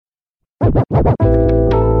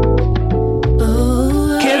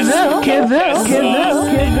Keville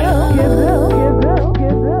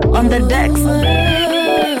on the decks.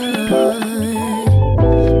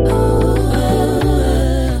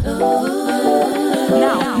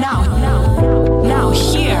 Now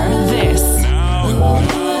hear this.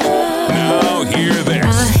 Now hear this.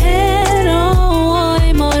 Ahero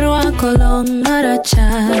oi morwa kolong maracha.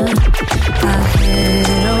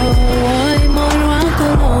 Ahero oi morwa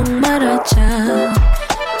kolong maracha.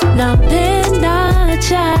 Napenda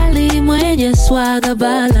chali mwenye swaga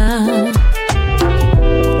bala.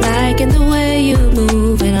 Like in the way you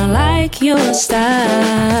move and I like your style.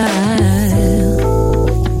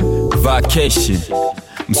 Vacation.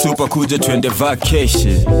 Msupa kuja twende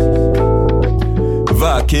vacation.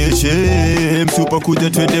 Vacation. Msupa kuja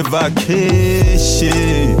twende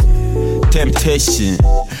vacation. Temptation.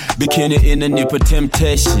 Bikini in a nipple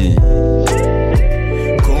temptation.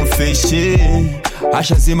 Confession.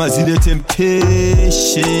 Asha zima zile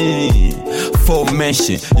temptation.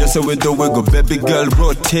 Formation. Yes, with the wiggle, baby girl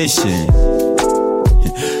rotation.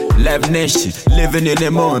 Live nation. Living in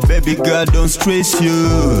the moment, baby girl, don't stress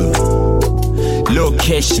you.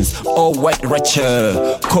 Locations, all white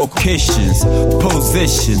richer, Caucasians,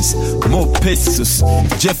 positions, more pesos,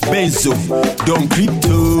 Jeff Bezos, Don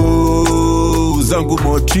Crypto, zangu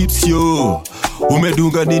more trips yo,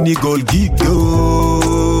 umedunga nini gold gigo,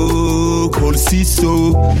 call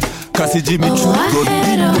siso, kasi Jimmy True gold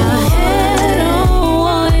gigo. Ahero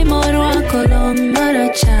oi morwa kolong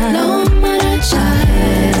maracha.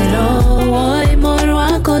 Ahero oi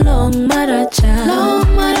morwa kolong maracha.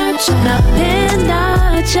 Napenda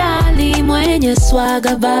chali mwenye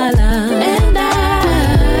swaga bala. And I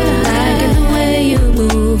like the way you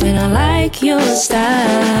move and I like your style.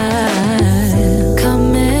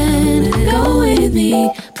 Come in and go with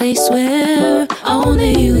me, place where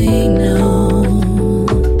only you know.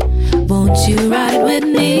 Won't you ride with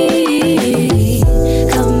me?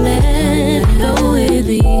 Come in and go with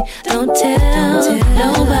me, don't tell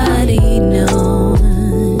nobody no.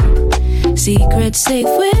 Secret safe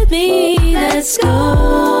with me, let's go.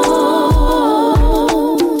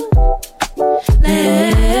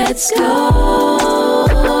 Let's go.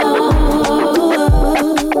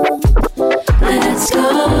 Let's go.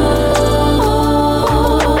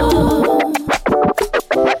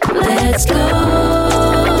 Let's go.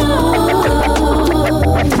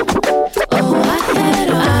 Oh,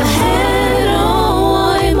 ahero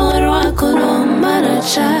oi morwa kolong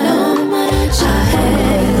maracha.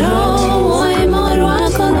 Ahero oi morwa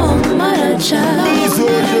kolong maracha.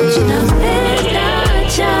 Napenda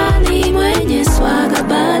chali mwenye swaga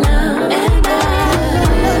bala. And I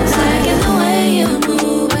like the way you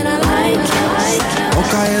move and I like it.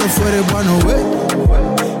 Okaero fuere bwana we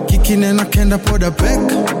Kikine na kenda poda pek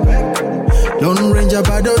Lone Ranger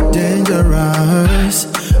bado dangerous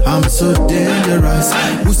I'm so dangerous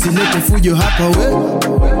Usilete fujo hapa we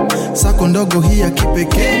Sako ndogo hii ya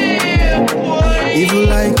kipekee Evil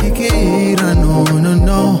like Kikira No, no,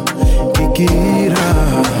 no Kikira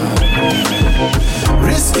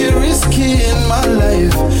Risky in my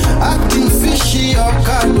life Acting fishy or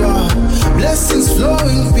kadwa Blessings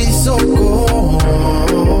flowing be so cold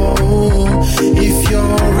If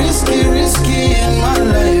you're risky in my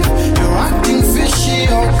life You're acting fishy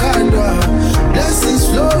or kadwa Blessings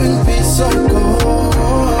flowing be so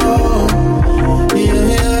cold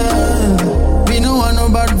Yeah Me no want no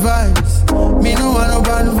bad vibes Me no want no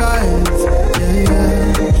bad vibes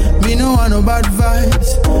Yeah Me no want no bad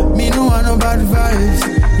vibes Me no want no bad vibes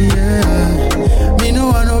Yeah Me no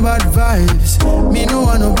want no bad vibes Me no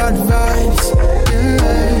want no bad vibes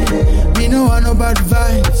Yeah Me no want no bad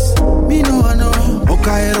vibes Me no want no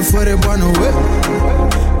Okaero fuere bwana we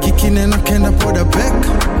Kikine na kenda poda pek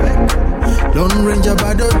Lone Ranger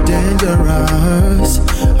bado dangerous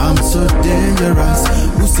I'm so dangerous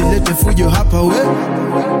Usilete fujo hapa we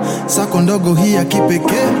Sako ndogo hii ya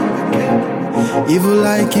kipekee Evil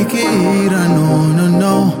like Kikira No, no,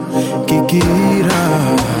 no Kikira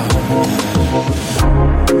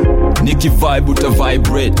Niki vibe uta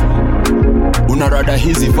vibrate. Unarada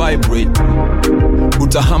hizi vibrate.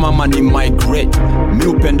 Utahama mani migrate. Mi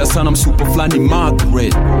upenda sana msupa flani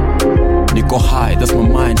Margaret. Niko high, that's my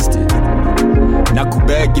mind state.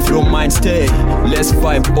 Nakubeg if you don't mind stay. Let's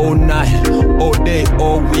vibe all night, all day,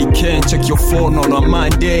 all weekend. Check your phone on a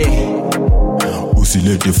Monday.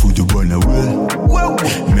 Usilete fujo bwana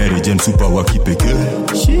we Mary Jane super wa kipekee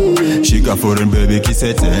Shika foreign baby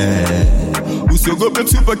kisete Usiogope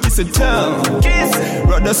super kisete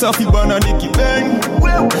Rada safi bana nikibang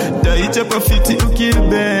Daicha pa fiti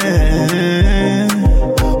ukibang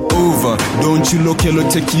Over Don't you look, hello,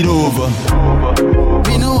 take it over.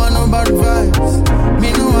 Me no want no bad vibes.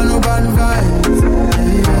 Me no want no bad vibes.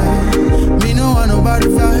 Yeah. Me no want no bad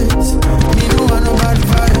vibes. Me no want no bad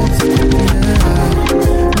vibes.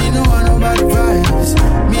 Yeah. Me no want no bad vibes.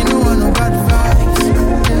 Me no want no bad vibes.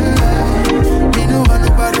 Yeah. Me no want no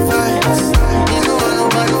bad vibes. Me no want no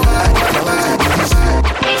bad vibes.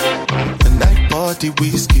 And I party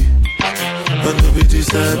whiskey. But no be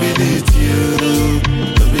disability you.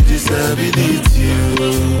 No be disability you.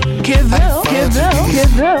 Keville.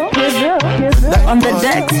 On the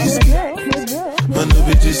deck. But no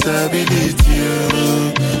be disability you.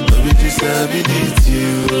 No be disability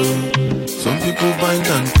you. Some people bind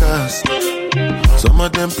and cast. Some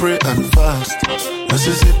of them pray and fast. I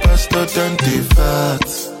say pastor then they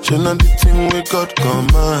fast. Show not the thing we got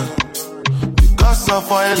command. Because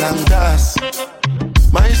of oil and gas.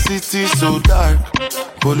 My city so dark.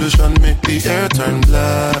 Pollution make the air turn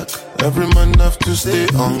black. Every man have to stay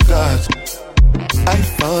on guard. I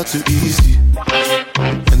fall too easy.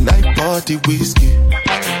 And I party whiskey.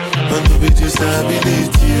 But no be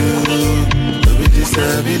disability you. No be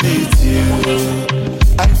disability you.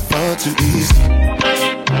 I fall too easy.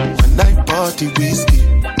 And I party whiskey.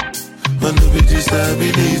 But no be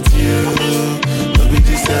disability you. No be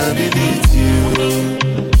disability you.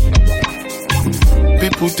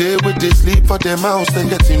 People there with they sleep for them house, they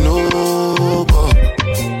getting over.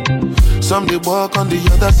 Some they walk on the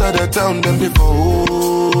other side of town, them they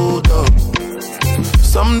hold up.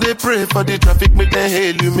 Some they pray for the traffic, make them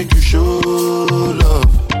hail you, make you show love.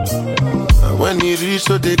 And when you reach,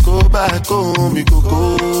 so they go back home, we go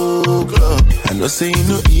club. I know say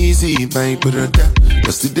no easy, my brother.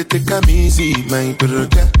 But still they take them easy, my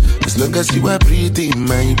brother. As long as you are breathing,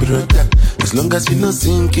 my brother. As long as you not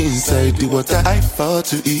sink inside the water. I fall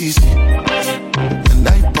too easy. And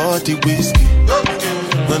I party whiskey.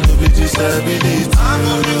 But no be disability.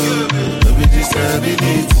 No be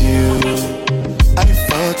disability. I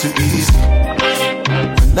fall too easy.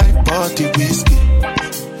 And I party whiskey.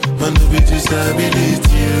 But no be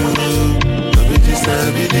disability. No be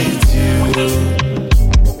disability.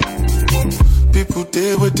 People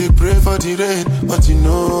there with they pray for the rain, but you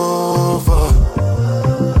know for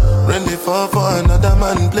when they fall for another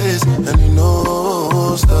man place, and you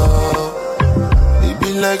know stop. It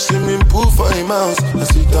be like swimming pool for him house, as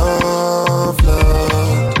he don't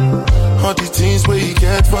flood. All the things where he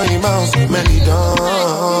get for him house, many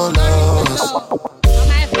don't lost.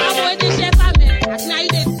 My father when they share family, I can I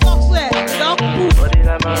dey talk where don't move.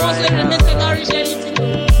 Once when the message don't reach anything.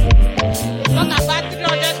 Not about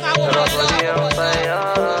 300 power.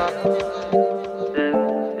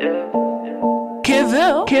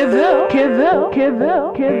 Keville.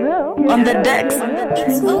 On the decks.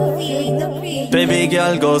 Baby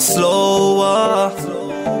girl, go slower.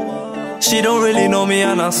 She don't really know me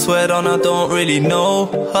and I swear on I don't really know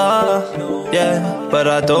her. Yeah, but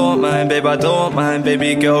I don't mind, babe, I don't mind.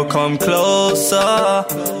 Baby girl, come closer.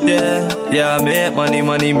 Yeah, I make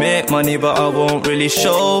money, but I won't really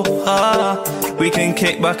show her. We can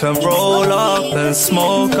kick back and roll up and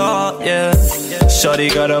smoke up, yeah. Shawty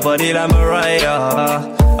got a body like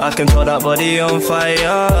Mariah. I can tell that body on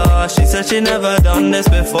fire. She said she never done this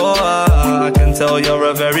before. I can tell you're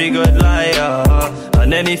a very good liar.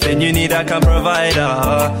 And anything you need I can provide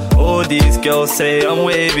her. All these girls say I'm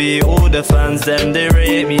wavy. All the fans them they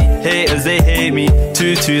rate me. Haters they hate me.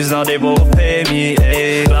 2-2s now they both pay me,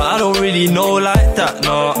 ayy. Like, I don't really know like that,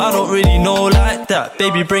 no. I don't really know like that.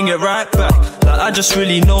 Baby bring it right back. Like I just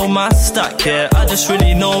really know my stack, yeah. I just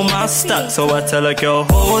really know my stack. So I tell a girl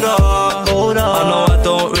hold up. I know I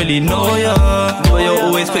don't really know ya, but you're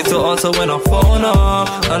always quick to answer when I phone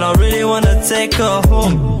up. And I really wanna take her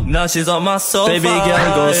home. Now she's on my sofa. Baby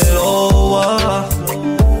girl, go slower.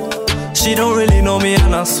 She don't really know me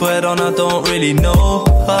and I swear on I don't really know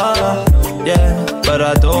her. Yeah, but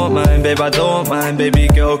I don't mind, babe, I don't mind. Baby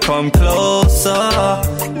girl, come closer.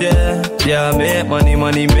 Yeah, I make money,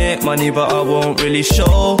 but I won't really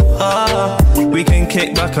show her. We can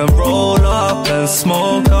kick back and roll up and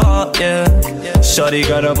smoke up, yeah. Shawty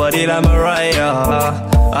got a body like Mariah.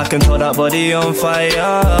 I can tell that body on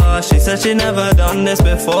fire. She said she never done this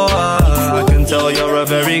before. I can tell you're a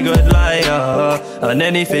very good liar. And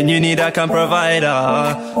anything you need I can provide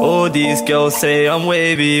her. All these girls say I'm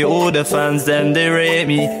wavy. All the fans mans them they rate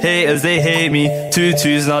me, haters they hate me. 2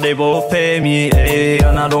 2s now they both pay me. Hey,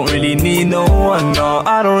 and I don't really need no one, no.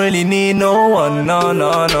 I don't really need no one, no,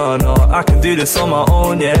 no, no, no. I can do this on my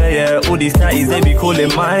own, yeah, yeah. All these natties they be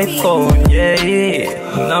calling my phone, yeah,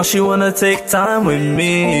 yeah. Now she wanna take time with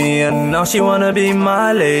me, and now she wanna be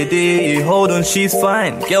my lady. Hold on, she's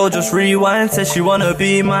fine. Girl, just rewind. Says she wanna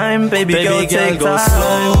be mine, baby girl, take go time.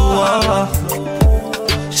 slower.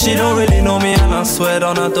 She don't really know me, and I swear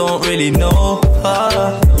down I don't really know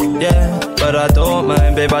her. Yeah, but I don't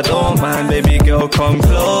mind, babe, I don't mind. Baby girl, come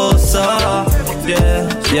closer. Yeah,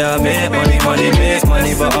 yeah, make money, money, make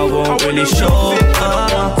money, but I won't really show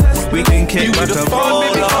her. We can kick back and roll.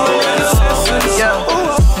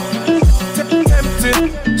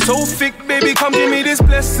 So thick, baby, come give me this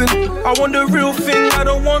blessing. I want the real thing, I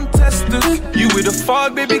don't want testers. You with the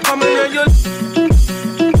fog, baby, come and learn your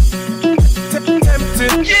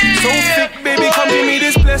tempted. So thick, baby, come give me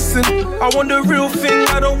this blessing. I want the real thing,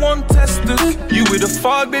 I don't want testers. You with the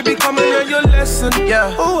fog, baby, come and learn your lesson.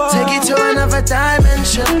 Yeah, take it to another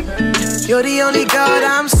dimension. You're the only girl that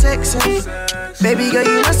I'm sexing. Baby girl,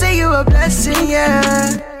 you must say you a blessing,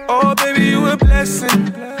 yeah. Oh, baby, you a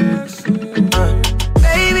blessing.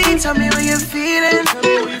 Baby, tell me what you're feeling.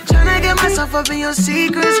 Tryna get myself up in your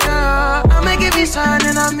secrets, girl. I'ma give you something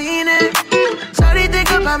and I mean it. Sorry, think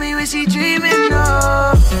about me when she dreaming,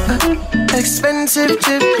 no. Expensive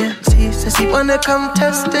trip, yeah. She says she wanna come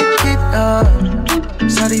test the kid,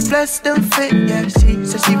 sorry, bless them fit, yeah. She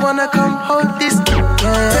says she wanna come hold this,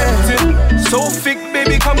 yeah. So thick,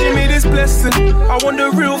 baby, come give me this blessing. I want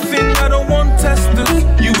the real thing, I don't want testers.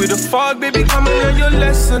 You with the fog, baby, come and learn your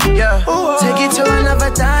lesson. Yeah, take it to another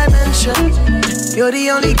dimension. You're the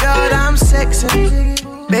only girl that I'm sexing.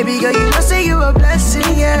 Baby girl, you must say you a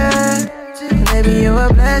blessing, yeah. Baby, you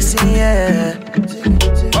a blessing, yeah.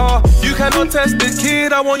 You cannot test the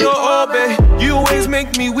kid, I want your all, babe. You always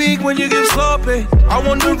make me weak when you give sloppy. I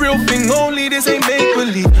want the real thing only, this ain't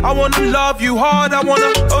make-believe. I wanna love you hard, I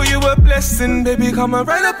wanna owe you a blessing. Baby, come and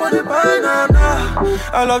right up on the banana.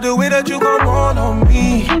 I love the way that you come on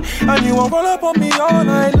me. And you won't roll up on me all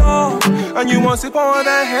night long. And you won't sip on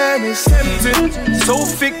that hand, it's tempting. So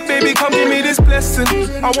thick, baby, come give me this blessing.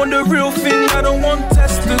 I want the real thing, I don't want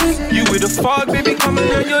testers. You with the fog, baby, come and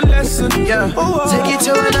learn your lesson. Yeah, take it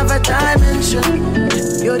to another dimension.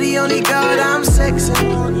 You're the only girl that I'm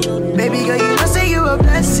sexing. Baby girl, you must say you a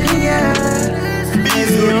blessing, yeah.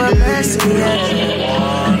 Baby, you a blessing, yeah.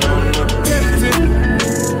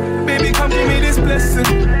 Baby, come give me this blessing.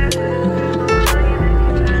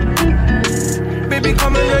 Baby,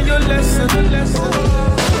 come and learn your lesson.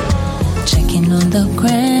 Checking on the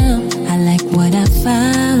ground, I like what I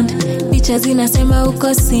found. Bitches inasema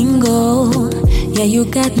uko single. Yeah, you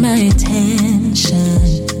got my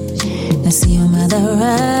attention. I see your mother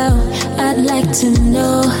around. I'd like to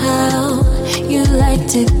know how you like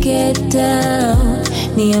to get down.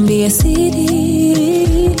 Niambie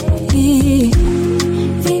siri.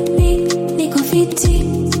 Vipi, niko fiti.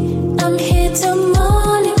 I'm here till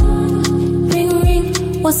morning. Ring,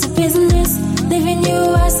 ring, what's the business? Leaving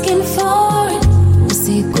you asking for it.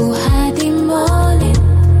 Usiku hadi morning.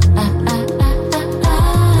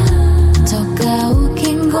 Toka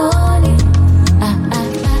ukingoni.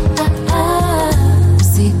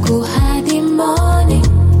 Usiku hadi morning.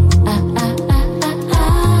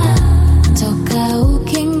 Toka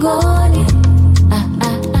ukingoni.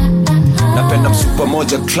 Napenda msupa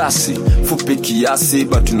moja klasi, fupi kiasi,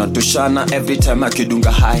 but tunatoshana every time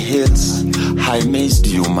akidunga high heels. High maze, do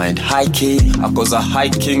you mind? High key, I cause a high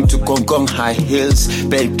king to Gong high heels.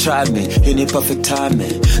 Babe, try me, in the perfect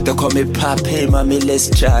timing. They call me Papi, mami, let's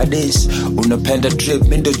try this. Unapenda drip,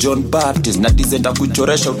 mindo John Baptist. Na dizenda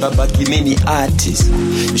kuchoresha utabaki mini artist.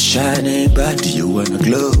 You shining, but do you wanna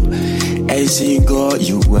glow? Anything God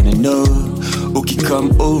you wanna know. Uki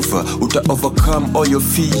come over, uta overcome all your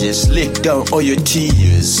fears. Lick down all your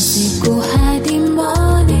tears. Usiku hadi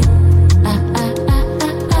morning.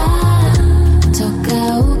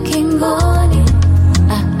 Toka ukingoni.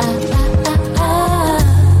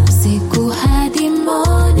 Usiku hadi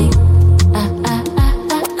morning.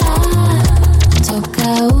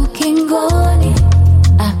 Toka ukingoni.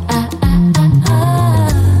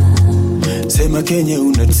 Sema kenye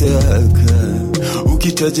unataka,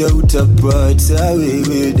 ukitaja utapata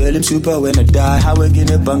wewe. Dalim super when I die, how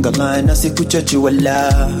wengine panga line na sikuchachi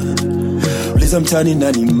wala. Uliza mtani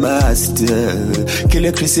nani master,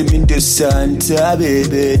 kile Chrissy minde Santa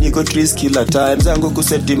baby. Niko Chris kila time, zangu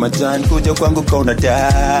kuseti matani, kuja kwangu kauna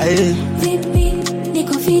die. Vipi,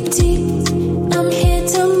 niko fiti. I'm here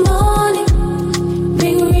till morning.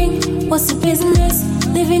 Ring, ring, what's the business?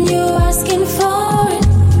 Leaving you asking for it.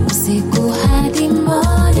 Usiku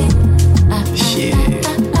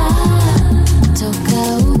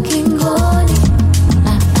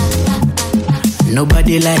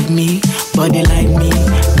Body like me, body like me.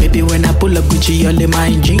 Baby, when I pull up Gucci, only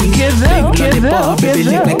my jeans. Keville, Big lollipop, baby,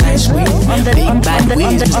 lick like ice cream. Big bad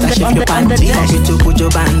ways, Mr. Shift your panties. She to put your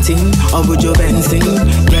banting, or put your benzing.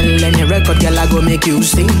 Girl, any record, girl, I go make you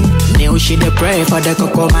sing. Now she the pray for the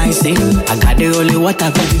cocoa, my sing. I got the holy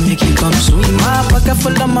water, baby, make you come swing. My pocket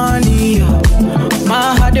full of money, yo.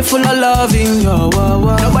 My heart is full of loving, yo.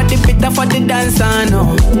 Nobody better for the dancer,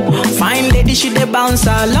 no. Fine lady, she the bounce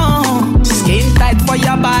along. Skin tight for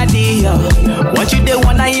your body, yo. What you they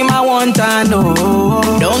wanna him, I want to know.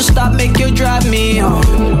 Don't stop, make you drive me on.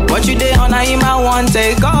 What you they wanna him, I want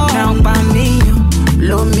take off. Now by me, yo.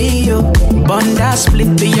 Blow me, yo. Bunda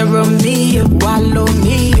split to your Romeo. Wallow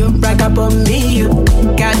me, yo. Brag about me, yo.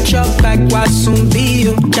 Catch up back, wasumbi,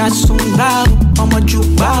 yo. Chasumba, I'ma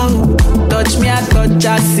jukba. Touch me, I touch,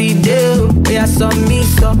 I see deal. Yeah, so me,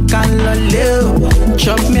 so can loleo.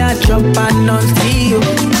 Chop me, I chop, I not see you.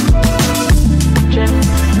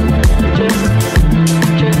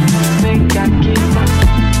 Make I keep on.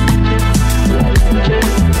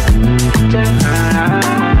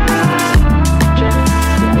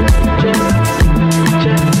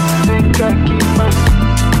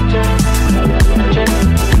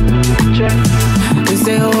 They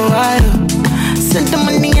say, oh, I send the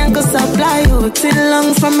money and go supply you. Till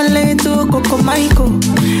long from LA to Coco Michael.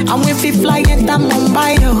 And if you fly it, I'm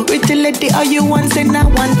Mumbai. Pretty lady, all you want, say now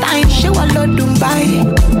one time. Show a lot Dubai.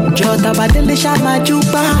 Jota Badele Shama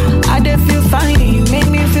Juba. I dey feel fine, make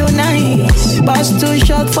me feel nice. Bus too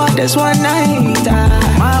short for this one night.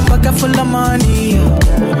 My pocket full of money.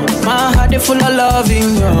 My heart is full of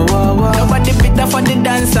loving. Nobody better for the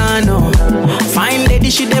dancer, no. Fine lady,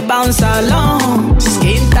 she dey bounce along.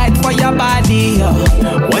 Skin tight for your body.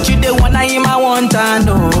 What you dey wanna him, I want to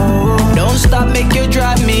know. Don't stop, make you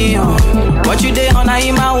drive me on. What you dey wanna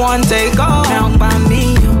him, I want take off. Now by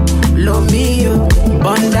me, blow me,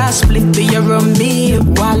 Bunda split to your Romeo.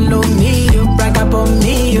 Wallow me, brag about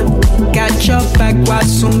me, catch up back,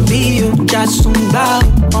 wasumbi, chasumba,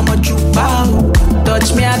 I'ma jukba.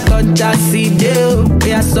 Touch me, I touch, I see deal.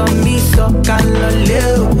 Yeah, so me, so can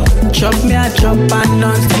loleo. Chop me, I chop, I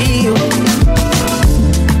not see you.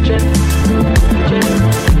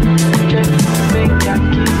 Make I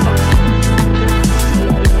keep on.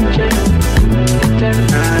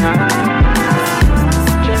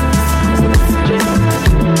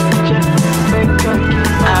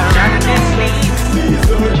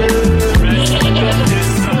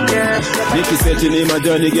 Niki seti ni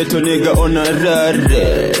majani geto nigga on a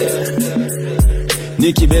rare.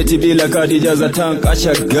 Niki beti bila kadi jaza tank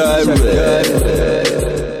asha gare.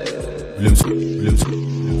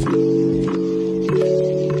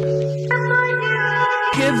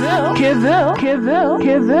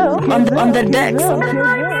 Keville on the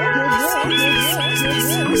decks.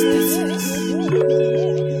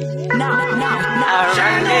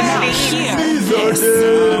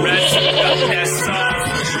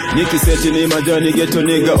 Niki seti ni majani geto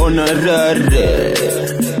nigga on a rare.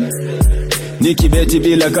 Niki beti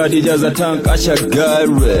bila kadi jaza tank asha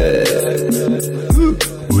gare.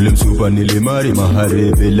 Ule msupa nilimari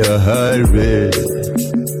mahare bila hare.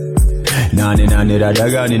 Nane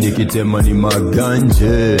radagani nikitema ni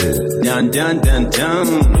maganje. Dan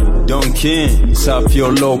Donkey,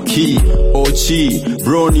 Sapio low key, Ochi,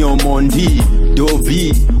 Bronio Mondi,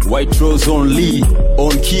 Dovi, White Rose only,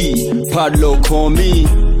 on key, padlock on me,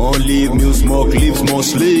 only mu smoke lips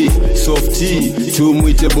mostly, softy,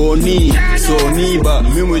 tumwite boni, so niba,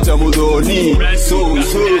 mimwita mudoni, so.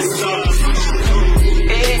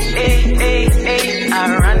 Hey, I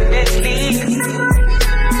run this league.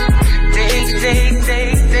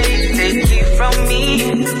 Take you from me.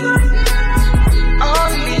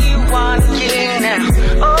 Only one king now.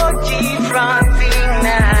 OG fronting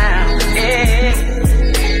now. Yeah,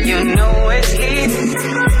 you know it's lit.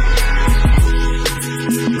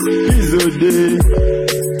 Day.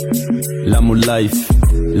 Lamu life,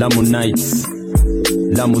 Lamu nights,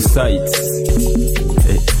 Lamu sights.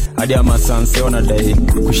 Hey, hadi ama sunset wanadai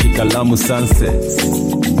kushika Lamu sunsets.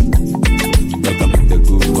 Welcome to the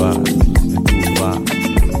Guva.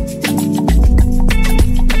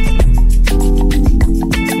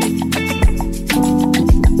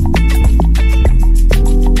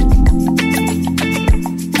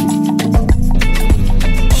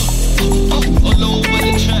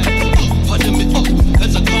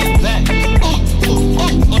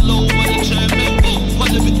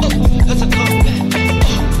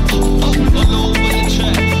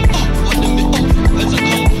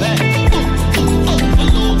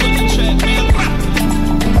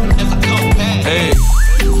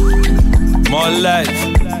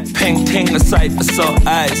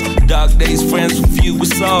 dark days, friends with you,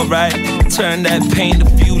 it's alright. Turn that pain to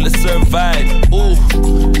fuel to survive. Ooh,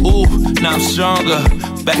 now I'm stronger.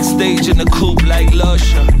 Backstage in the coupe like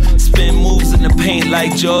Lusher. Spin moves in the paint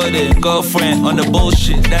like Jordan. Girlfriend on the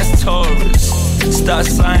bullshit, that's Taurus. Star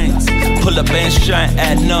signs, pull up and shine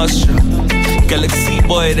at Nostra. Galaxy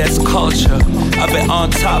boy, that's culture. I've been on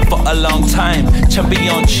top for a long time.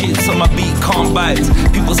 Champion chips on my beat, combines.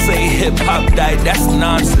 People say hip-hop died, that's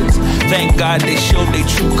nonsense. Thank God they showed their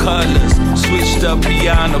true colors. Switched up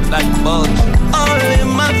piano like bugs. All in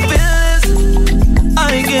my feelings,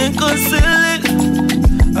 I can't conceal it.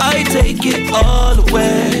 I take it all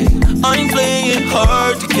away. I'm playing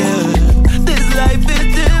hard to get. This life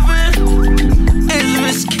is different. It's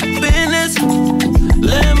risky business.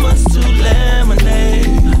 Lemons to lemonade.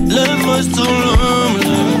 Lemons to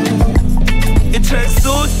lemonade. It tracks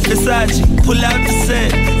suit, Versace, pull out the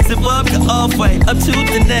set. Zip up the off-white, up to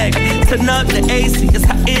the neck. Turn up the AC, it's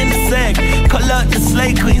hot in the sack. Call up the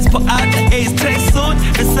slay queens, pull out the ace. Track suit,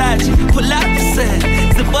 Versace, pull out the set.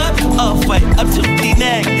 Zip up the off-white, up to the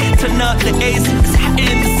neck. Turn up the AC, it's hot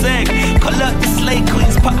in the sack. Call up the slay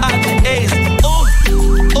queens, pull out the ace.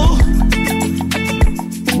 Ooh, ooh.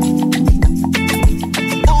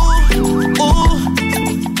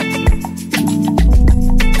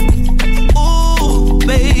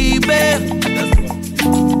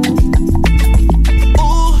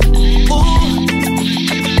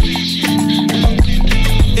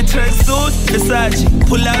 Versace,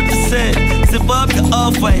 pull out the set. Zip up the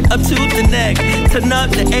off-white, up to the neck. Turn up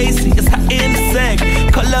the AC, it's hot in the sack.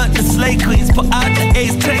 Call up the slay queens, pull out the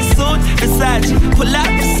ace. Track suit, Versace, pull out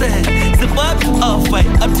the set. Zip up the off-white,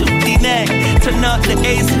 up to the neck. Turn up the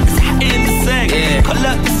AC, it's hot in the sack. Call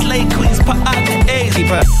up the slay queens, pull out the ace.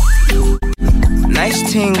 Keep up.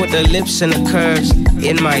 Nice ting with the lips and the curves.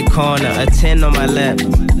 In my corner, a 10 on my lap.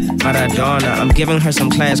 Maradona, I'm giving her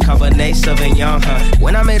some class, Cabernet Sauvignon, huh?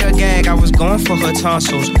 When I made her gag, I was going for her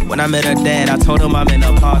tonsils. When I met her dad, I told him I'm an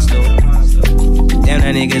apostle. Damn,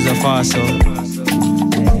 that nigga's a fossil.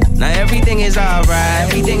 Now everything is alright,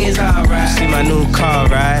 everything is alright. See my new car,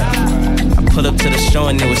 right? I pulled up to the show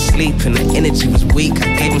and they was sleeping, the energy was weak,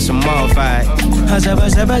 I gave him some more vibe.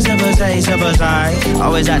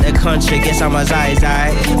 Always out the country, guess I'm a zai.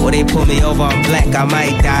 Or they pull me over, I'm black, I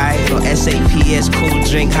might die. No SAPS, cool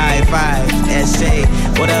drink, high five. SA,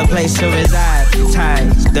 what a place to reside.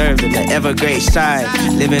 Ties, Durban, the Evergreen side.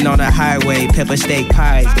 Living on the highway, pepper steak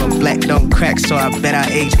pies. But black don't crack, so I bet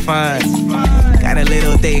I age fine. Got a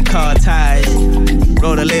little thing called ties.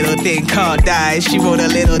 Wrote a little thing called dies. She wrote a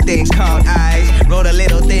little thing called eyes. Wrote a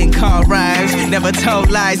little thing called rhymes. Never told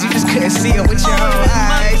lies, you just couldn't see it with your own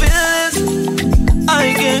eyes. Feelings,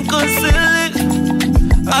 I can't conceal it.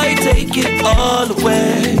 I take it all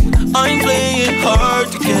away. I'm playing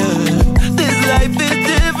hard to get. This life is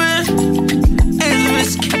different. It's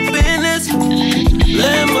risky business.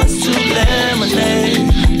 Lemons to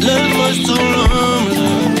lemonade. Lemons to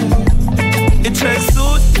lemonade. It tracks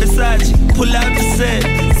suit, Versace, pull out the set.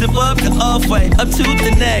 Zip up the off-white, up to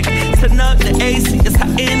the neck. Turn up the AC, it's hot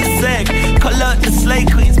in the sack. Call up the slay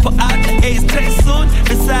queens, pull out the ace. Track suit,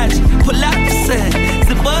 Versace, pull out the set.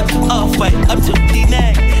 Zip up the off-white, up to the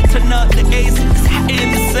neck. Turn up the AC, it's hot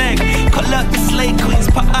in the sack. Call up the slay queens,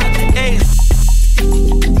 pull out the ace.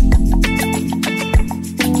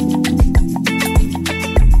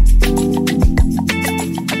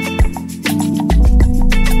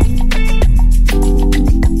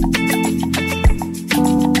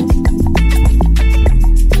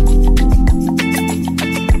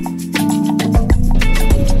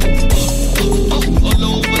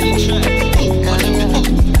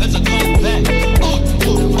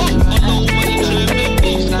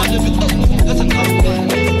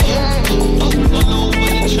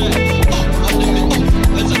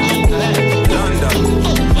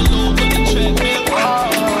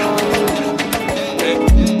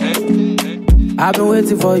 I've been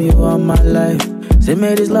waiting for you all my life. Say,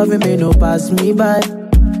 may this loving me no pass me by.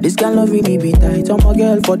 This kind of loving me be tight. I'm a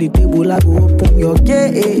girl for the table, I go open your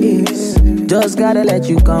gates. Just gotta let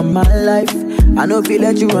you come my life. I know if you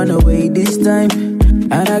let you run away this time.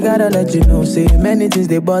 And I gotta let you know, say many things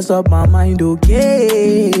they bust up my mind,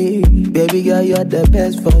 okay. Baby girl, you're the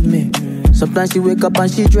best for me. Sometimes she wake up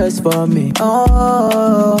and she dress for me.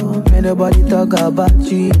 Oh, may nobody talk about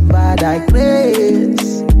you in bad like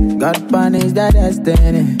place. God punish that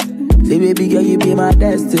destiny. Say baby girl, you be my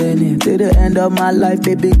destiny. Till the end of my life,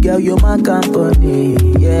 baby girl, you're my company.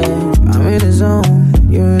 Yeah, I'm in the zone,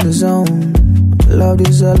 you're in the zone. Love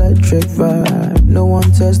this electric vibe. No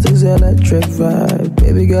one tests this electric vibe.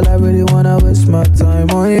 Baby girl, I really wanna waste my time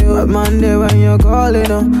on you. Bad man there when you're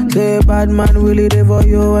calling, Say bad man really there for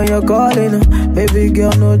you when you're calling, Baby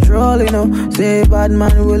girl, no trolling, Say bad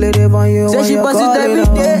man really there for you when you're calling, Say she post it every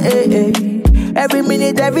day, every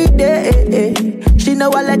minute, every day, She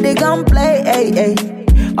know I let the gun play,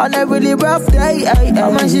 On a really rough day,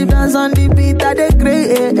 when she dance on the beat of the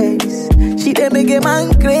grace, she dey make a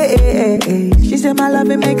man crazy. She say my love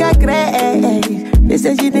make her crazy. They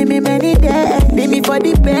say she need me many days, need me for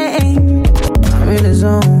the pain. I'm in the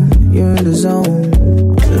zone, you're in the zone.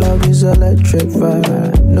 Love is electric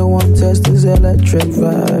vibe. No one tests this electric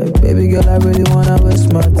vibe. Baby girl, I really wanna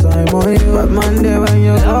waste my time on you. Bad man there when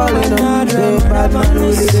you're calling, Say bad man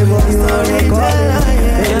really there when you're calling,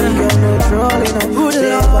 Baby girl, no trolling, Say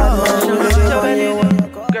bad man really there when you're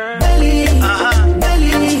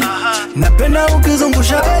napenda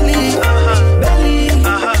ukizungusha belly, belly,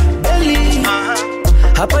 belly.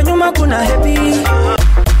 Hapa nyuma kuna happy.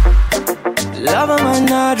 Love man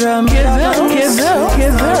nadra, Keville.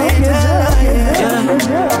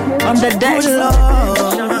 On the deck.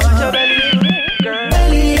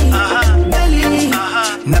 Belly, belly.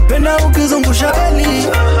 Napenda ukizungusha belly,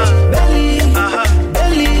 belly,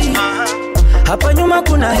 belly. Hapa nyuma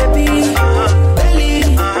kuna happy.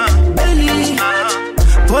 Belly, belly.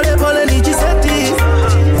 Pole pole nijiseti,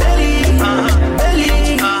 belly,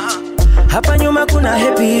 belly. Hapa nyuma kuna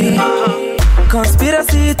happy.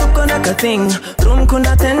 Conspiracy tuko na kathing. Room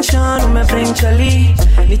kuna tension, bring chali.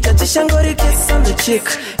 Nichachisha ngori kiss on the chick.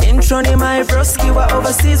 Intro ni my broski wa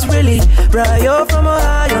overseas really. Brayo from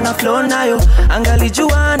Ohio na flow nayo.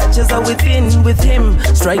 Angalijua nacheza with him.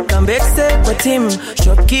 Strike and back step with him.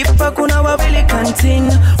 Shopkeeper kuna wawili canteen.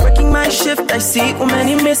 Working my shift I see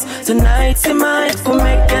many miss. Tonight see mine for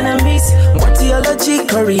make enemies. Watiology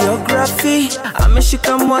choreography.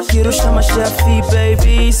 Ameshika mwakirusha mashafi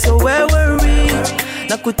baby. So where were we?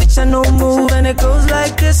 Nakuticha no move and it goes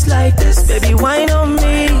like this, baby wine on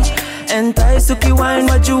me. And Taisuki wine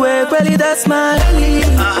wajue kweli that's my belly,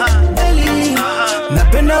 belly.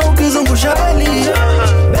 Napenda ukizungusha belly,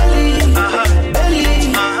 belly,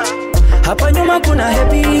 belly. Hapa nyuma kuna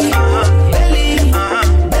happy, belly,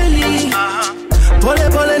 belly. Pole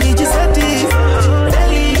pole nijiseti,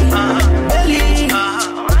 belly, belly.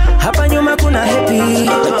 Hapa nyuma kuna happy.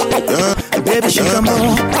 Baby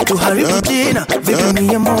shikamo, tuharibu jina, vipi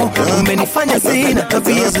niye mo. Umenifanya sina,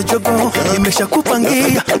 tabia za jogo. Nimesha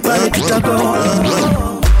kupangia, pale tutago.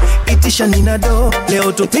 Itisha nina do,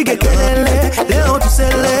 leo tupige kelele. Leo tu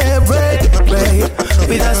celebrate,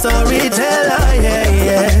 with a storyteller,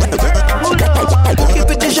 yeah.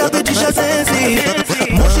 Ukipitisha sensi,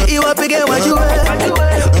 moshi iwapige wajue.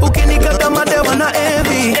 Ukinikata mate wana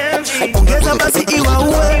envy, ongeza basi iwa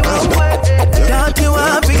uwe. Dati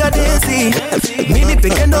wapiga densi, mimi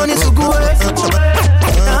peke ndo nisugue.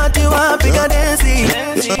 Dati wapiga densi,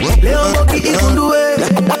 leo moki ikundue.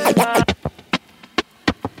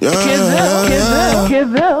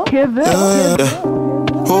 Keville.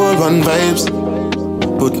 Hold on vibes,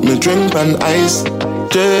 put me drink on ice.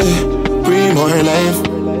 Yeah, breathe more life.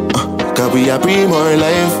 Cause we are breathe more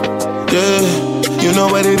life. Yeah, you know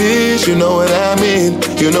what it is, you know what I mean.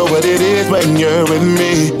 You know what it is when you're with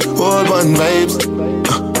me. Hold on vibes,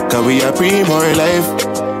 cause we are breathe more life.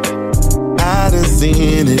 I done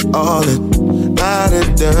seen it all, I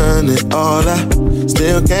done done it all. I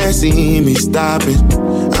still can't see me stopping.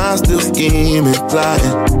 I'm still scheming,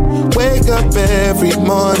 plotting. Wake up every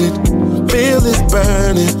morning, feel this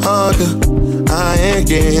burning hunger. I ain't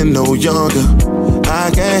getting no younger. I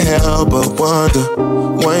can't help but wonder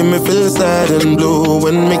why me feel sad and blue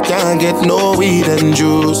when me can't get no weed and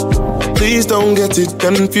juice. Please don't get it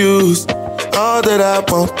confused. All that I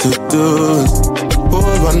want to do is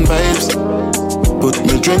hold on vibes, put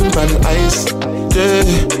me drink on ice. Yeah,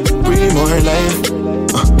 breathe more life.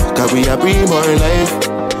 Cause we are breathe more life.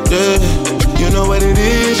 Yeah, you know what it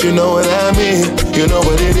is, you know what I mean. You know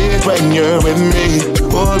what it is when you're with me.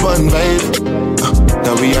 Hold one vibe,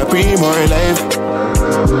 cause we are breathe more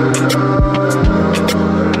life.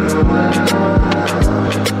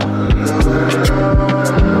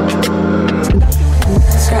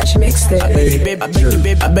 Scratch mixtape.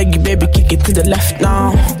 I beg you, baby, kick it to the left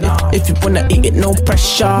now. If you wanna eat it, no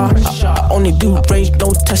pressure. I only do range,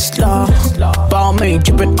 no Tesla. Balmain,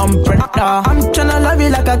 drippin' umbrella. I'm tryna love you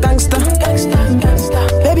like a gangster.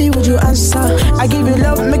 Baby, would you answer? I give you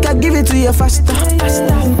love, make I give it to you faster.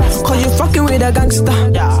 Cause you fucking with a gangster.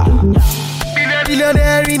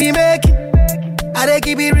 Billionaire in the making. I dey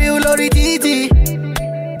keep it real, Lori TT.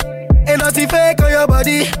 Ain't nothing fake on your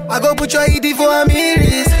body. I go put your ED for a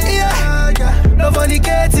mirrors. Yeah. No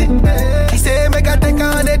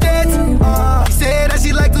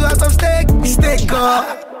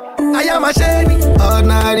I am a shady.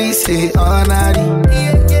 Ordinary, say ordinary.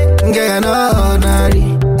 Girl, no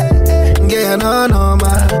ordinary. Girl, no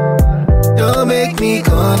normal. Don't make me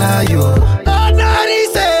corner you. Ordinary,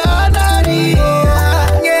 say ordinary.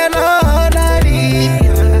 Girl, no ordinary.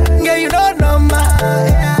 Girl, you know normal.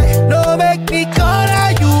 Don't make me corner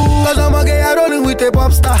you. Cause I'm a girl rolling with a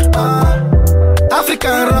pop star.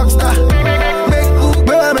 African rock star.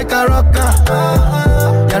 Make a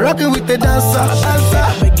rocker. You're rocking with the dancer.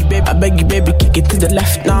 I beg you, baby, kick it to the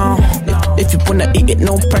left now. If you wanna eat it,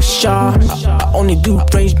 no pressure. I only do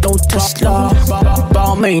range, no Tesla.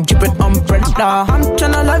 Balmain, dripping umbrella. I'm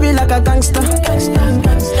tryna love you like a gangster.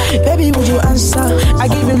 Baby, would you answer? I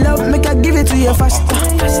give you love, make I give it to you faster.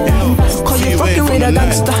 Cause you fucking with a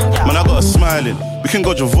gangster. Man, I got her smiling. We can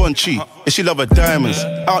go Givenchy. If she love her diamonds,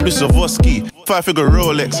 out this Swarovski. 5-figure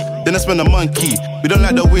Rolex, then I spend a monkey. We don't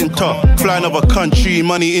like the winter, fly another country,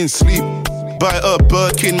 money in sleep. Buy her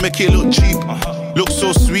Birkin, make it look cheap. Look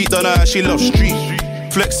so sweet, don't know how she loves street.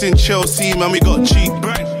 Flexing Chelsea, man, we got cheap.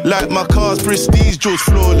 Like my car's prestige, George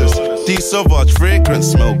flawless. These Sauvage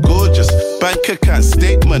fragrance smell gorgeous. Bank account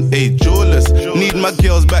statement, jewelers. Need my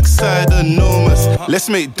girl's backside enormous. Let's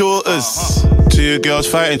make daughters. 2 girls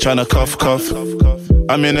fighting, tryna cuff.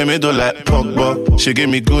 I'm in the middle like Pogba. She give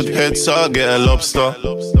me good head, so I'll get a lobster.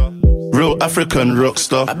 Real African rock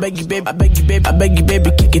star. I beg you, baby,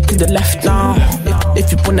 kick it to the left now.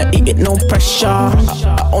 If you wanna eat it, no pressure.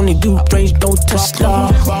 I only do range, no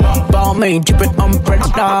Tesla. Balmain, dripping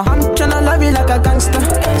umbrella. I'm tryna love you like a gangster.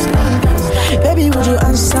 Baby, would you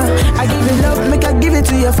answer? I give you love, make I give it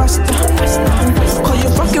to you faster. Cause you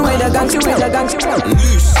fucking with a gangster,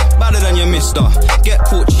 Loose, better than your mister. Get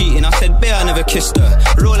caught cheating, I said bear, I never kissed her.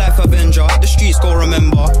 Real life Avenger, the streets go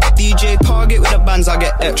remember. DJ Target with the bands, I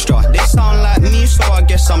get extra. They sound like me, so I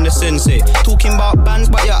guess I'm the sensei. Talking about bands,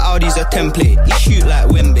 but your Audi's a template. You shoot like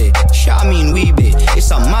Wembe, shit I mean Weebay.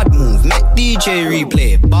 It's a mad move, make DJ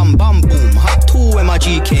replay. Bam bam boom, hot tool when my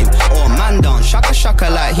G came. Oh man down, shaka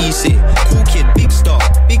like he say. Cool kid, big star,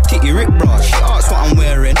 big titty Rick bra. She asked what I'm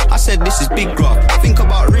wearing, I said this is big graph. Think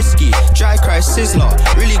about risky, dry cry sizzler.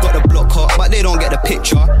 Really got the block hot, but they don't get the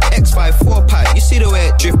picture. X54 pipe, you see the way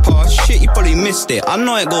it drift past. Shit, you probably missed it, I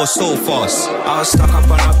know it goes so fast. I was stuck up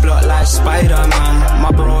on a block like Spider-Man.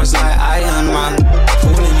 My bros like Iron Man.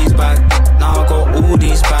 Pulling his back, now I got all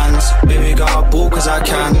these bands. Baby got a ball cause I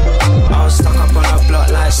can. I was stuck up on a block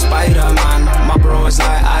like Spider-Man. My bros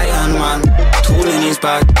like Iron Man. Tooling his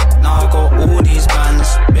back, now I got all these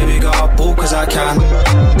bands. Baby got a ball cause I can.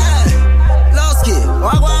 Lowski,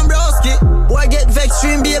 wagwan broski. Boy get vexed,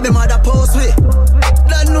 stream baby mother post with.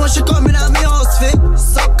 Don't know she coming at me house fit.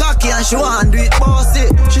 So cocky and she want do it bossy.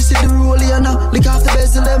 She see the roll here now, lick off the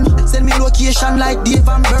bezel them. Send me location like Dave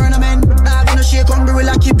and Burnham. Nah gonna shake hungry, will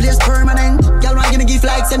I keep place permanent. Girl want gonna give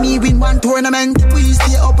like say me win one tournament. We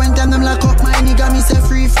stay up and tell them like up my nigga me say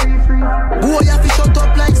free. Boy you have to shut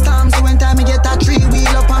up like Storm. So when time me get a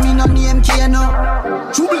 3-wheel up on me no me MK now.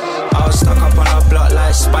 I was stuck up on a block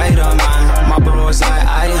like Spider-Man. My bros like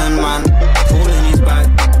Iron Man. Pulling his back,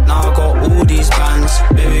 now I got all these bands.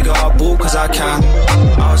 Baby got a ball cause I can.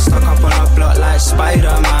 I was stuck up on a block like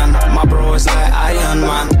Spider-Man. My bros like Iron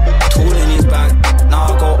Man. Tooling his back, now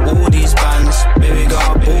I got all these bands. Baby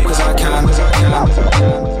got a ball cause I can.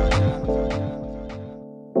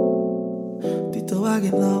 Tito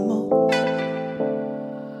Aguinaldo.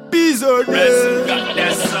 Bizarre.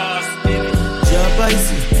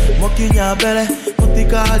 Japaisi, mokinya bele,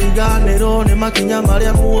 mutikari ganero ne makinya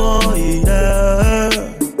maria muoi.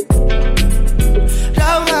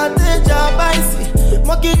 Ravate japaisi,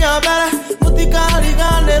 mokinya bele, mutikari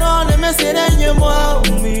ganero ne meserenye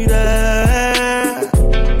muoi.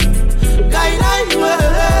 Gai nanywe,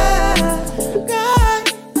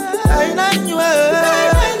 gai nanywe.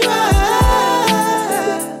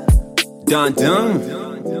 Dun.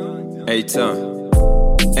 Hey, Tom.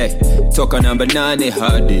 Hey, toka namba 8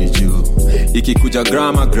 hadi juu. Ikikuja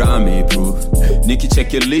Grammy proof.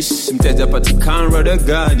 Nikicheck your list, mteja patikana rada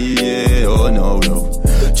gani, yeah. Oh no.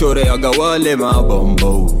 Chore agawale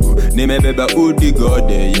mabombo. Nimebeba udi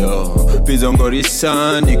gode, yo.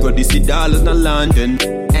 Pizongorisa, niko DC Dallas na London.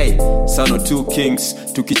 Hey, Sano 2 Kings,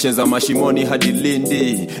 tukicheza mashimoni hadi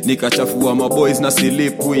Lindi. Nikachafua maboys na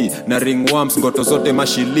silipwi. Na ringworms ngoto zote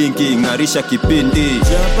mashilingi. Ngarisha kipindi.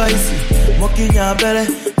 Japaisi, mokinya bele,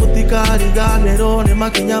 mutikari ganero ne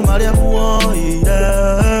makinya maria muoi.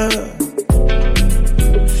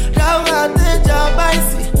 Ravate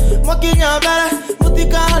japaisi, mokinya bele,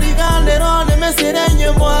 mutikari ganero ne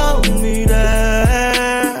meserenye muoi.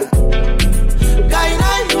 Gai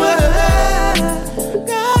nanywe.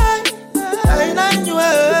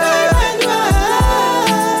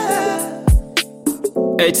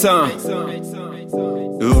 Eita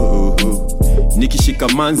nikishika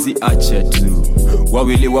manzi acha tu,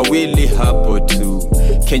 wawili hapo tu.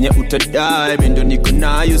 Kenya utadai mindo niko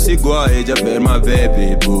nayo sigwae jaber my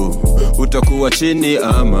baby boo. Utakuwa chini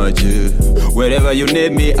ama juu, wherever you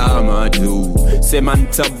need me ama do. Sema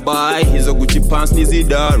nitabai hizo Gucci pants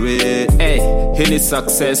nizidare. Hii ni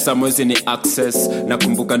success, amwezi ni access.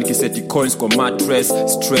 Nakumbuka nikiseti coins kwa mattress.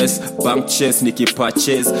 Stress, bank chase,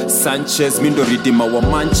 nikipurchase Sanchez, mindo ridima wa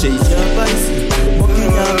Manchester.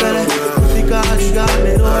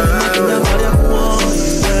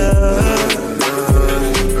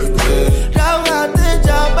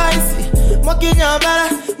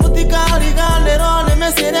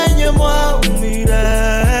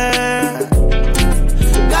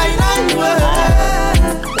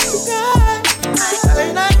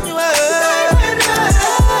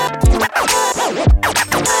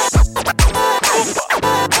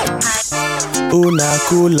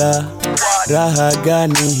 Unakula raha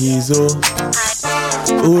gani hizo?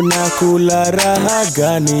 Unakula raha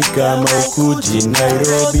gani kama ukuji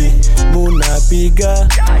Nairobi? Munapiga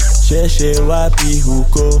sheshe wapi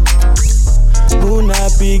huko?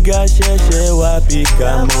 Munapiga sheshe wapi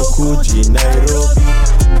kama ukuji Nairobi?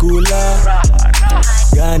 Kula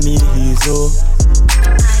gani hizo?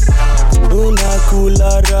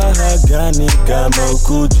 Unakula raha gani kama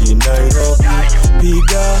ukuji Nairobi?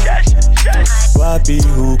 Piga wapi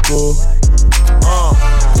huko?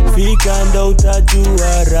 Fika ndo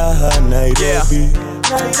utajua raha Nairobi.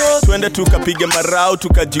 Twende tukapige marau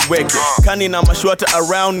tukajiweke. Kani na mashwata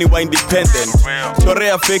around ni wa independent.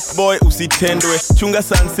 Chorea fake boy usitendwe. Chunga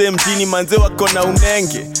sanse mjini manze wako na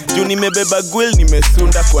unenge. Juu nimebeba gwil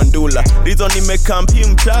nimesunda kwa ndula. Rizo nimekampi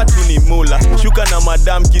mtatu ni mula. Shuka na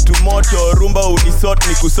madam kitu moto. Rumba unisot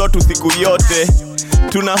ni kusot usiku yote.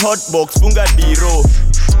 Tuna hotbox funga diro.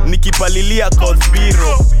 Nikipalilia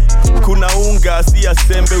Cosbiro. Kuna unga si ya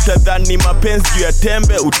sembe, utadhani mapenzi juu ya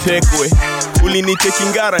tembe utekwe. Ulinite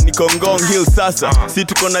Kingara niko Ngong Hill sasa. Si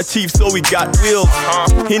tuko na chief so we got wheels.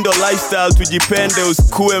 Hindo lifestyle tujipende,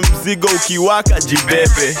 usikue mzigo ukiwaka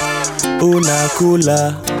jibebe.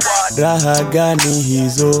 Unakula raha gani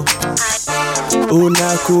hizo?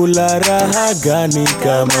 Unakula raha gani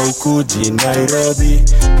kama ukuji Nairobi?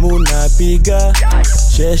 Munapiga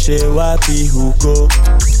sheshe wapi huko?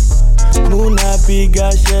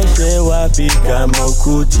 Munapiga sheshe wapi kama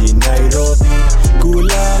ukuji Nairobi?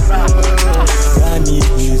 Kula gani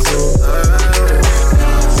hizo?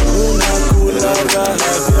 Unakula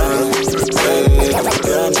raha gani?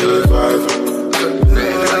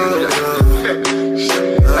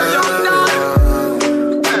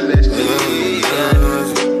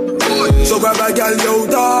 So grab a girl, yo,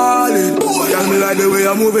 darling. Tell me like the way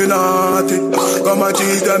I'm moving on it. Come and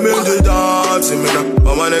teach them in the dancing, man.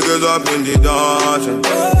 All my niggas up in the dancing.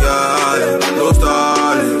 Yeah, no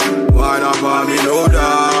stalling. Why not for me, no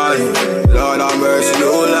darling? Lord have mercy,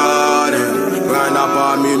 no Lord. Why not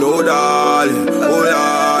for me, no darling? Oh,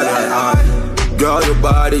 Lord. Girl, your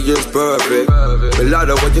body is perfect. A lot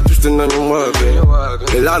of what you're twisting and you're working.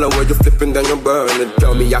 A lot of what you're flipping and you're burning.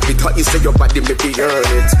 Tell me, I can thought you say your body make me earn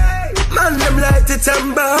it. Man, them light it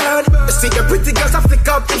and burn. You see the pretty girls, I flick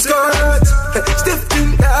up them skirts. Stiff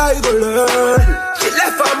thing, I go learn. She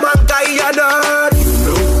left a man, guy, and nerd. You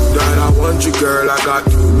know that I want you, girl, I got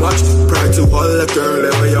too much pride to hold a girl,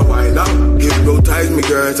 ever you wind up. Hypnotize me,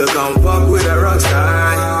 girl, to come fuck with a rock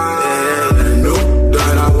star. Yeah, you know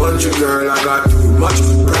that I want you, girl, I got too much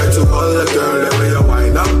pride to hold a girl, ever you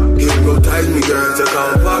wind up. Hypnotize me, girl, to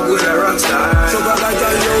come fuck with a rock star. So I got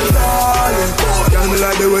you, darling. Tell me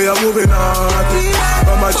like the way I'm moving on.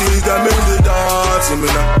 All my cheese them in the dancing, me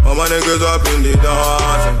now. All my niggas up in the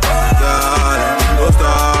dancing. Darling, no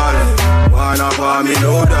stalling. Why not for me,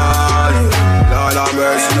 no darling? Lord have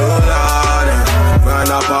mercy, no darling. Why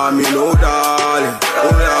not for me, no darling?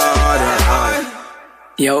 Oh darling.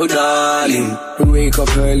 Yo darling, we wake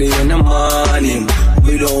up early in the morning.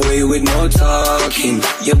 We don't wait with no talking.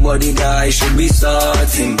 Your body that I should be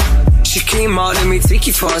starting. She came out, let me take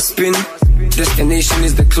you for a spin. Destination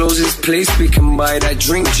is the closest place we can buy that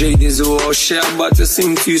drink. Jade is all shit, about to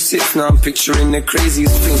sing few sits. Now I'm picturing the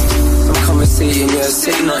craziest thing. I'm conversating, yeah,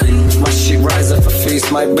 say nothing. My shit rise up, I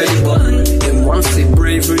face my belly button. Then one say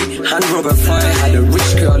bravery, hand rub and fire. Had a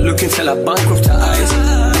rich girl looking till I bankrupt her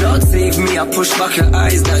eyes. Lord save me, I push back her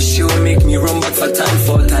eyes. That shit will make me run back for time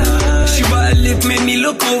for time. She bought a lip, made me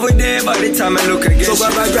look over there. By the time I look again, so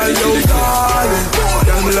bad, girl, yo, darling.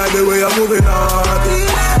 Tell me like the way I'm moving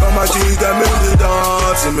on. All my cheese them in the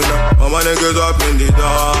dancing, me now. All my niggas up in the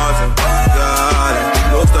dancing. Darling,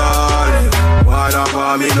 no stalling. Why not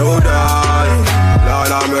for me, no darling? Lord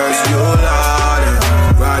have mercy, no darling.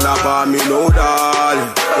 Grind up on me, no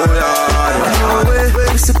darling. Oh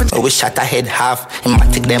yeah. We shot a head half, and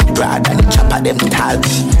matic them broad and the chopper them tall.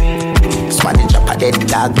 Smarty drop a dead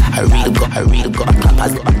dog. A real go,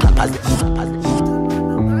 clappers.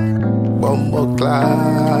 Bumbo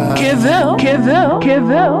clap. Keville.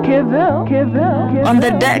 On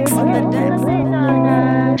the decks.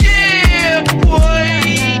 Yeah, boy.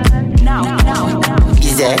 Now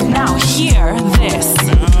hear this.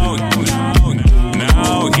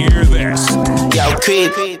 Now hear this. Yo,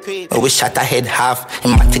 creep. We shot a head half,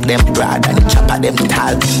 and matic them broad and the chopper them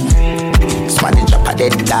tall. Smarty drop a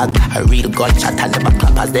dead dog. A real gunshot and never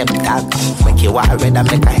clappers them tag. Make you war red and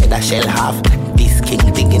make a head a shell half. This king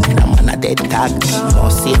digging in a man a dead tag. No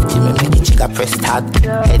safety, me make it chigga press tag.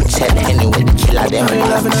 Head shell anyway, the killer them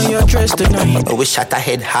back. We shot a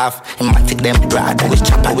head half, and matic them broad and we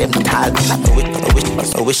chopper them tall.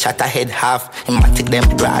 We shot a head half, and matic them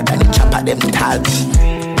broad and the chopper them tall.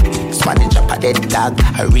 Smarty drop a dead dog.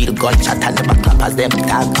 A real gunshot and never clappers them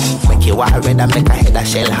tag. Make you war red and make a head a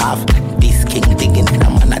shell half. This king digging in a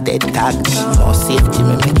man a dead tag. No safety,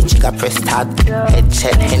 me make it chigga press tag. Head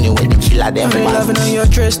shell anyway, the killer them I'm loving on your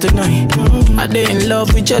dress tonight. I dey in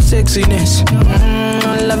love with your sexiness.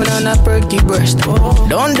 I'm loving on that perky breast.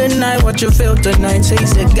 Don't deny what you feel tonight. Say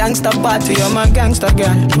it's a gangster party, I'm a gangster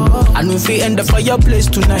guy. I know if we end up for your place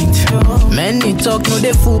tonight. Many talk, no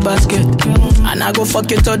they full basket. And I go fuck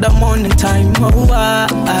you till the morning time. Oh,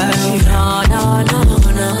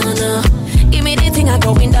 No. Give me the thing I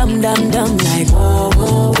going dumb like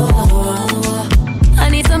whoa. I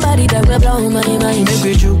need somebody that will blow my mind. Make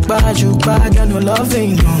we juke bad, girl, no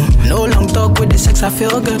loving. No long talk with the sex, I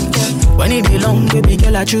feel good. When it be long, baby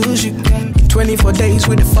girl, I choose you. 24 days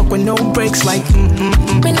with the fuck with no breaks, like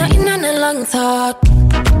Me not in on a long talk.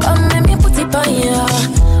 Come let me put it on ya.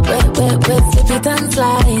 Wait, slip it and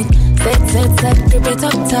slide. Set, grip it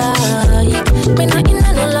up tight. Me not in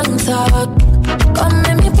on a long talk. Come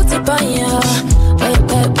let me put it on ya. Wait,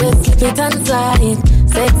 slip it and slide.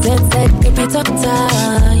 Set, grip it up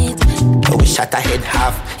tight. We shot a head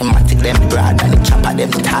half, and matic them broad and the chopper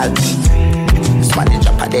them tall. Smarty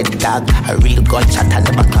drop a dead dog. A real gunshot and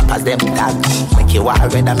never clappers them tag. Make you war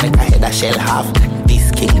red and make a head a shell half. This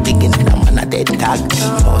king digging in a man a dead tag.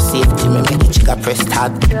 No safety, me make it chigga press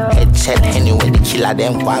tag. Head shell anyway, the killer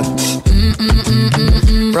them wag.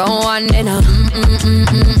 Round one then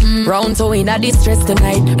round two in a distress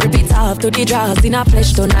tonight. Repeat off to the draws in a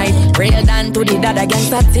flesh tonight. Real down to the dad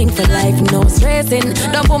against that thing for life. No stressing.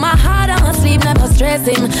 Don't put my heart on sleep, never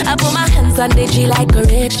stressing. I put my hands on the G like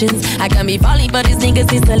corrections. I can be volley, but these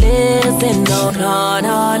niggas is to listen. No.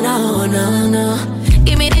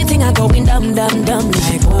 Give me the thing I going dumb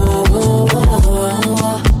like whoa.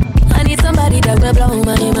 I need somebody that will blow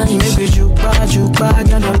my mind. Make we juke bad,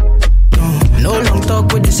 girl, no long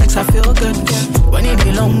talk with the sex, I feel good. When it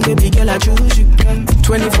be long, baby girl, I choose you.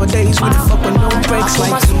 24 days with the fuck with no breaks,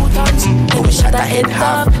 like We shot a head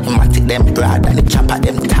half, and matic them broad and the chopper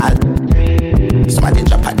them tall. Smarty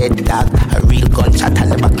drop a dead dog. A real gunshot and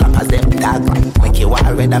never clappers them tag. Make you war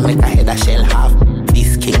red and make a head a shell half.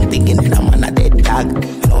 This king digging in a man a dead dog.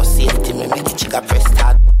 No safety, me make it chigga press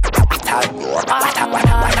tag.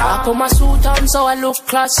 I put my suit on so I look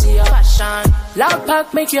classier. Fashion, loud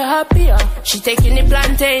pack make you happier. She taking the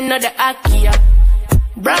plantain, not the akia.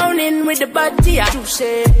 Browning with the body, you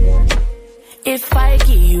say. If I give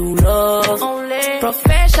you love, only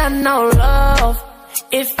professional love.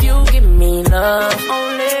 If you give me love,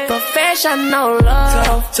 only professional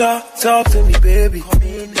love. Talk to me, baby.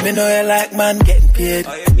 Me know you like man getting paid.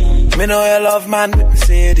 Me know you love man with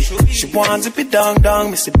Mercedes. She wants to be down,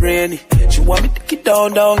 Mr. Brainy. She want me to get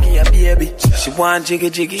down, give her baby. She want jiggy,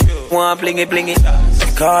 want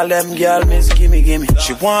blingy. Call them girl, miss gimme.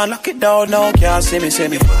 She want lock it down, now can't see me.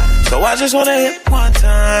 So I just wanna hit one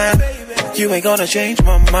time. You ain't gonna change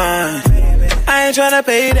my mind. I ain't tryna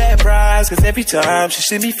pay that price, cause every time she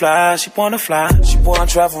see me fly, she wanna fly. She wanna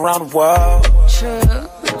travel around the world.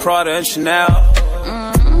 True. Prada and Chanel.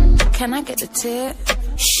 Can I get the tip?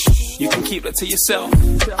 You can keep that to yourself.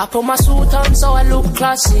 I put my suit on so I look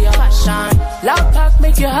classier. Fashion, loud pack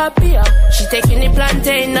make you happier. She taking the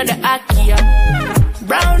plantain, not the akia.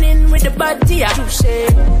 Browning with the body, you say.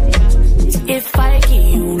 If I give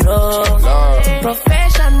you love.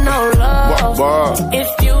 Professional love.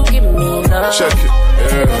 If you give me love. Check it.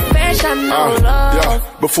 Yeah. Professional love.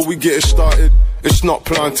 Yeah. Before we get it started, it's not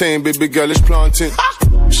plantain, baby girl, it's planting.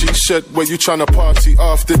 She said, where you tryna party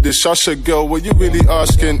after this? I said, girl, what you really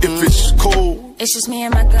asking? If it's cool, It's just me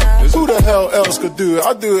and my girl. Who the hell else could do it?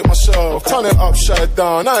 I do it myself. Turn it upside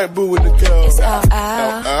down. I ain't booing the girl. It's all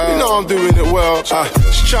out. You know I'm doing it well.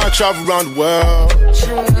 She trying to travel around the world.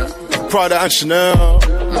 True. Prada and Chanel.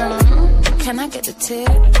 Can I get the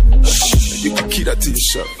tip? Shh, you can keep that to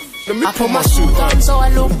yourself. Let me I put my suit on so I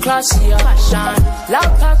look classier. Fashion,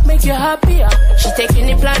 loud pack make you happier. She taking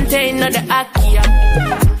the plantain or the akia.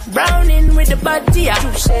 Browning with the body.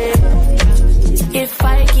 You say, if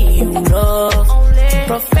I give you love,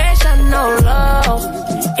 professional love.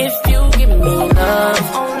 If you give me love,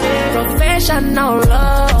 professional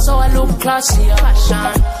love. So I look classier.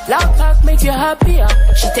 Fashion, loud pack make you happier.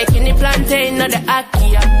 She taking the plantain or the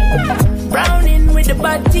akia. Browning with the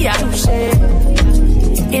body. You say,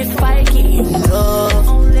 if I give you love,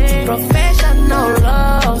 professional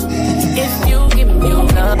love. If you give me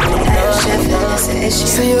love.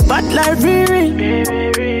 Say you bad like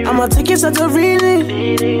Riri, I'ma take you to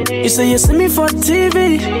really. You say you see me for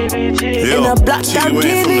TV, in a black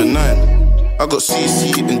Lamborghini. I got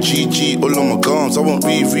CC and GG all on my gums. I want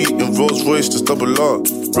Riri and Rolls Royce, just double R.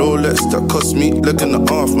 Rolex that cost me leg and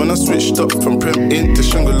a half. When I switched up from Prem into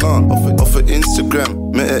Shangri-La. Off of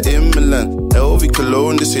Instagram, met her in Milan. LV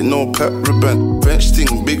cologne, this ain't no Paraban. French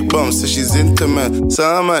thing, big bum, says she's into man. So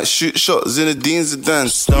I might shoot shots in the Dean's and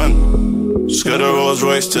dance. Stun, skirt a Rolls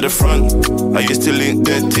Royce to the front. I used to link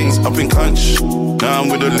dead things up in Conch. Now I'm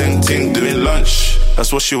with a link ting doing lunch.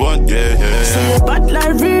 That's what she want, yeah. Say you bad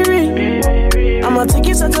like Riri, I'ma take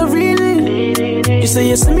you to really. You say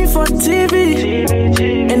you see me for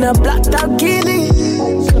TV, in a black Lamborghini.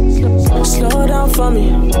 Slow down for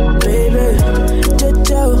me, baby.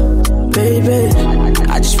 Jojo, baby.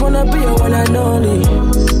 I just wanna be your one and only.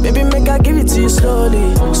 Baby, make I give it to you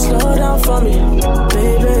slowly. Slow down for me,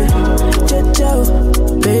 baby.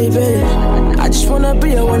 Jojo, baby. I just wanna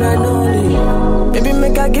be your one and only. Baby,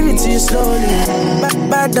 make I give it to you slowly.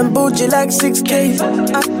 Bad and bougie like 6K.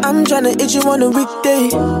 I'm tryna hit you on a weekday.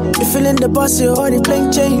 You feeling the boss, you already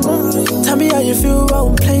playing James. Tell me how you feel, I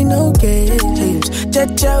won't play no games.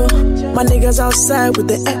 Jojo, my niggas outside with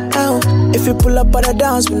the L. If you pull up on the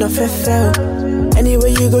dance, we no fair. Anywhere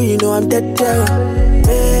you go, you know I'm dead.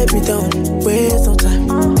 Baby, don't waste no time.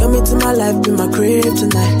 Come into my life, be my crib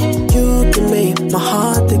tonight. You can make my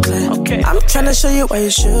heart decline. Okay. I'm tryna show you why you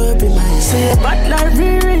should be mine. Say you bad like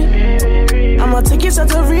Riri, I'ma take you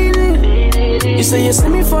to really. You say you see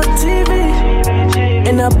me for TV,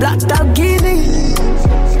 in a black Lamborghini.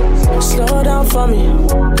 Slow down for me,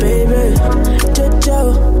 baby.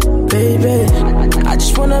 Jojo, baby. I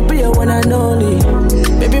just wanna be your one and only.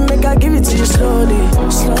 Baby, make I give it to you slowly.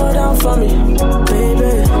 Slow down for me,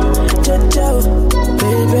 baby. Jojo,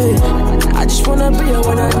 baby. I just wanna be your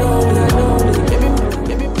one and only. Baby.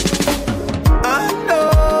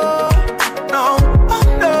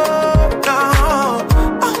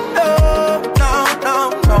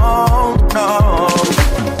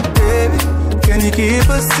 Keep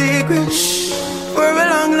a secret for a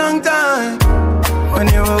long, long time. When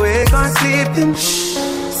you're awake or sleeping,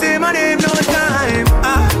 say my name no time.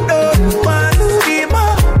 I don't want to be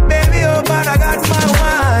my baby, oh, but I got my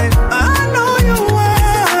wife. I know you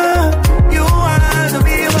want to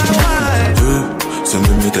be my wife. So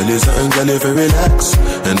let me tell you something, girl, if you relax.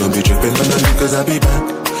 And don't be tripping on me, cause I'll be back.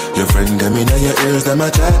 Your friend, them in your ears, them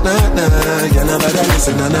a chat, nah. You never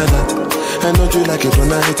listen, none of that. And don't you like it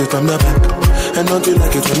when I hit it from the back? And don't you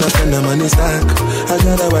like it when I spend the money stack? I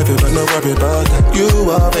got a wife, but no worry about that. You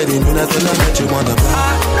already knew that when I met you on the block.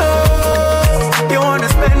 I know you wanna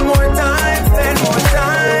spend more time.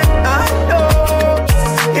 I know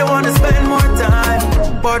you wanna spend more time.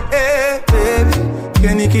 But hey, baby,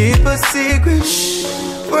 can you keep a secret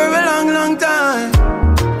for a long, long time?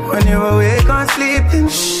 When you're awake or sleeping,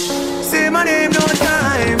 say my name no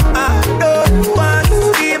time. I don't want to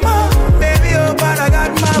be my baby, oh, but I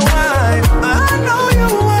got my wife. I know you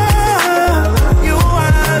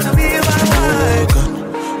want to be my wife.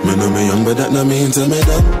 Me know me young, but that not mean to me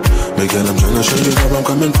dumb. Me girl, I'm tryna show you where I'm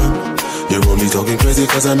coming from. You're only talking crazy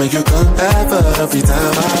cause I make you come. Every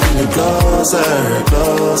time I bring you closer.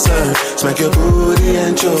 Smack your booty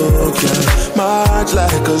and choke ya. March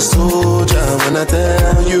like a soldier when I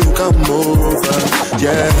tell you come over.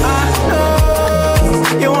 Yeah. I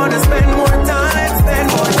know you wanna spend more time.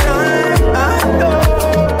 I know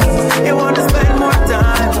you wanna spend more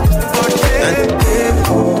time. But baby,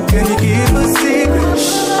 can you keep a secret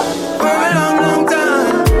for a long, long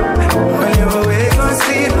time? When you're awake or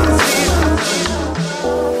sleeping.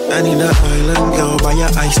 I need an island girl, buy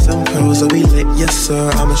your ice and pearls, so we lit, yes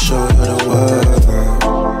sir, I'ma show you the world.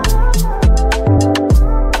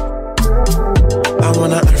 I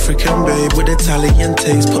want an African African babe with Italian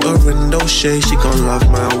taste. Put her in those shades, she gon' love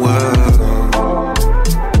my world.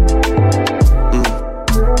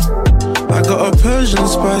 I got a Persian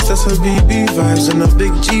spice, that's her BB vibes. And a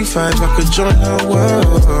big G5, I could join her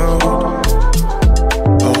world. Oh.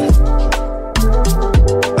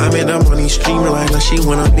 I made her money streamline, now she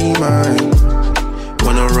wanna be mine.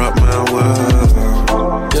 Wanna rock my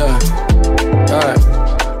world. Yeah, alright.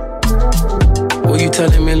 What you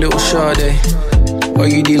telling me, little Sade? Are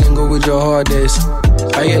you dealing good with your hard days?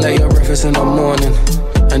 I eat like your breakfast in the morning.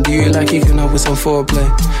 And do you like kicking up with some foreplay?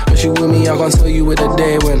 When she with me, I can't tell you with the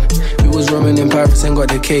day when we was roaming in Paris and got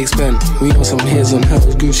the cake spent. We know some hairs on her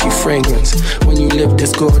Gucci fragrance. When you live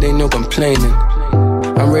this good, ain't no complaining.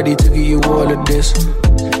 I'm ready to give you all of this.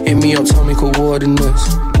 Hit me up, tell me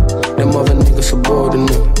coordinates. Them other niggas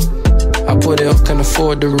subordinate. I put it up, can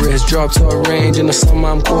afford the risk. Drop to a range in the summer,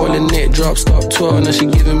 I'm calling it. Drop, stop, 12, now she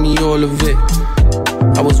giving me all of it.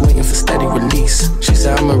 I was waiting for steady release. She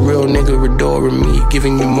said I'm a real nigga, adoring me,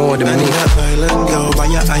 giving you more than me. I need that island girl, buy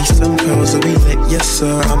your ice and pearls, and we lit, yes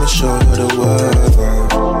sir. I'ma show her the world.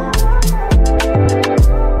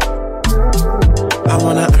 I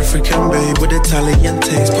want an African babe with Italian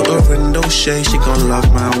taste. Put her in those shades, she gon'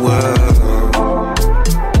 love my world.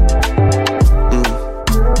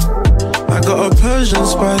 I got a Persian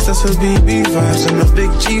spice, that's her BB vibes. And a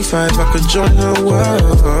big G5, I could join her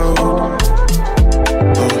world.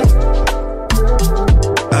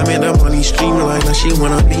 I made her money streamline, now she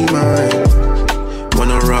wanna be mine.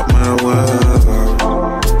 Wanna rock my world.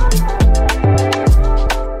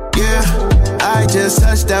 Yeah, I just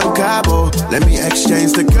touched down Cabo. Let me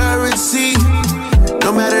exchange the currency.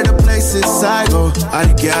 No matter the places I go, all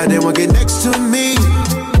the girls, they won't get next to me.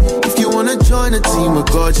 If you wanna join a team of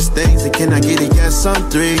gorgeous things, then can I get a yes on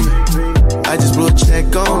 3? I just blew a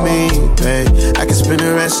check on me, babe. I can spend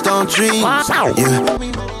the rest on dreams. Yeah.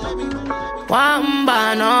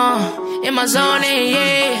 Wambano, in my zone,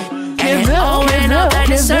 yeah. And open up like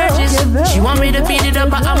the surges. She want me to beat it up,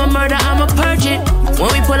 but I'm a murder, I'ma purge it.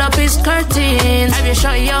 When we pull up his curtains, have your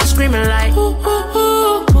shot, y'all screaming like ooh, ooh,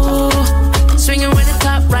 ooh, ooh. Swinging with the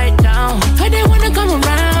top right down. Heard they wanna come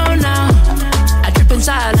around now. I trip in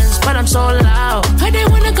silence, but I'm so loud. Heard they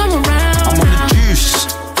wanna come around. I'm on the juice,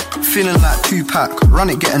 feeling like Tupac. Run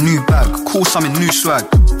it, get a new bag, call something new swag.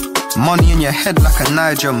 Money in your head like a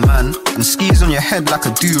Niger man, and skis on your head like a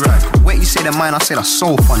do-rag. Wait, you say they're mine, I say that's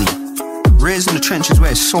so funny. Raised in the trenches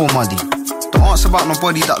where it's so muddy. Don't ask about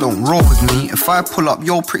nobody that don't roll with me. If I pull up,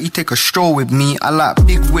 yo, pretty, take a stroll with me. I like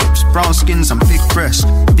big whips, brown skins and big breasts.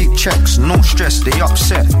 Big checks, no stress, they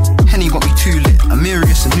upset. Henny got me too lit,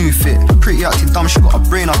 Amirius a new fit. Pretty acting dumb, she got a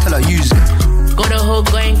brain, I'll tell her use it. Go the hook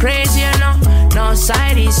going crazy, you know. No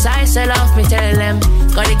side, east side, sell off, me tell them.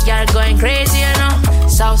 Got the girl going crazy, you know.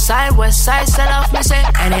 South side, west side, sell off, me say.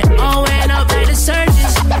 And it all went up like the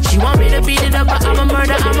surges. She want me to beat it up, but I'm a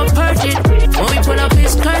murder, I'ma purge it. When we pull up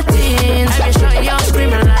his curtains, I be shot, y'all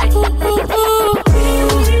screaming like ooh, ooh, ooh,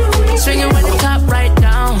 ooh. Swinging with the top right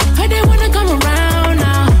down. Heard they wanna come around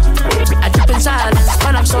now. I trip in silence,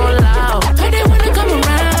 but I'm so loud. Heard they wanna come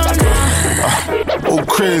around now. Oh,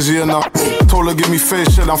 crazy enough. Told her give me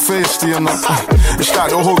face shit, I'm feisty enough. It's like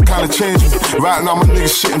the whole kind of changed me. Right now my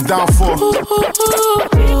niggas shitting down for.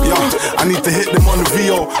 Yeah, I need to hit them on the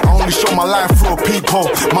VO. I only show my life through a peephole.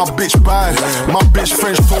 My bitch bad, my bitch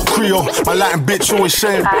French talk Creole. My Latin bitch always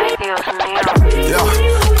shame. Yeah,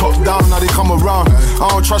 top down now they come around. I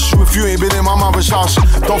don't trust you if you ain't been in my mother's house.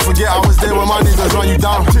 Don't forget I was there when my niggas run you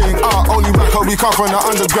down. Only back up, we come from the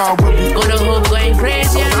underground. Go the hook going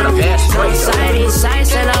crazy, you know. North side, east side,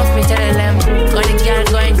 sell off, me tell them. Got the girl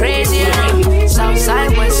going crazy, you know. South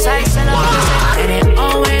side, west side, sell off. And it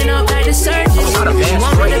all went up like the surges. She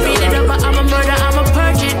want me to beat it up, but I'm a murder, I'ma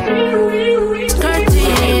purge it.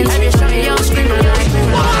 Curtains, have you shot y'all screaming like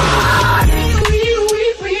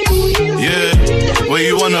Yeah, where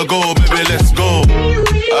you wanna go, baby, let's go.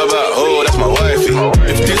 How about, oh, that's my wifey.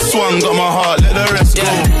 If this one got my heart, let the rest go.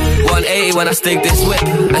 180 when I stick this whip,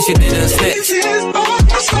 and she didn't snitch.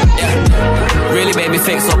 Yeah, really made me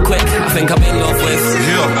think so quick. I think I'm in love with.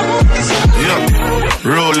 Yeah.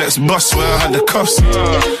 Rolex bust where I had the cuffs.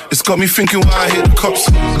 It's got me thinking why I hit the cops.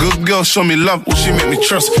 Good girl, show me love, will she make me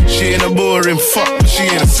trust? She ain't a boring fuck, but she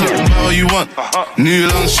ain't a slut. All you want, New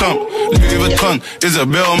Longchamp, Louis Vuitton,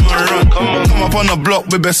 Isabel Marant. Come up on the block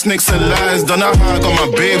with best snakes and lies. Done that high, got my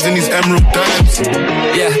babes in these emerald dimes.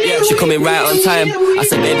 Yeah, she coming right on time. I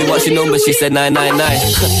said, baby, what's your number? She said 999.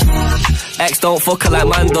 Ex don't fuck her like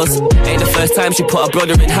man does. Ain't the first time she put her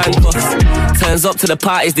brother in handcuffs. Turns up to the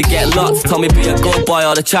parties to get locked. Told me be a good boy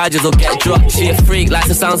or the charges will get dropped. She a freak, likes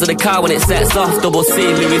the sounds of the car when it sets off. Double C,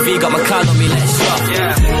 Louis V got my card on me, let's shop.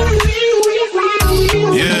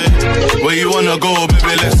 Yeah, where you wanna go,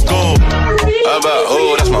 baby, let's go. How about,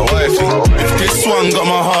 oh, that's my wifey. If this one got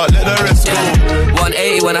my heart, let the rest go.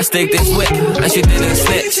 180 when I stick this whip, and she didn't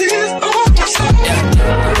snitch.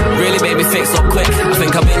 Yeah, really made me fix up quick. I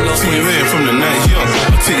think I'm in love. See you here from the night, young.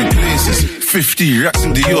 I take you places. 50 racks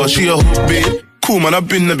in the yard, she a hook, babe. Cool man, I've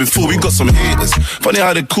been there before, we got some haters. Funny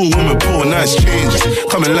how they cool women pull nice changes.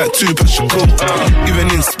 Coming like two she cool. Even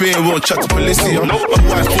in Spain, won't chat to Policia. My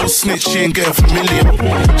wife won't snitch, she ain't getting familiar.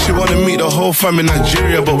 She wanna meet the whole fam in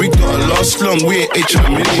Nigeria, but we gotta last long, we ain't H in a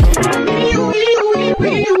million.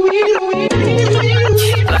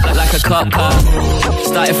 Like a cop car.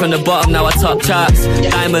 Started from the bottom, now I top charts.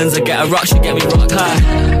 Diamonds, I get a rock, she get me rock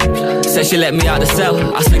hard. Said she let me out the cell.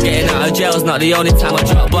 I said getting out of jail's not the only time I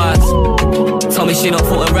drop bars. Told me she don't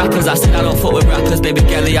fuck with rappers. I said I don't fuck with rappers. Baby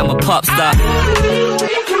girlie, I'm a pop star.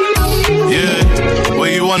 Yeah,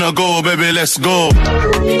 where you wanna go, baby, let's go.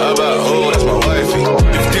 How about, oh, that's my wifey.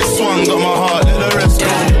 If this one got my heart, let the rest go.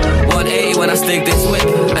 180 when I stick this whip,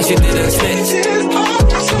 and she didn't snitch.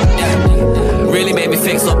 Yeah, really made me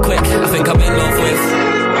fix up quick. I think I'm in love with.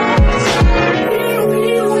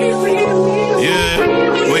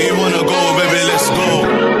 Yeah, where you wanna go, baby, let's go.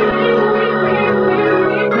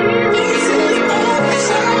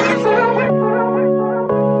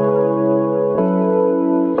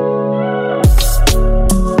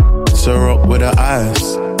 So rock with her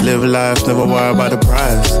eyes. Live life, never worry about the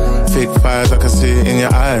price. Fake fires, I can see it in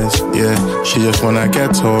your eyes. Yeah, she just wanna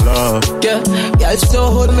get told off. Yeah, girl, still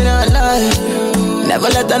hold me not lie. Never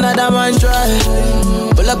let another man try.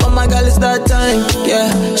 Pull up on my girl, it's that time.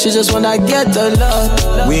 Yeah, she just wanna get the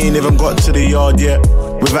love. We ain't even got to the yard yet.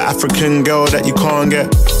 With an African girl that you can't get.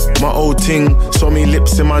 My old ting, saw me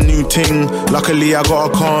lips in my new ting. Luckily I got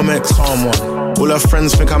a calm ex, calm one. All her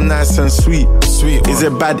friends think I'm nice and sweet. Sweet. Is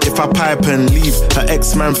it bad if I pipe and leave? Her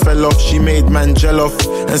ex-man fell off, she made man gel off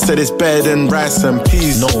and said it's better than rice and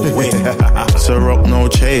peas. No way. So rock no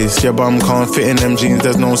chase. Your bum can't fit in them jeans,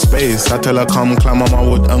 there's no space. I tell her come climb on my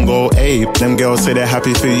wood and go ape. Them girls say they're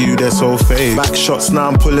happy for you, they're so fake. Back shots, now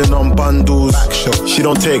I'm pulling on bundles. She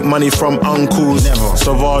don't take money from uncles. Never.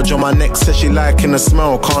 Sauvage on my neck, says she liking the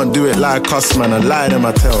smell. Can't do it like us, man, I lie them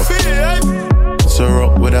I tell. So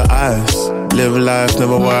rock with her eyes. Live life,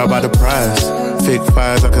 never worry about the price. Fake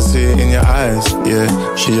fires, I can see it in your eyes. Yeah,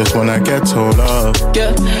 she just wanna get told off.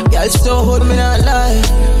 Yeah, girl, still hold me not lie.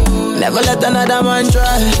 Never let another man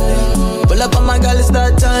try. Pull up on my girl, it's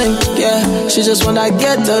that time. Yeah, she just wanna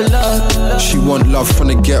get the love. She want love from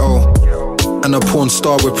the ghetto. And a porn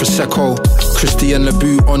star with Prosecco. Christy and the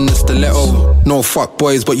boot on the stiletto. No fuck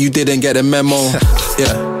boys, but you didn't get a memo.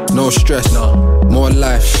 Yeah, no stress, more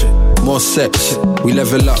life, more sex. We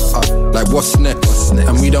level up, like what's next?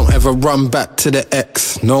 And we don't ever run back to the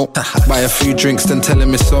ex. No, buy a few drinks, then tell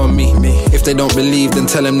them it's on me. If they don't believe, then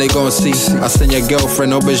tell them they gon' see. I send your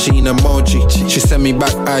girlfriend aubergine emoji. She send me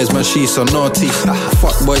back eyes, man, she so naughty.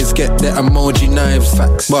 Fuck boys get their emoji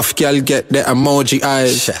knives. Buff gal get their emoji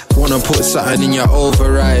eyes. Wanna put something in your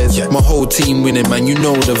overrides. My whole team winning, man, you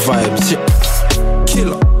know the vibes.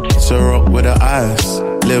 Killer. So rock with her eyes.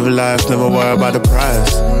 Live life, never worry about the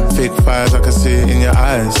price. Fake fires, I can see it in your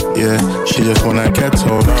eyes. Yeah, she just wanna get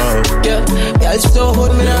told off. Yeah, girl, still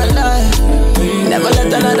hold me not lie. Never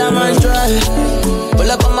let another man try.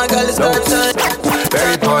 Pull up on my girl, it's that time.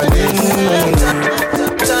 Very funny.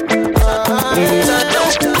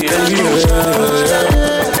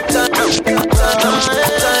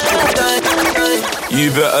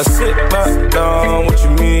 You better sit back down, what you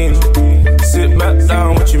mean? Sit back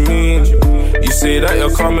down, what you mean? You say that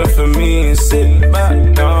you're coming for me. Sit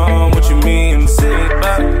back down, what you mean? Sit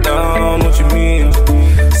back down, what you mean?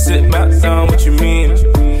 Sit back down, what you mean?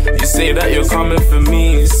 You say that you're coming for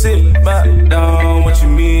me. Sit back down, what you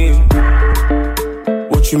mean?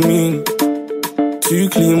 What you mean? Too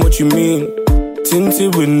clean, what you mean?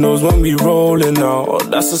 Tinted windows when we rolling out.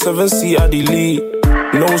 That's a 7C I delete.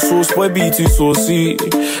 No sauce, boy, be too saucy.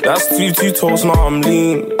 That's two toast, now I'm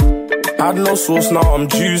lean. Had no sauce, now I'm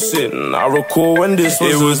juicing. I recall when this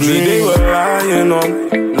was me they were lying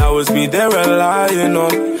on. Now it's me they're relying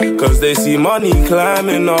on. Cause they see money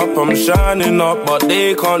climbing up, I'm shining up, but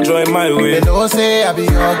they can't join my way. They don't say I be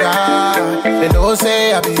your guy. They don't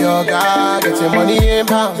say I be your guy. Get your money in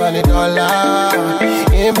pounds and the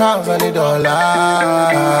dollar. In pounds and the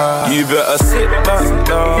dollar. You better sit back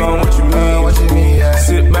down, what you mean? What you mean, yeah.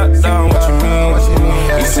 Sit back down, what you mean? What you mean,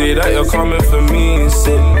 yeah. You say that you're coming for me.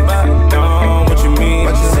 Sit back down, what you mean?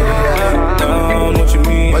 Sit back down, what you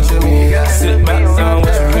mean? Sit back down,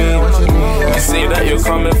 what you mean? You say that you're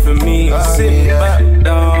coming for me. Sit back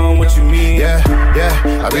down, what you mean?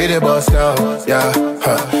 Yeah, I be the boss now, yeah.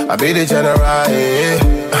 I be the general, yeah.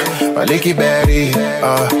 My licky berry,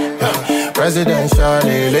 presidential,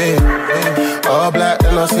 all black,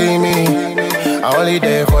 they don't see me. I only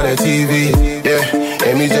there for the TV, yeah.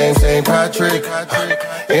 Amy James, St. Patrick,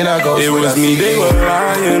 and I go. It was me they were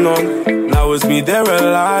lying on. Now it's me they're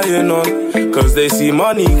relying on. Cause they see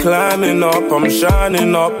money climbing up, I'm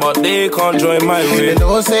shining up, but they can't join my way. They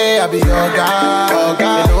don't say I be your guy,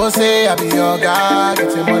 They don't say I be your guy.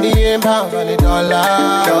 Get your money in pounds and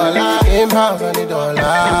 $1, in pounds and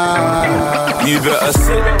 $1. You better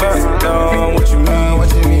sit back down, what you mean?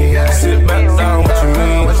 Sit back down, what you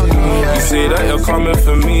mean? You say that you're coming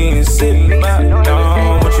for me. Sit back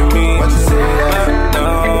down, what you mean? Sit back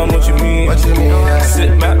down, what you mean?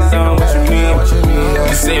 Sit back down, what you mean?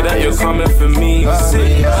 You say that you're coming for me.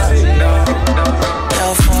 Sit back down.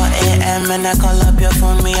 4 a.m. and I call up your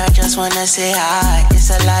phone, me, I just wanna say hi. It's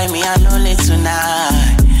a lie, me, I'm lonely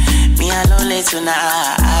tonight.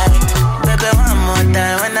 Baby, one more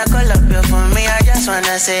time, when I call up your phone, me, I just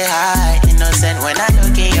wanna say hi. Innocent when I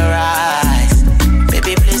look in your eyes.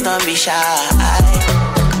 Baby, please don't be shy.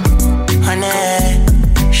 Honey,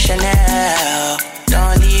 Chanel,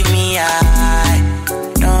 don't leave me high.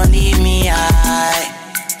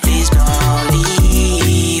 Please don't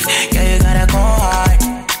leave. Girl, you gotta go hard.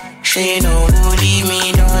 She know who leave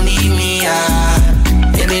me, don't leave me high.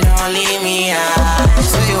 Baby, don't leave me high.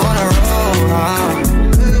 So you wanna roll, huh?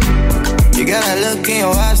 You gotta look in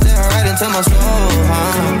your eyes, stare right into my soul,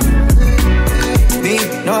 huh? Me,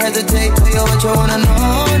 no hesitate, tell you what you wanna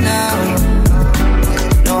know now.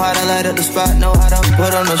 Know how to light up the spot, know how to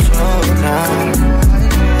put on the show now.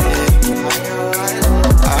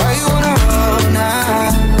 I heard you wanna roll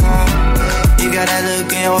now. You got that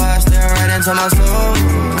look in your eyes, stare right into my soul.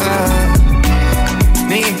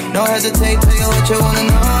 Me, no hesitate, tell you what you wanna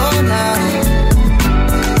know now.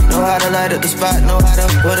 Know how to light up the spot, know how to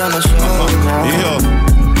put on the show now.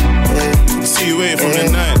 Yo, see you waiting from the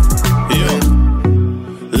night. Yo,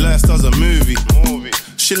 last does a movie.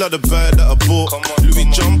 She love the bag that I bought. Louis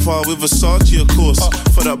jumper with Versace, of course.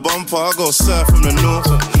 For that bumper, I go south from the north.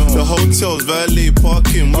 The hotel's valet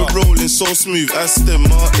parking. We're rolling so smooth, Aston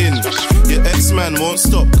Martin. Your ex-man won't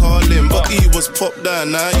stop calling, but he was popped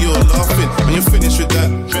down, now you're laughing. When you're finished with that,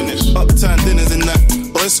 uptown dinners and that.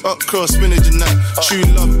 It's up cross, spinach and that. True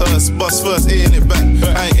love us, bust first, ain't it back.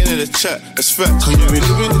 I ain't into the chat, that's fact. Cause you be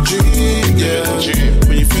living the dream, yeah.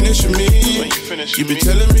 When you finish with me, you be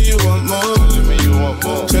telling me you want more.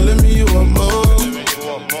 Telling me you want more.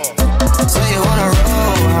 So you wanna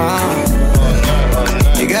roll,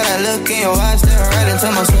 huh? You got that look in your eyes, stare right into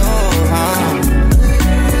my soul, huh?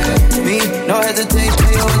 Me, no hesitate,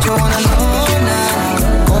 tell you what you wanna know now.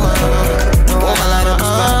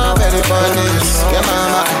 Very funny, yeah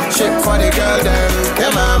mama. Shit for the girl them,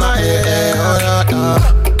 yeah mama, yeah.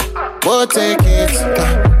 We'll take it,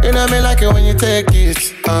 you know me like it when you take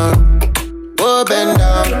it. We'll bend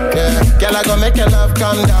down, yeah. Girl, I gon' make your love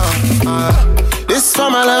come down. This for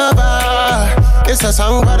my lover. It's a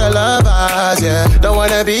song for the lovers, yeah. Don't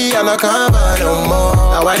wanna be undercover no more.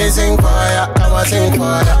 Now when they sing for ya, I wanna sing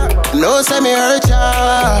for ya. No, say me hurt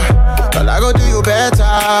ya, but I go do you better,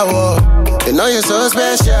 whoa. You know you're so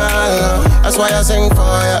special, that's why I sing for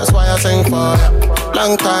ya, that's why I sing for ya.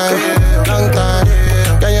 Long time,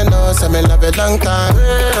 yeah, you know, say me love it long time.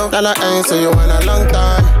 Then I ain't so you want a long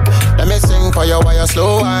time. Let me sing for you while you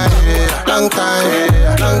slow wine. Long time,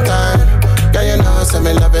 yeah, you know, say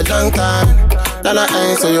me love it long time. Then I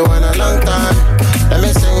ain't so you want a long time. Let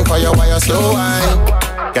me sing for you while you slow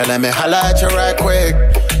wine. Girl, let me holla at you right quick.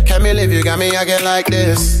 Can't believe you got me again like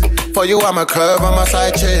this. For you, I'm a curve on my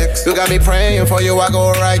side chicks. You got me praying for you, I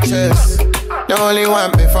go righteous. The only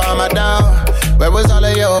one before I'm down. Where was all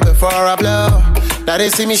of you before I blow? Now they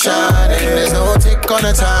see me shining. There's no tick on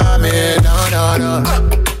the timing. No.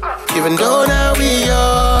 Even though now we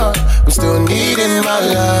are, I'm still needing my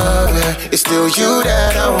love, yeah. It's still you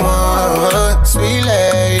that I want, sweet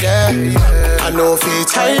lady. I know if you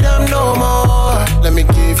tight up no more, let me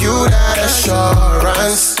give you that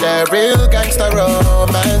assurance, that real gangsta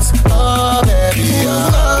romance. Oh baby,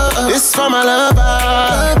 this for my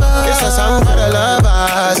lover. It's a song for the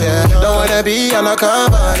lovers, yeah. Don't wanna be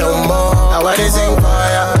undercover no more. Now I sing for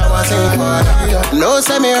ya, now I sing for ya. No,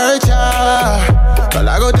 say me hurt ya, but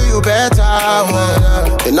I go do you better,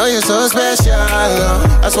 whoa. You know you're so special.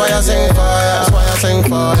 That's why I sing for you. That's why I sing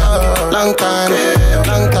for you. Long time,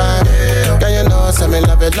 long time. Girl, you know, say me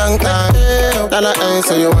love it long time. Then I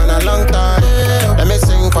answer you in a long time. Let me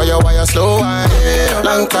sing for you while you slow wine.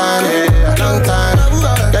 Long time, long time.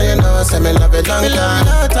 Girl, you know, say me love it long time.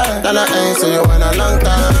 Then I answer you in a long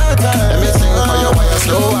time. Let me sing for you while you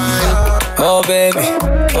slow wine. Oh baby,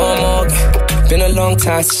 oh Morgan. Been a long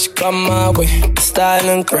time since you come my way. Style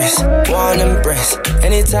and grace, one embrace.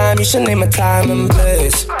 Anytime you should name a time and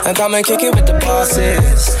place. And come and kick it with the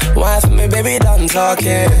bosses. Why for me, baby, done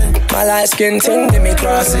talking. My light skin ting, give me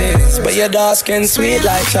crosses. But your dark skin sweet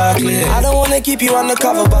like chocolate. I don't wanna keep you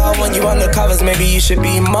undercover, but I want you undercovers. Maybe you should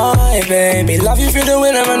be my baby. Love you through the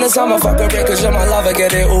winter and the summer. Fuck a break, cause you're my lover.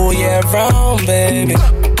 Get it all year round, baby.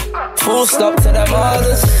 Full stop to them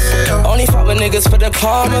others. Only fuck with niggas for the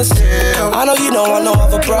commas. I know you don't want no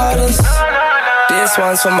other brothers. This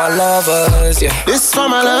one's for my lovers, yeah. This for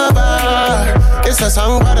my lover. It's a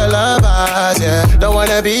song for the lovers, yeah. Don't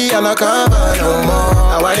wanna be undercover no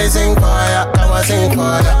more. I wanna sing for ya, I wanna sing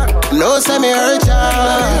for ya. No, send me hurt ya,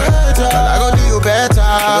 but I gon' do you better.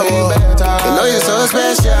 You know you're so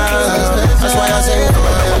special. That's why I sing for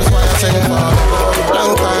ya, that's why I sing for ya.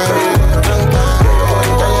 Long time, long time.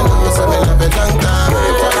 Long time,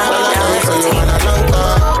 so you want a long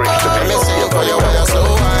time. Let me see you for your way, so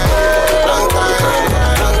wine. Long time,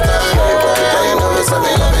 long time. You know it's a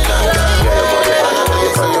me love it long time.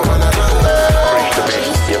 So you want a long time.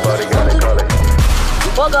 Your body got it, call it.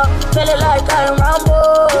 Woke up, feeling like I'm Rambo.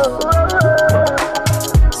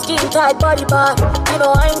 Skin tight, body bar, you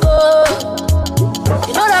know I'm good.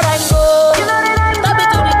 You know that I'm good. Stop it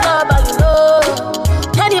to the club, and you know.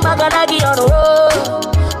 Henny Maganagi on the road.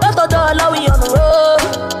 Dollar, we on the road,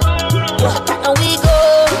 yeah, and we go.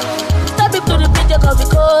 Step into the picture cause we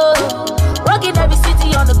go. Rocking every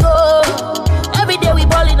city on the go. Every day we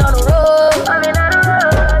ballin' on the road.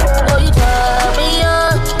 Oh, you turn me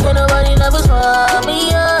on. When nobody never saw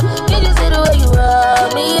me on. Can you see the way you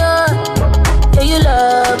rub me on? Yeah, you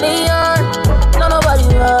love me on. No, nobody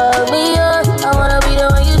rub me on. I wanna be the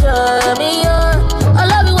one you turn me on. I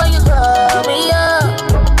love you when you call me on.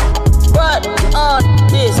 What on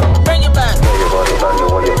this? Bring it back. Get your body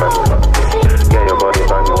banging when you're banging. Get your body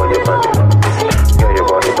banging when you're banging. Get your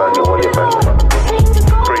body banging when you're banging.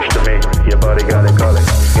 Preach to me, your body got it, call it.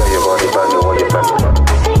 Get your body banging when you're banging.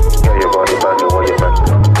 Get your body banging when you're banging.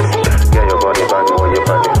 Get your body banging when you're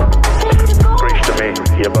banging. Preach to me,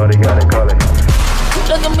 your body got it, call it.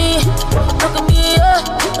 Look at me, yeah.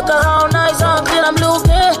 Look at how nice and clean I'm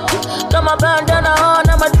looking. Got my bandana on,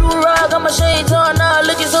 got my do-rag, got my shades on, now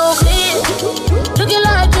looking so clean. Looking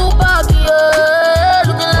like Tupac, yeah.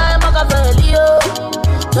 Looking like Machiavelli, yeah.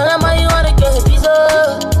 Tell them how you wanna get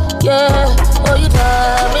visa, yeah. Oh, you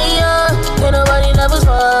turn me on. Ain't nobody never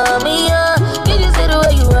saw me on. Can you see the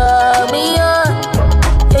way you rub me on?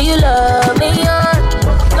 Yeah, you love me on.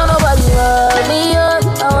 No, nobody rub me on.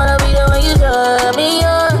 I wanna be the one you turn me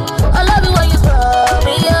on. I love you when you call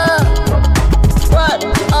me on. What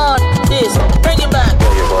on this? Bring it back.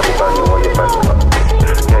 Get your body banging when you're banging.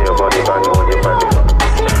 Get your body banging when you're banging.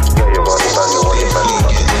 Get your body banging when you're banging.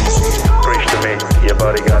 Preach to me, your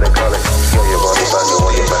body got it, call it. Get your body banging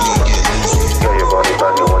when you're banging. Get your body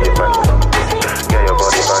banging when you're banging. Get your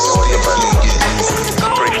body banging when you're banging.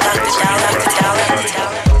 Preach to me.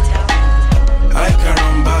 I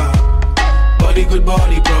caramba, body good,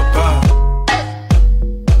 body proper.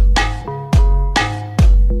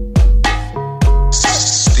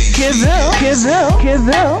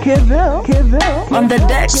 Keville on the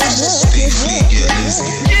deck.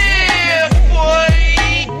 Yeah, boy.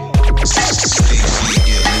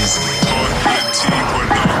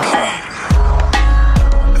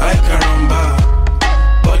 I caramba,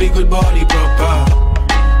 body good, body proper.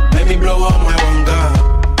 Let me blow up my wanga.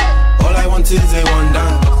 All I want is a one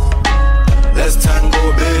dance. Let's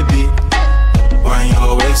tango, baby. Wine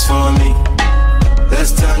your waist for me.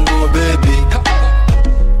 Let's tango, baby.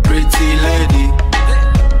 Pretty lady,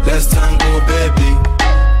 let's tango, baby.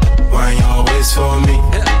 Wine your waist for me.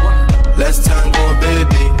 Let's tango,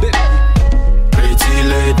 baby. Pretty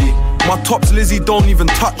lady. My tops Lizzie don't even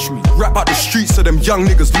touch me. Rap out the streets so them young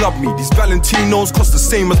niggas love me. These Valentinos cost the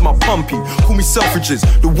same as my pumpy. Call me Selfridges,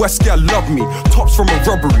 the West girl love me. Tops from a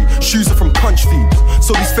robbery, shoes are from Crunch Feeds.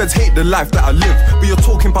 So these feds hate the life that I live. But you're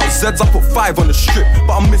talking about Zeds, I put 5 on the strip.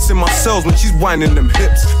 But I'm missing my cells when she's whining them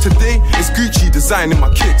hips. Today, it's Gucci designing my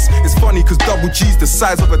kicks. It's funny cause double G's the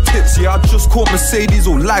size of her tits. Yeah, I just caught Mercedes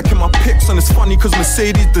all liking my pics. And it's funny cause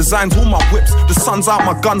Mercedes designs all my whips. The sun's out,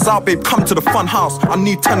 my gun's out, babe, come to the fun house. I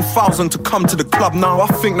need 10,000 to to come to the club now. I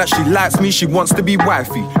think that she likes me, she wants to be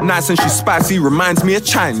wifey. Nice and she's spicy, reminds me of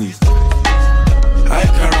Chinese. I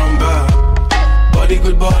caramba, body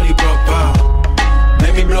good, body proper.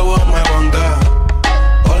 Let me blow up my wonder.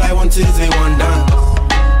 All I want is a one dance.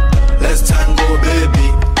 Let's tango, baby.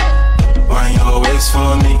 Wine your waist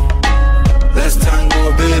for me. Let's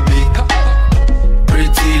tango, baby.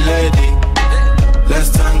 Pretty lady. Let's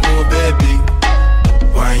tango, baby.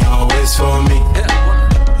 Wine your waist for me.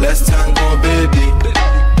 Let's tango, baby.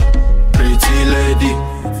 Pretty lady.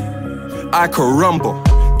 I can rumble.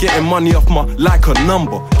 Getting money off my like a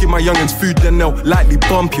number. Give my youngins food, then they'll lightly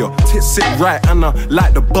bump you. Tits sit right and I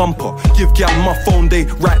like the bumper. Give gal my phone, they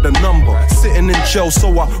write the number. Sitting in jail, so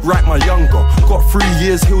I write my younger. Got 3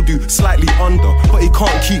 years, he'll do slightly under. But he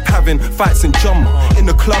can't keep having fights in Jumma. In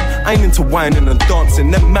the club, I ain't into whining and dancing.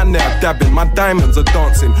 Them man there are dabbing, my diamonds are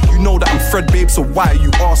dancing. You know that I'm Fred, babe, so why are you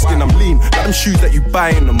asking? I'm lean, like them shoes that you buy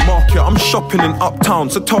in the market. I'm shopping in Uptown,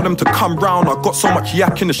 so tell them to come round. I got so much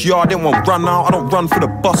yak in this yard, it won't run out. I don't run for the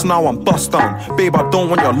bus. Now I'm bust down. Babe, I don't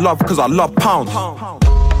want your love cause I love pounds.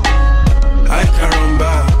 I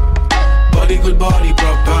caramba, body good, body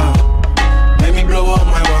proper. Let me blow up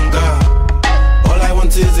my wanga. All I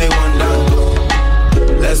want is a one dance.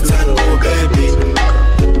 Let's tango, baby.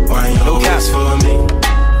 Wine your waist for me.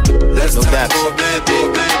 Let's tango, baby.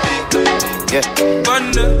 Yeah.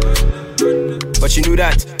 But you knew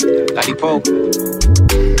that, like Pope.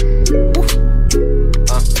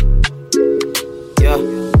 Yeah.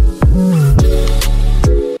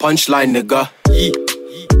 Punchline, nigga.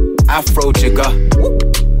 Afro jigger.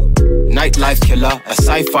 Nightlife killer. A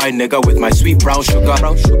sci-fi nigga with my sweet brown sugar.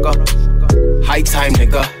 High time,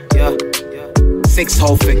 nigga. Yeah. 6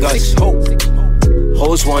 whole figures.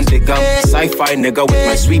 Hoes one digger. Sci-fi nigga with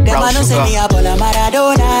my sweet brown sugar.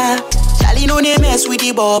 Charlie no they mess with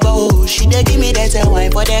the bobo. She dey give me that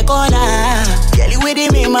wine for the corner. Kelly with the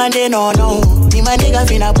me man they no. Me man nigga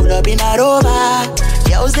finna pull up in a rover.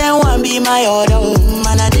 Girls them want be my order.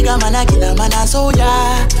 Man a digga, man a killer, man a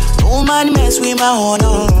soldier. No man mess with my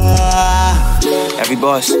honor. Every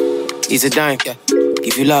boss, he's a dime. Yeah.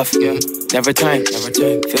 Give you love, yeah. Never time.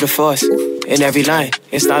 Feel the force in every line.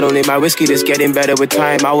 It's not only my whiskey that's getting better with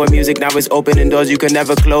time. Our music now is opening doors you can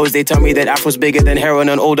never close. They tell me that Afro's bigger than heroin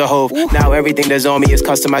and older hove. Now everything that's on me is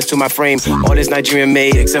customized to my frame. All is Nigerian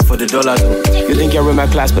made except for the dollar though. You think you're in my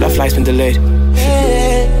class but our flight's been delayed.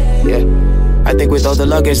 Yeah. I think with all the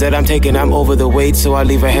luggage that I'm taking, I'm over the weight. So I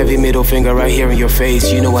leave a heavy middle finger right here in your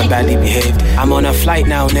face. You know I'm badly behaved. I'm on a flight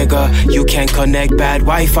now, nigga. You can't connect bad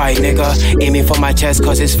Wi-Fi, nigga. Aiming for my chest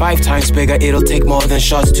cause it's 5 times bigger. It'll take more than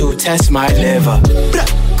shots to test my liver.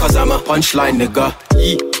 Cause I'm a punchline, nigga.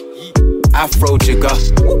 Afro jigger.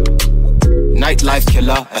 Nightlife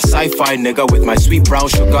killer. A sci-fi nigga with my sweet brown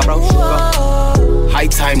sugar. High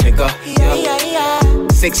time, nigga. Yeah.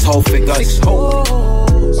 6 whole figures.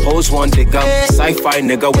 Hoes one digger, sci-fi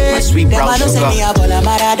nigga with my sweet brown sugar. Them a say me a ball of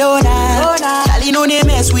Maradona. Charlie no they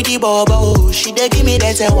mess with the bobo. She dey give me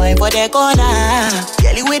that wine for the corner.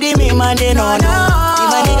 Kelly with the me man they no. Me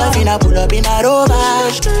man nigga finna pull up in a rover.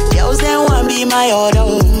 Girls them want be my order.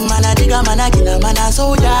 Man a digga, man a killer, man a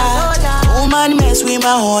soldier. No man mess with my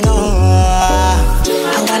honor.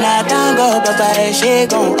 I wanna tango, papa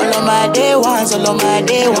shake on. All of my day ones, all of my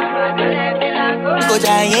day ones. Go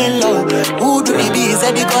giant low. Who do the bees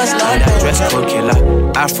at the cost low? Dress code killer,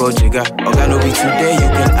 Afro jigger. Organo be today, you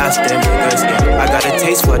can ask them niggas. Yeah. I got a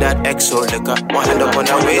taste for that exo liquor. One hand up on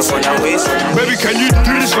that waist, Baby, can you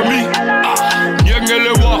do this for me?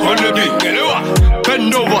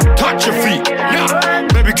 Bend over, touch your feet.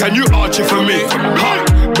 Baby, can you arch it for me?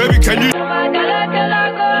 Baby, can you?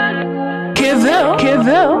 Keville.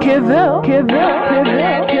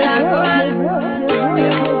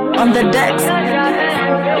 On the decks.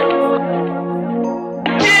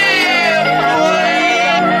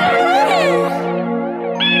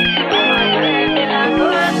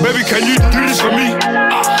 Baby, can you do this for me?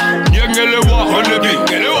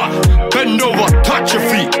 Bend over, touch your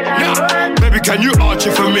feet. Baby, can you arch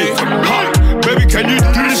it for me? Baby, can you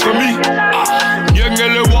do this for me?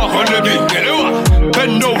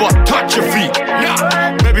 Bend over, touch your feet.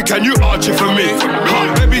 Baby, can you arch it for me?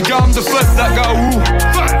 Baby, girl, I'm the first that got woo.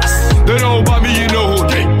 Facts. They know about me, you know who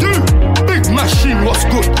they do. Big machine, what's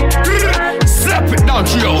good? Slap it down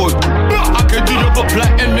to your hood. I can do the butt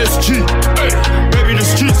like NSG. Hey, baby, the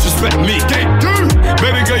streets respect me. They do.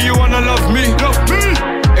 Baby girl, you wanna love me? Love me.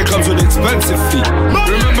 It comes with expensive fee.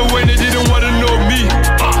 Remember when they didn't wanna know me?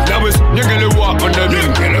 Now it's Nyangelewa on the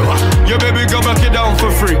link. Yeah, baby girl, break it down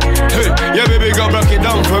for free. Hey, yeah, baby girl, break it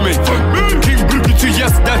down for me. King Brookie,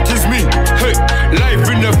 yes, that is me. Hey, life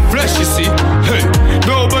in the flesh, you see. Hey,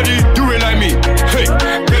 nobody do it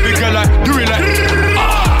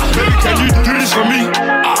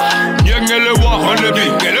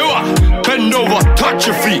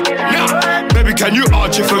can you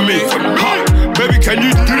arch it for me? Baby, can you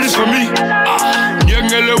do this for me?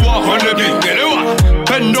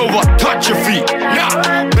 Bend over, touch your feet.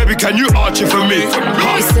 Baby, can you arch it for me?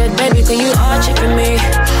 He said, baby, can you arch it for me?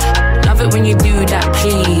 Love it when you do that,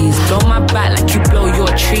 please. Blow my back like you blow your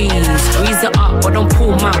trees. Squeeze it up, but don't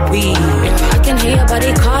pull my weed. I can hear your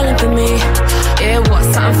body calling for me. Yeah, what?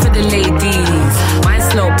 Something for the ladies. Mind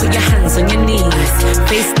slow, put your hands on your knees.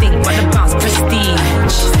 Face stink, but the bounce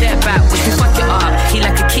prestige. Step back, we can fuck it up. He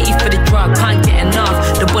like a kitty for the drug, can't get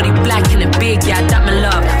enough. The body black and it big, yeah, that my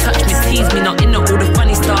love. Touch me, tease me, not into all the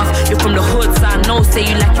funny stuff. You're from the hood, so I know, say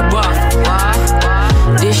you like it rough.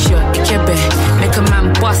 This year, it can be. Make a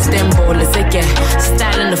man bust them ballers again.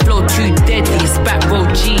 Style and the flow too deadly. It's back row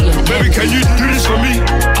G and baby, can you do this for me?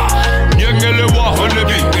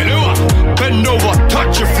 Bend over,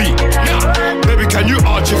 touch your feet. Baby, can you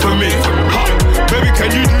arch it for me? Baby,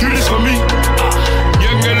 can you do this for me?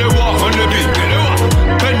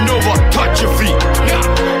 Bend over, touch your feet.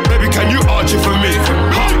 Baby, can you arch it for me?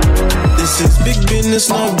 This is big business,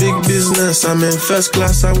 not big business. I'm in first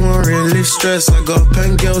class, I won't relieve stress. I got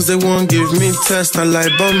pen girls, they won't give me test. I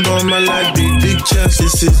like bum bum, I like big chest.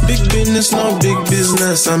 This is big business, not big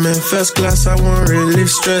business. I'm in first class, I won't relieve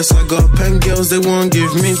stress. I got pen girls, they won't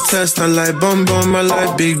give me test. I like bum bum, I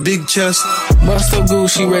like big chest. Bust up good,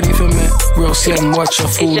 she ready for me. Real slim, watch her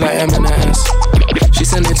fool like M&S. She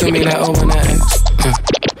send it to me like overnight X.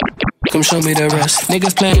 Come show me the rest.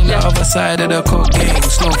 Niggas playing the other side of the coke game.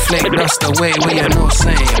 Snowflake, rust away where you're no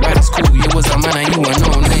saying. Right, it's cool, you was a man and you were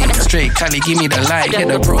no name. Straight Cali, give me the light,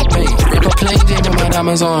 hit the propane. Rip a plain Jane with my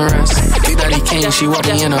diamonds on rest. Big Daddy Kane, she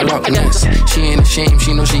walking in a Loch Ness. She ain't ashamed,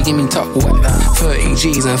 she know she give me top wet. 30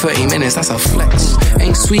 G's in 30 minutes, that's a flex.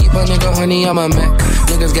 Ain't sweet, but nigga, honey, I'm a Mac.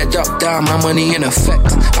 Niggas get dropped down, my money in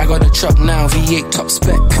effect. I got a truck now, V8 top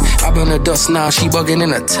spec. I burn the dust now, she bugging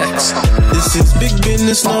in a text. This is big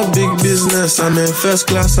business, not big business. I'm in first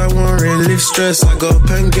class, I won't relieve stress. I got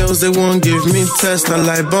pen girls, they won't give me test. I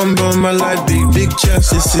like bum bum, I like big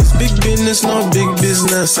chest. This is big business, not big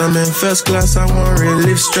business. I'm in first class, I won't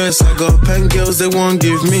relieve stress. I got pen girls, they won't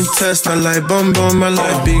give me test. I like bum bum, I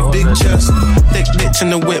like big chest. Thick bitch in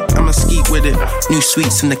the whip, I'ma skeet with it. New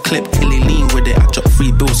sweets in the clip, Illy lean with it. I drop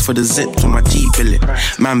 3 bills for the zips on my G billet.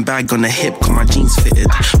 Man bag on the hip, cause my jeans fitted.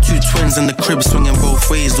 2 twins in the crib, swinging both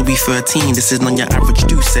ways. Will be 13, this is not your average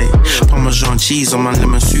do say. Parmesan cheese on my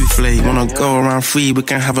lemon souffle. Wanna go around free, we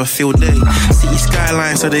can have a field day. City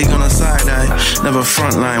skyline, so they gonna side eye. Never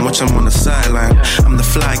front line, watch them on the sideline. I'm the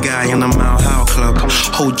fly guy in the Mile High Club.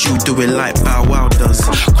 Hold you, do it like Bow Wow does.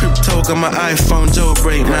 Crypto got my iPhone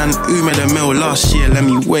jailbreak, man. Who made a mill last year? Let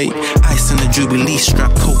me wait. Ice in the Jubilee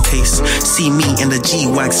strap, coat case. See me in the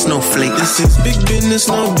G-Wag snowflake. This is big business,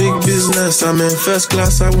 not big business. I'm in first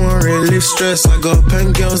class, I won't relieve stress. I got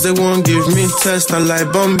pen girls, they won't give me test. I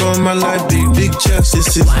like bum bum, I like big chest.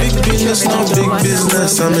 This is big business, not big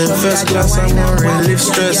business. I'm in first class, I won't relieve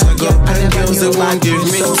stress. I got pen girls, they won't give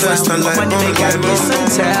me test. I like bum, I like bum.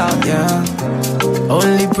 Yeah.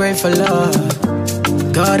 Only pray for love,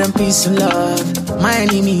 God and peace and love. My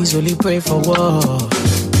enemies only pray for war.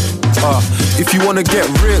 If you wanna get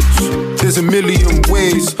rich, there's a million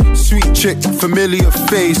ways. Sweet chick, familiar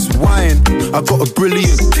face. Wine, I got a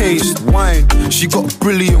brilliant taste. Wine, she got a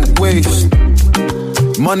brilliant waist.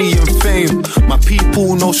 Money and fame, my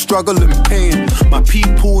people no struggle and pain. My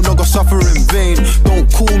people no go suffer in vain.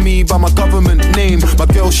 Don't call me by my government name. My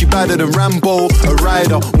girl she badder than Rambo, a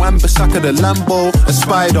rider. Wan-Bissaka the Lambo, a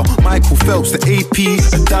spider. Michael Phelps the AP,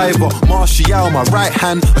 a diver. Martial my right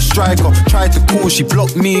hand, a striker. Tried to call, she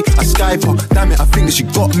blocked me, I Skype her. Damn it, I think that she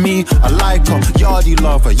got me, I like her. Yardie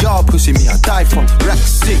lover, yard pussy me, I die for. Rack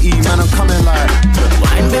City, man I'm coming like.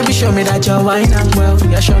 Wine baby, show me that you're wine and well.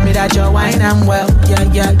 Yeah, show me that you're wine and well. Yeah.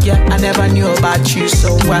 I never knew about you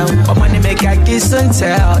so well, but money make I kiss and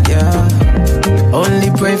tell, yeah.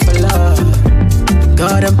 Only pray for love,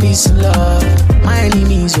 God and peace and love. My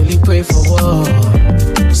enemies only pray for war.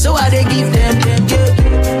 So I they give them,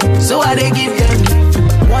 yeah. So I they give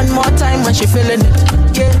them. One more time when she feeling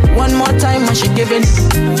it, yeah. One more time when she giving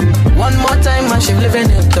it. One more time when she living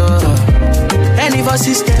it, Any of our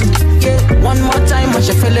system, yeah. One more time when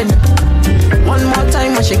she feeling it. One more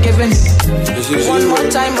time when she giving it. One more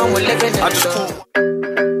time when we're living it. I just call.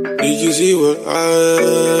 Did you see what I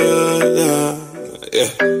done? Yeah.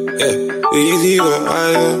 Did you see what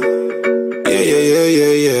I done?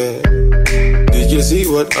 Yeah. Did you see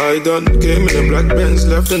what I done? Came in a black Benz,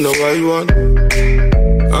 left in the white one.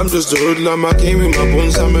 I'm just a hoodlum, I came with my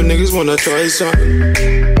bones. Some niggas wanna try something.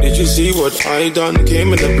 Did you see what I done?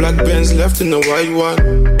 Came in a black Benz, left in the white one.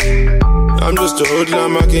 I'm just a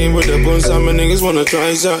hoodlum, I came with a bun, some niggas wanna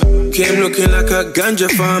try some. Came looking like a ganja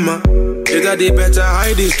farmer. Your daddy better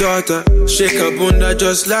hide his daughter. Shake a bunda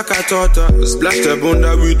just like I taught her. Splash the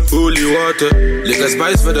bunda with holy water. Lick a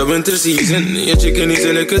spice for the winter season. Your chicken is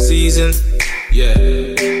a liquor season. Yeah.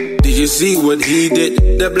 Did you see what he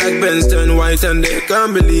did? The black Benz turned white and they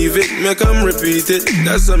can't believe it. Make them repeat it.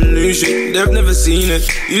 That's some new shit. They've never seen it.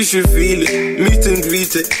 You should feel it. Meet and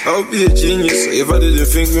greet it. I'll be a genius if I didn't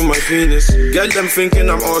think with my penis. Get them thinking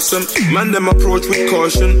I'm awesome. Man, them approach with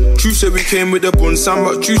caution. True say we came with the bun, some,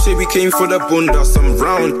 but true say we came for the bunda. Some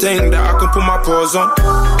round thing that I can put my paws on.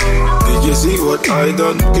 Did you see what I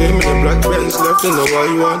done? Came in the black Benz, left in the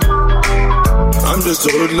white one. I'm just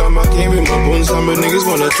a hoodlum, I came with my bones, some niggas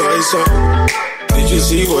wanna try some. Did you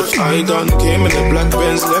see what I done? Came in the black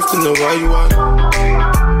Benz, left in the white one.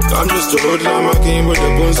 I'm just a hoodlum, I came with the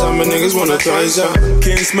bones, some niggas wanna try some.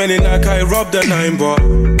 Came smelling like I robbed a 9 bar.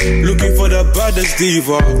 Looking for the baddest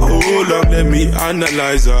diva. Hold up, let me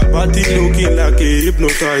analyze her. Body looking like a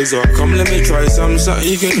hypnotizer. Come let me try something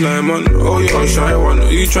you can climb on. Oh, you're a shy one, who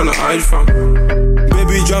you tryna hide from?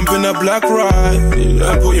 Baby, jump in a black ride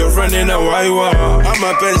and put your friend in a white one. I'm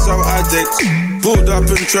a pencil addict, pulled up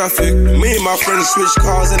in traffic. Me and my friends switch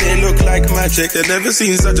cars and they look like magic. They never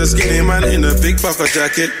seen such a skinny man in a big puffer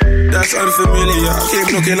jacket. That's unfamiliar.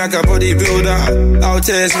 Came looking like a bodybuilder. Out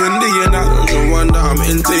here it's windy and I don't wonder I'm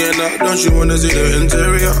into you now. Don't you wanna see the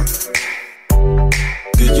interior?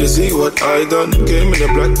 Did you see what I done? Came in the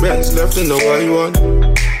black Benz, left in the white one.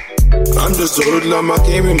 I'm just a hoodlum, I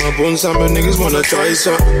came with my bones, some niggas wanna try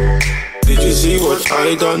some. Did you see what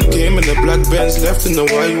I done? Came in the black Benz, left in the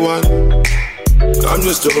white one. I'm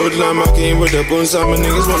just a hoodlum, I came with the bones, some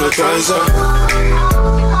niggas wanna try some.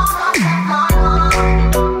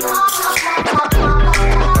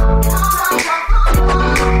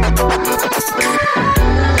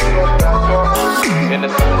 In the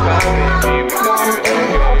summertime, baby, we can do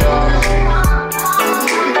anything.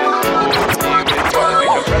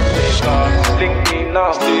 Link me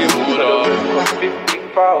now, stay hold up. 50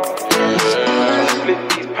 pounds, tryna split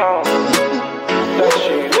these pounds. That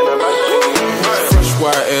shit in a machine. Fresh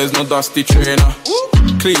white airs, no dusty trainer.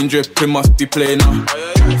 Clean drip, it must be plain now.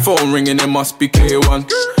 Phone ringing, it must be K1.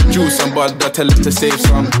 Juice and bud, that tell us to save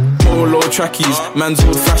some. Polo trackies, man's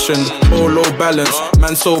old fashioned. Polo balance,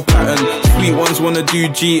 man so pattern. Sweet ones wanna do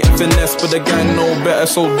GFNS, but the gang know better,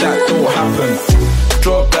 so that don't happen.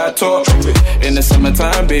 Drop that top. In the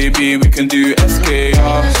summertime, baby, we can do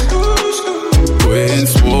SKR. Put it in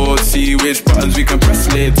sports, see which buttons we can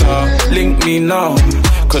press later. Link me now,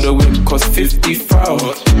 cause the whip cost 50 foul.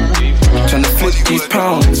 Tryna flip these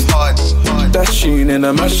pounds. Dashing in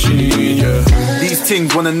a machine, yeah. These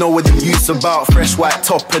things wanna know what the youth's about. Fresh white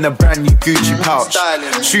top and a brand new Gucci pouch.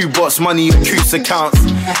 Shoebox money on Coots accounts.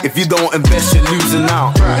 If you don't invest, you're losing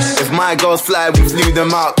out. If my girls fly, we flew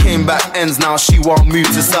them out. Came back ends now, she won't move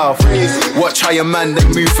to south. Watch how your man they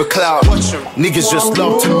move for clout. Niggas just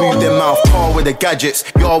love to move their mouth. Car with the gadgets,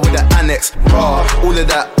 y'all with the annex. Raw, all of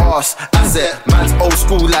that arse, asset. Man's old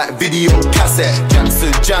school like video cassette.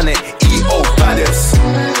 Jackson, Janet, EO baddest.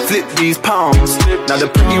 Flip these pounds. Now the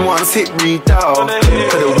pretty ones hit retail.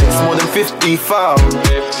 For the whips more than 50 foul.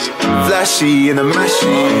 Flashy in a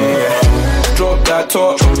machine. Drop that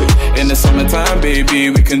top. In the summertime, baby,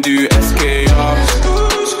 we can do SKR.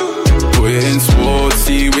 Put it in sports,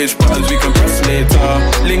 see which buttons we can press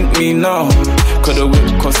later. Link me now, cause the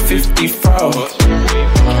whip cost 50 foul.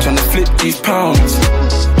 Tryna flip these pounds.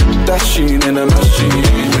 Dashing in a machine,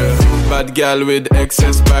 yeah. Bad gal with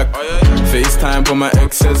excess back. FaceTime for my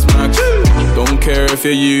excess max. Don't care if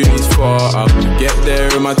your uni's far. I'll get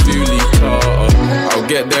there in my 2-liter. I'll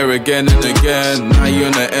get there again and again. Now you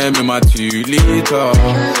on the M in my 2-liter.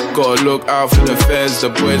 Gotta look out for the feds. The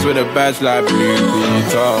boys with a badge like Blue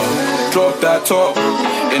Peter. Drop that top.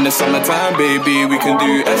 In the summertime, baby, we can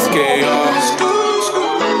do SKR.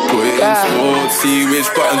 Put it in sports, see which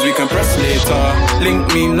buttons we can press later.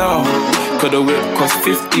 Link me now, cause the whip cost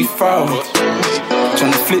 50 foul.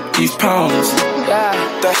 Tryna flip these pounds.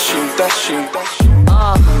 Dash you.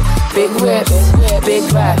 Big whips, big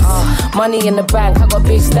racks, money in the bank, I got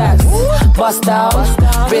big stacks. Bust out,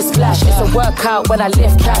 wrist flash, it's a workout when I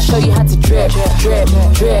lift cash. Show you how to drip, drip,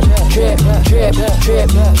 drip, drip, drip, drip,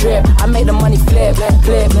 drip. I make the money flip,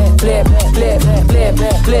 flip, flip, flip, flip, flip,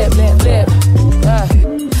 flip, flip.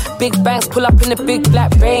 big bangs, pull up in a big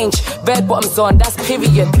black range. Red bottoms on, that's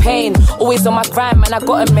period pain. Always on my grind, man, I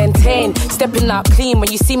gotta maintain. Stepping out clean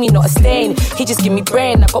when you see me, not a stain. He just give me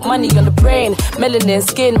brain, I got money on the brain. Melanin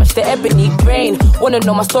skin, match the ebony grain. Wanna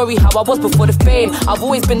know my story, how I was before the fame. I've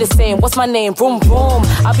always been the same, what's my name? Vroom vroom,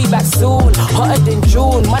 I'll be back soon. Hotter than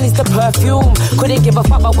June, money's the perfume. Couldn't give a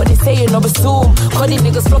fuck about what they saying or assume. Cause these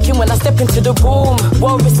niggas flocking when I step into the room.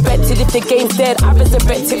 Well respected, if the game's dead, I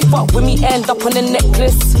resurrect it. Fuck with me, end up on a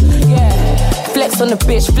necklace. Yeah. Flex on the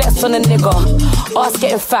bitch, flex on the nigga. Ass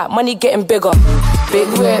getting fat, money getting bigger. Big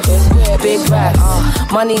whips, big racks.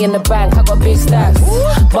 Money in the bank, I got big stacks.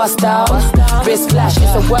 Bust out, wrist flash.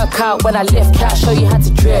 It's a workout when I lift cash. Show you how to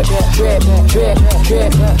drip, drip, drip,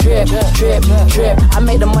 drip, drip, drip, drip. I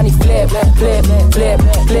make the money flip, flip, flip, flip,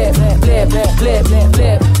 flip, flip, flip,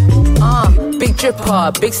 flip. Big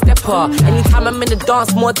dripper, big stepper. Anytime I'm in the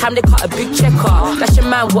dance, more time they cut a big checker. That's your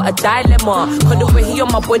man, what a dilemma. Cause the way he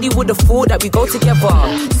on my body would've thought that we go together.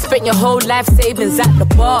 Spent your whole life savings at the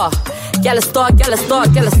bar. Gala star, gala star,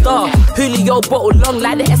 gala star. Julio bottle long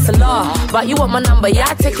like the SLR. But you want my number, yeah,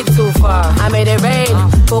 I take it too far. I made it rain,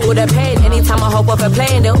 for all the pain. Anytime I hop off a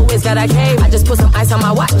plane, they always got a came. I just put some ice on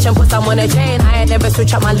my watch and put some on a chain. I ain't never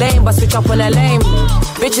switch up my lane, but switch up on a lane.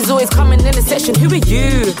 Bitches always coming in the session, who are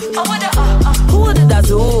you? Who are the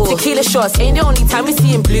dazzle? Tequila shots, ain't the only time we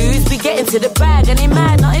seeing blues. We get into the bag and they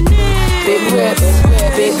mad, nothing new. Big whips,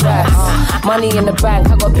 big racks. Money in the bank,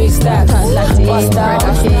 I got big stacks. Bust out,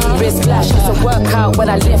 wrist flash. It's a workout when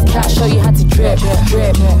I lift cash. Show you how to drip,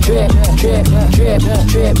 drip, drip, drip, drip,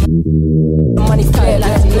 drip. Money flip,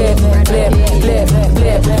 flip, flip, flip,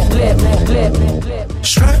 flip, flip, flip, flip.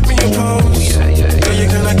 Strike me a pose, girl, you're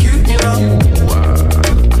kinda cute, you know.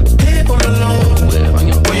 Hit all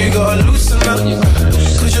alone, but you gotta loosen up.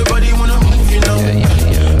 Cause your body wanna move, you know.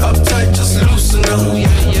 Uptight, just loosen up.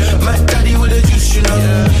 My daddy with the juice, you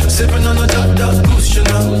know. Sipping on the dark goose, you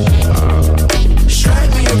know. Strike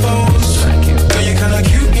me a pose, girl, you're kinda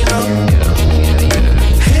cute, you know.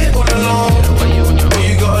 Hit all alone, but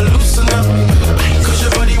you gotta loosen up. Cause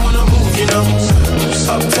your body wanna move, you know.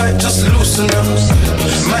 Uptight, just loosen up.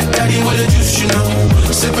 My daddy with the juice, you know.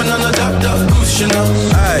 Sipping on the dark goose, you know.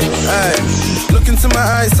 Aye. Look into my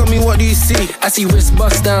eyes, tell me what do you see? I see wrist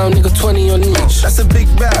bust down, nigga 20 on each. That's a big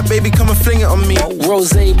bat, baby, come and fling it on me.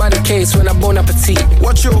 Rosé by the case when I bon appetit.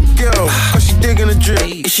 Watch your girl, cause she digging the drip.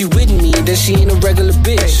 If she with me, then she ain't a regular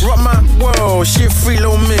bitch. Rock my world, she a free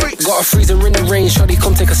low mix. Got a freezer in the range, shorty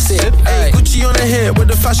come take a sip. Hey, Gucci on the hip with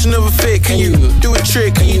the fashion of a fit. Can you do a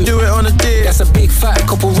trick? Can you do it on a dip? That's a big fat,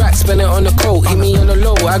 couple racks, spend it on the coat. Hit me on the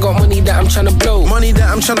low, I got money that I'm tryna blow. Money that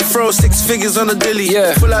I'm tryna throw, 6 figures on the dilly.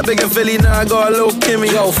 Yeah. Feel like bigger Philly, now I got a little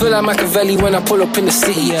Kimmy. Yo, feel like Machiavelli when I pull up in the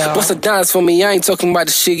city. Yeah. Bust a dance for me, I ain't talking about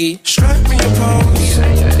the shiggy. Strike me a pose,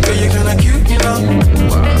 girl, you're kinda cute, you know.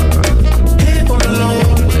 Hit all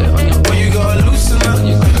alone, but you gotta loosen up.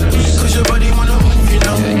 Cause your body wanna move, you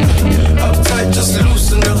know. Uptight, just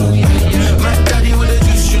loosen up. My daddy with the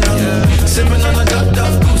juice, you know. Sipping on the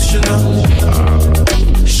dark goose, you know.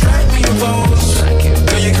 Strike me a pose,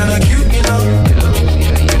 girl, you're kinda cute, you know.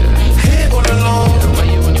 Hit all alone,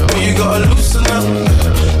 but you gotta loosen up.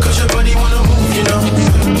 Cause your body wanna move, you know.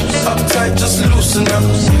 Uptight, just loosen up.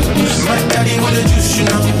 My daddy with the juice, you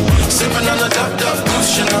know. Sipping on the dark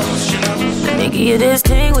goose, you know. Nigga, you this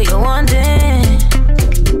thing where you wantin'.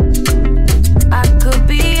 I could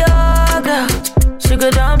be your girl,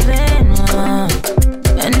 sugar dumpling.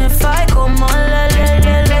 And if I come on,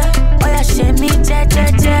 oh yeah, shimmy, cha cha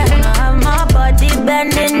cha. Wanna have my body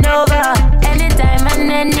bending over, anytime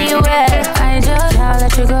and anywhere. I just can't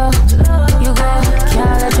let you go, you go,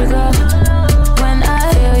 can't let you go. When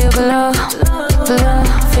I feel you below, below,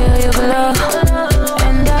 feel you below,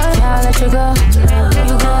 and I can't let you go,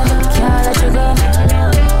 you go, can't let you go.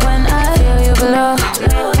 When I feel you below,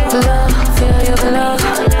 below, feel you below.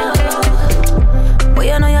 But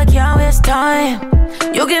you know you can't waste time.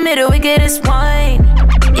 You give me the wickedest wine.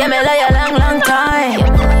 Yeah, me like a long, long time.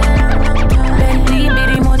 Bentley,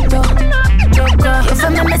 Birimoto, Choco. You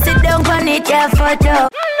feel me sit down on it, yeah, photo.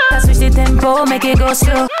 I switch the tempo, make it go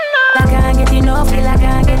slow. I can't get enough, feel I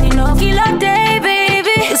can't get enough. Kill a day,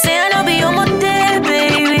 baby. You say I know be on my day,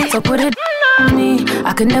 baby. So put it on me.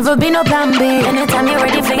 I could never be no plan B. Anytime you're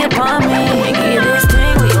ready, fling it on me. Make it this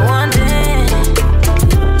thing where you want it.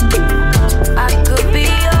 I could be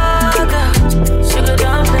your girl, sugar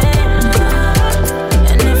dumpling.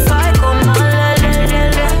 And if I come on,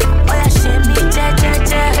 oh yeah, shimmy, cha cha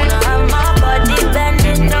cha. Wanna have my body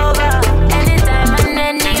bending over, anytime and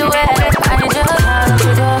anywhere. I just can't let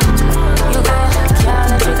you go, you go, can't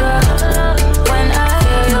let you go. When I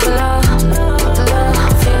feel you below, below,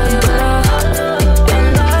 feel you below,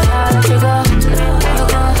 and I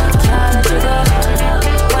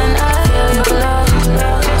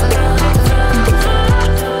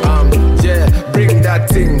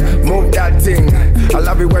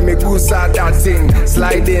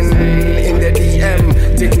sliding in the DM,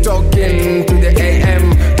 TikToking to the AM.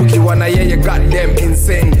 Tukiwana you got them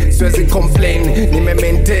insane. Swezi complain, nime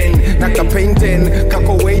maintain. Naka painting,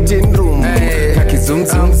 kako waiting room. Kaki zoom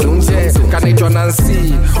zoom zoom zoom. Kanaitwa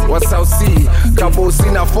Nancy, what's out see?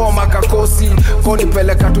 Kabosi na forma kakosi. Koni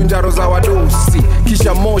pele katunjaro za wadosi.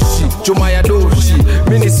 Kisha moshi, chuma ya doshi.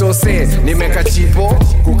 Mini sose, nimeka chipo.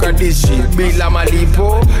 Kukadishi, bila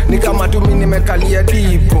malipo. Nikama tumi nimekalia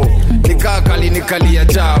dipo. Nikakali nikalia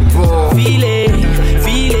japo. Feeling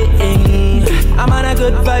I'm on a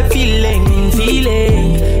good vibe feeling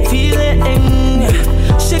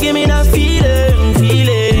She give me that feeling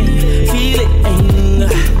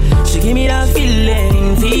She give me that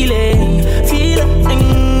feeling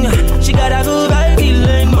She got a good vibe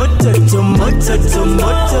feeling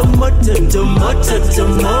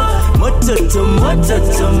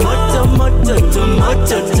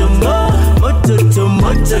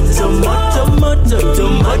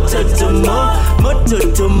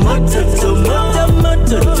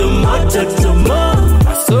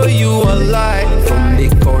I saw you online from the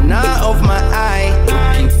corner of my eye.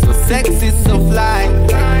 Looking so sexy, so fly.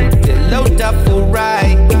 The load up for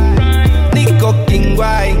right. Nico King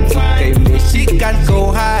White. Okay, me she can't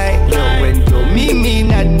go high. Yo, when you mimi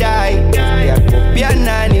na die. Ya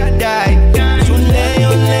kopiana ni die.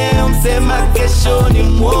 Leo msema kesho ni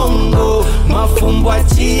mwongo. Mafumbo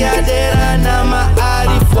achia dera na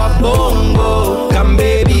maarifu wa bongo. Come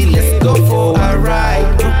baby, let's go for a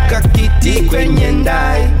ride. Ruka kiti kwenye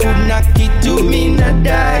ndai. Kuna kitu mina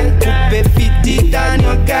dai. Kupe fiti ndani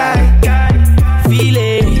wa guy.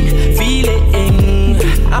 Feeling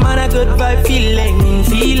I'm on a good vibe feeling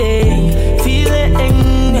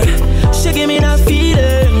She give me that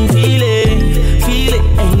feeling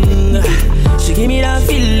She give me that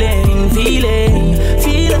feeling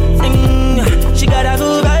She got a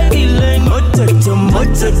good vibe feeling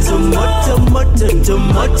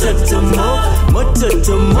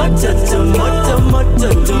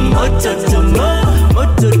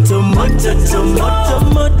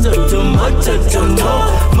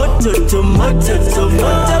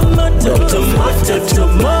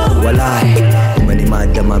Walai,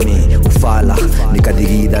 umenimada mami, ufala,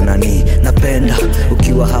 nikadirida nani. Napenda,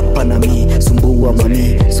 ukiwa hapa nami, sumbua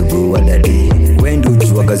mami, sumbua dadi. Wendo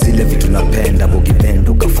ujuaga zile vitu napenda,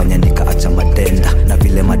 bogipendo, kafanya nikaacha madenda. Na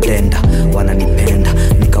vile madenda, wananipenda,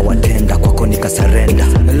 nikawatenda, kwako nikasarenda.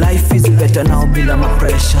 Life is better now bila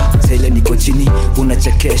mapresha. Sele niko chini,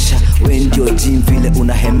 unachekesha. Wendio jim vile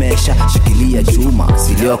unahemesha. Shikilia chuma,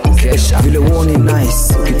 silio kukesha. Vile woni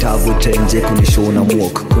nice, ukitavu tenje kunishona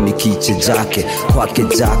mwok. Kunikiche jake, kwake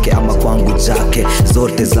jake, ama kwangu jake.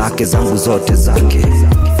 Zote zake, zangu zote zake.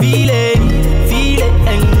 Feeling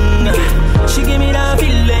She give me that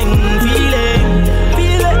feeling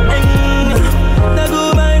That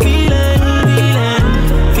good vibe feeling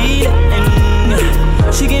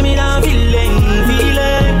She give me that feeling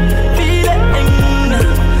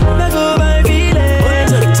That good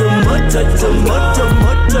vibe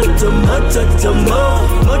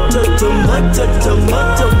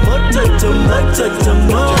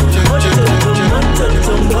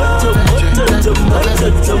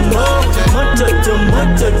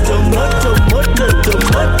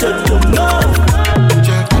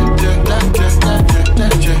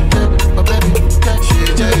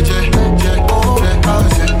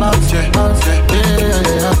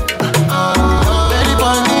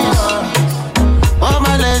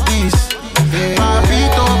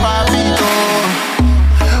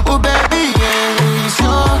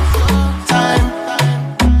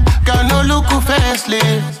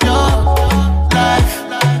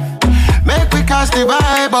the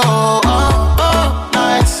Bible,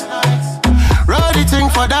 nice. Wrote the thing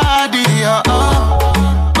for daddy,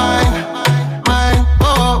 mine,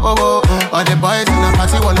 all the boys in the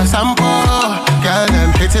party wanna sample. Girl,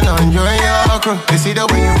 them hitting on you and your crew. They see the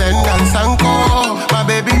way you bend and sanko. My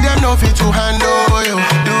baby, they know fit to handle you.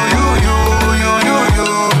 Do you.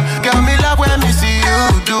 Girl, me love when me see you.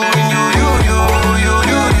 Doing you.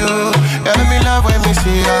 Girl, me love when me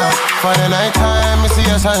see you. For the night time, me see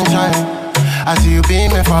your sunshine. I see you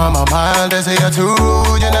beaming from a mile. They say you're too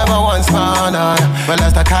rude, you never once found on. Well,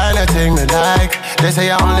 that's the kind of thing me like. They say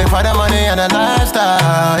you're only for the money and the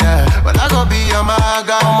lifestyle, yeah. But I go be your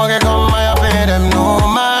maga, I'ma get come, I pay them no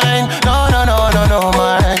mind. No,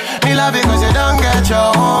 mind. Me love it cause you don't get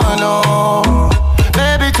your own, no.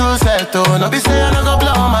 Baby, too set, oh. No be say I no go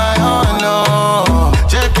blow my own, no.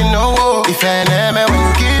 Checking no, if I name me when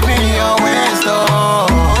you give me your waist, oh.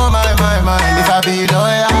 My, if I be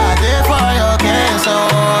loyal, I did for your case, oh,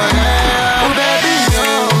 yeah. Oh, baby,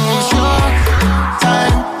 it's your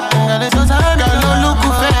time. Girl, it's your time. Girl, no look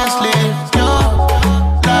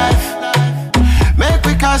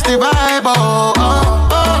catch the vibe, oh, oh,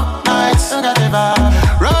 oh, nice. Got the vibe.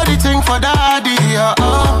 Roll the thing for daddy, oh,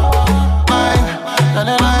 oh, mine. Oh,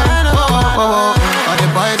 oh, oh. All the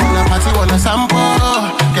boys in the party wanna sample.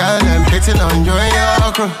 Girl, them hitting on your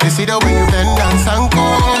crew. They see the way you bend and sanko.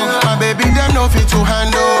 My baby, them no fit to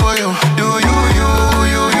handle you. Do you.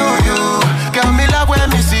 Girl, me love when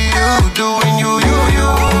me see you. Doing you.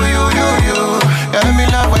 Girl, me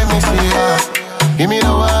love when me see you. Give me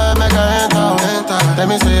the word, make I enter. Let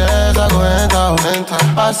me say yes, I go enter.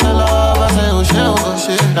 I say love, I say oh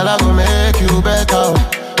shit. Girl, I go make you better.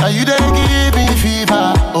 Now you done give me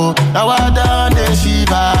fever. Oh, now I done the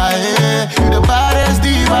Shiva. Yeah. You the baddest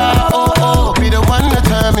diva. Oh, oh, be the one that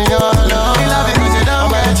turn me on. Me love it 'cause you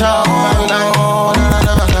don't get your own. No.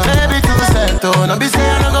 Baby, to set on. No be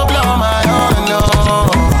saying I go blow my own. No,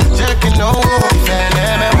 checking no.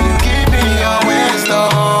 When you keep me your waist,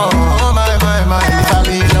 oh my. If I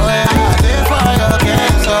be loyal, I live for your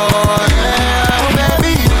kiss, oh yeah. Oh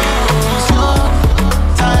baby, it's your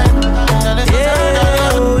time.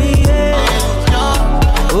 Oh yeah.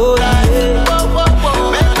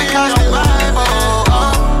 Baby, catch the vibe,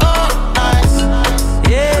 oh, nice.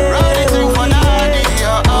 Yeah. Roll the thing for daddy,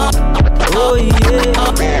 oh yeah.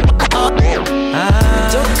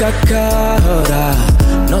 Jokakahora,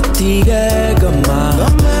 no tige goma.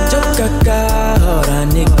 Jokakahora,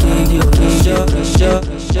 niki yuki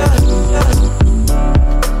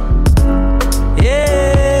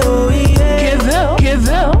yeah, oh yeah.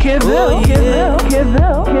 Keville.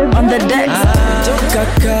 On the decks.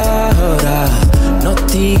 Jokakahora, no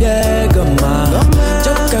tige goma.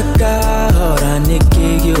 Jokakahora, niki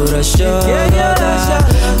yura shoda.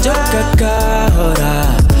 Jokakahora,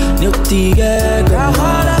 no tige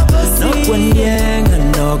goma. No one yang and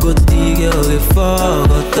no good tige oge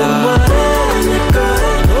fogota.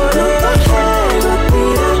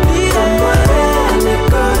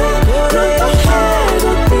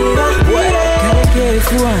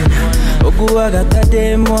 Oguagata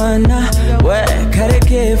de mwana, we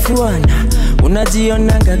kareke fuana.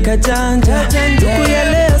 Unajionanga kajanja,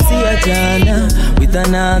 tukuyelea si ya jana. With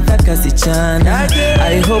another kasichana.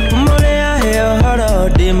 I hope morea heo horo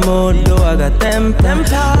di modo agatempa.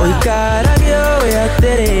 Oikaragyo ya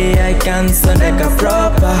tere, I can soneka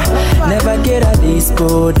proper. Never get a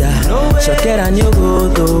dispoda. Shokera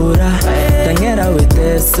nyogodora. Tangera with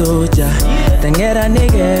the soldier. Tangera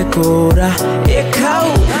nige kora. Ekau,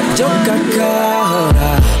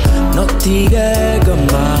 jokakahora. No tige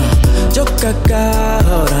goma.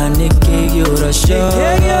 Jokakahora, niki yura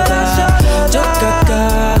shoda.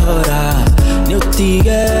 Jokakahora, no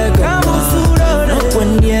tige goma. No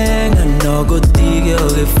one yang and no good tige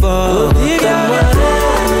oge for.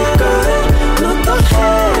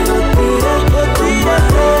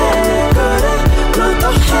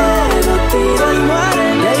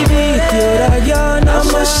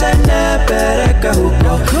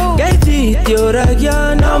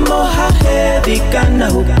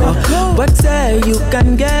 What say you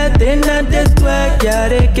can get in a network,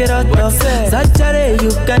 yare kerato. Satare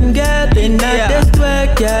you can get in a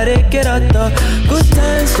network, yare kerato. Good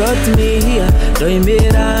times brought me here.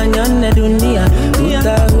 Doimbira nyone dunia.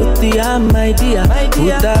 Huta hutia my dear.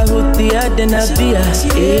 Huta hutia denabia.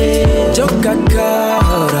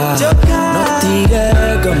 Jokakahora, notiga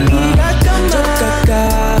gama.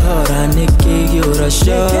 Jokakahora, niki yura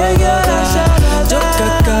shoda.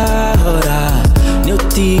 Jokakahora,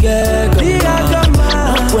 notiga gama.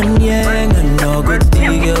 No one yang and no good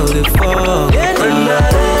tiga oge for.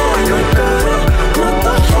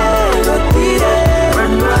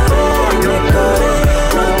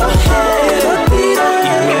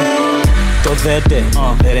 Vete,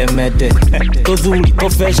 veremete, tozuri,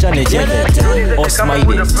 tofesha ne jegete,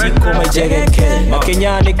 osmaide, siko me jegeke,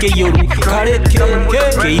 makenyane ke yoru, kareke,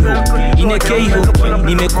 keiho, ine keiho,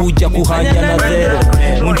 nimekuja kuhanya na zero,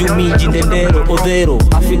 munju minji ndendero, odero,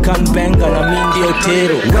 African benga na mindi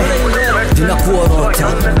otero. Dina kuorota,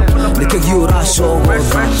 nikigiura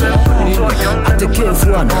shogoza. Ateke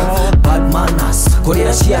fuana, bad manners,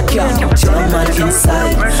 Korea shiakiano, German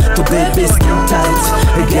inside, to baby skin tight,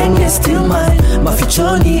 the gang is still mine,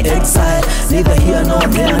 mafichoni exile, neither here nor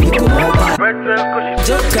there, niko mobile.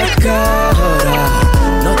 Jokakahora,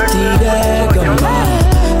 notiga gama.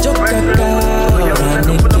 Jokakahora,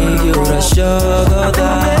 nikigiura shogoza.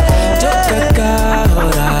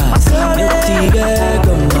 Jokakahora, notiga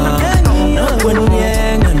gama. No one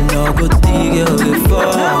yang and no good tiga oge for.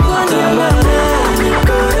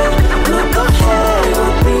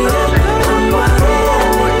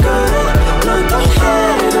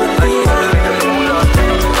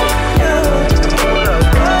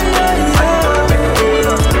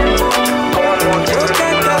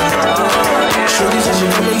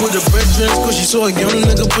 saw a young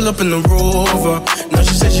nigga pull up in the Rover. Now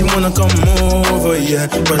she said she wanna come over, yeah.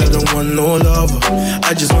 But I don't want no lover.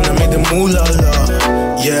 I just wanna make the moolah la,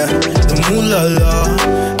 yeah. The moolah la.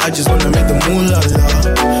 I just wanna make the moolah la.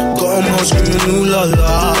 Got 'em all screaming ooh la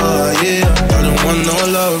la, yeah. I don't want no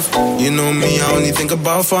love. You know me, I only think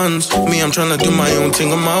about funds. Me, I'm tryna do my own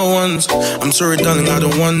thing on my ones. I'm sorry, darling, I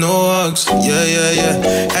don't want no hugs. Yeah, yeah,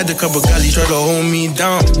 yeah. Had a couple galleys try to hold me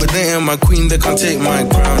down, but they ain't my queen, they can't take my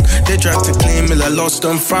crown. They tried to claim it, I lost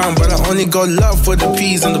and found, but I only got love for the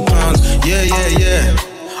peas and the pounds. Yeah, yeah, yeah.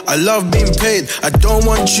 I love being paid. I don't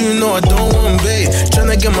want you, no, I don't want bait.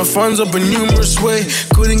 Tryna get my funds up in numerous ways.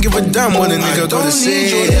 Couldn't give a damn what a nigga gotta say. I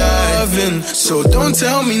don't need your loving, so don't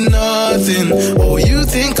tell me nothing. Oh, you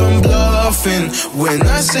think I'm bluffing when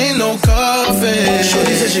I say no coffee.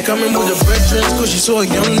 Shorty said she coming with her brethren, cause she saw a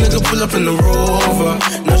young nigga pull up in the Rover.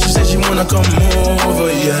 Now she said she wanna come over,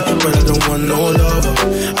 yeah. But I don't want no lover.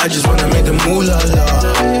 I just wanna make the moolah la,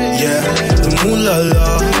 yeah. The moolah la.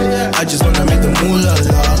 I just wanna make the moolah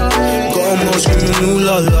la. Got 'em all screaming ooh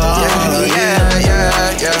la la.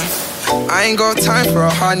 Yeah. I ain't got time for a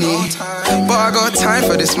honey, but I got time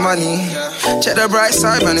for this money. Check the bright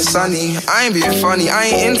side, man, it's sunny. I ain't being funny, I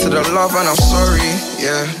ain't into the love, and I'm sorry,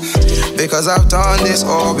 yeah. Because I've done this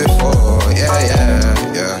all before, yeah.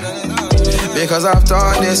 Because I've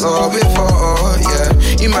done this all before, yeah.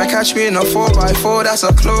 You might catch me in a 4x4, that's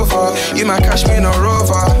a Clover. You might catch me in a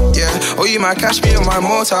Rover, yeah. Or you might catch me on my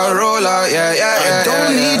Motorola, yeah. I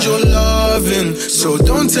don't need your loving, so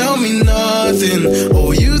don't tell me nothing.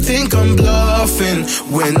 Oh, you think I'm bluffing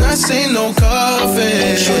when I say no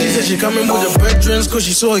coffee. Shorty said she coming with her brethren, cause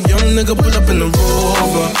she saw a young nigga pull up in the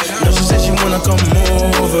Rover. Now she said she wanna come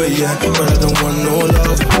over, yeah. But I don't want no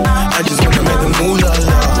love. I just wanna make the moolah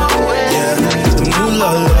la, yeah. The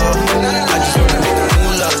moolah la. I just wanna make the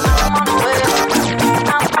moolah la.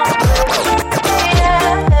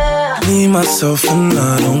 Me, myself, and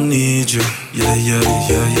I don't need you.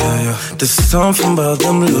 Yeah. There's something about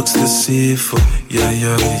them looks deceitful.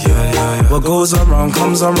 Yeah. What goes around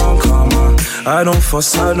comes around, come on. I don't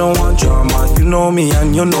fuss, I don't want drama. You know me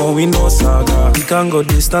and you know we know saga. We can go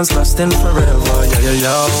distance lasting forever.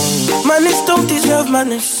 Yeah. Manners don't deserve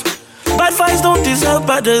manners. Bad vibes don't deserve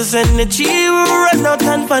badders. Energy will run out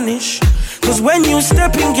and vanish. Cause when you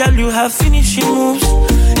step in, girl, you have finishing moves.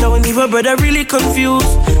 Now when even brother really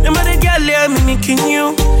confused. Remember the girl there mimicking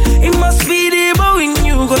you. It must be the bow in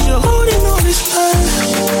you. Cause you're holding all this time,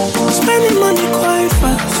 spending money quite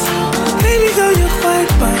fast. Baby girl, you're quite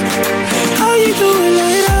bad. How you doing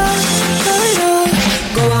like that?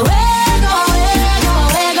 Go away, go away, go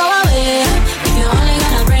away, go away. If you're only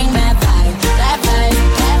gonna bring bad vibes, bad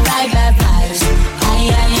vibes.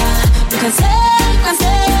 You can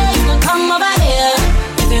say, you can come over here.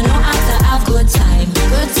 If you know how to have good time.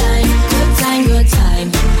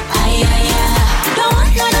 Don't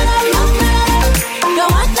want none of that, no.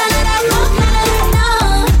 Don't want none of that, no.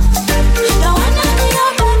 Don't want none of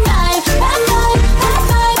your bad vibes.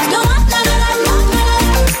 Don't want none of that, no.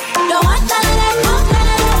 Don't want none of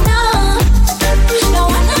that, no. Don't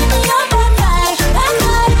want none of your bad vibes.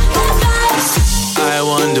 I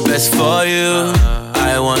want the best for you.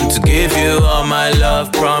 I want to give you all my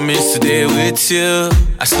love. Promise to stay with you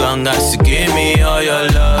as long as you give me all your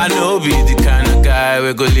love. I know be the kind of guy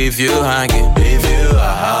we go leave you hanging.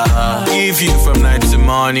 Give you from night to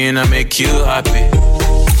morning and make you happy.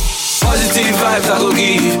 Positive vibes I go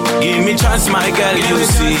give me chance, my girl, you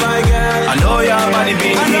see. I know your body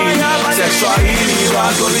being healed. Sexual healing,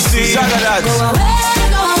 I go receive. Go away,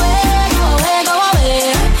 go away, go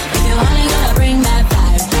away. If you're only gonna bring bad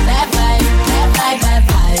vibes.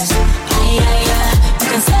 You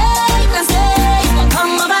can say, you can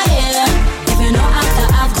come over here. If you know how to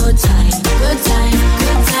have good time.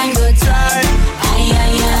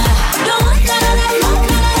 Don't want none of that, no.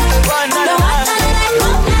 Don't want none of that,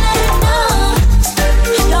 no.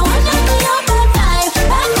 Don't want none of your bad vibes.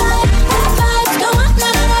 Don't want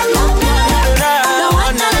none of that, no. Don't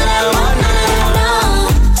want none of that, no.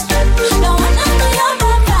 Don't want none of your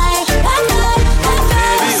bad vibes.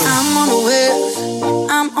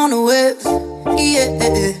 I'm on the wave, yeah.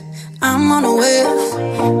 I'm on the wave,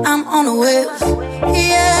 yeah. I'm on the wave,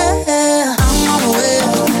 yeah. I'm on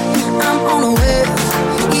the wave,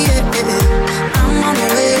 yeah. I'm on the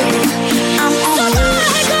wave.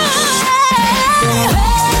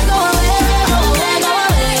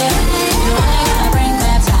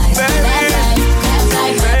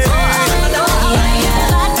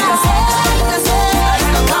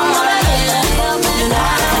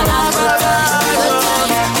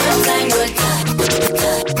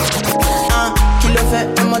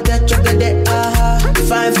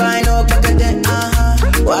 Fine, oh, back then.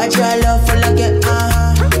 Natural love for like it,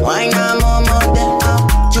 why not more there,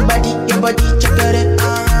 your body, check it,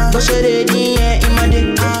 push it in my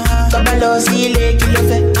dick, kabalo sile kilo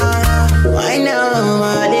fe, why now,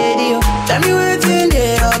 my lady, tell me what's in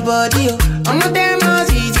there, your body, I'm not damn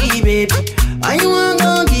easy, baby, why you want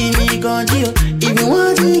to give me control, if you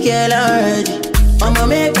want to get already, I'ma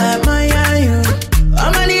make up my you,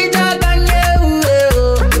 I'ma need your can you,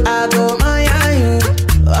 I go my you,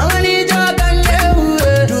 I'ma need your can you,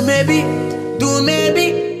 do maybe,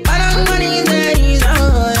 I don't want it there,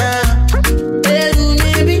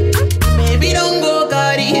 maybe don't go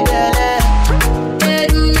carry belly,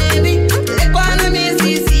 do maybe, let one of me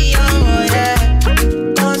see,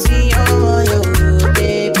 come see,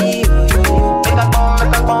 baby, make a pom,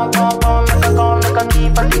 make a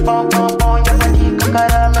keep a deep pom, your body,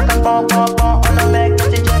 kakara, make a pom, on a make the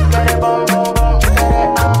check, get a bom,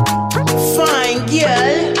 fine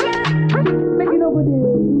girl, make it over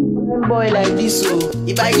there, boy like this, so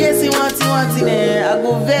if I hear say want it, I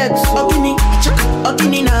go vex.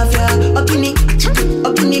 Okini, nafia, okini,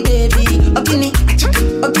 baby,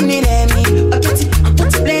 okini, let me, okiti,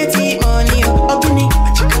 put plenty money, okini,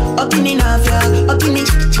 nafia, okini,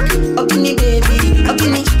 baby,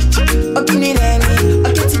 okini, let me,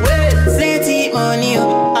 okiti, plenty money,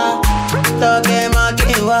 toke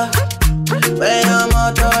makewa, when I'm a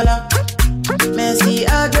dollar, Messi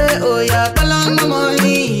ade oya, kalanga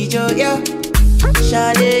money, joya.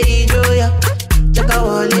 Shade ijoya, chaka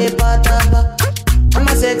wale patapa. I'm a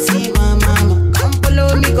sexy mama, come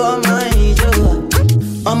follow me, come my ijoya.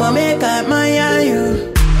 I'ma make up my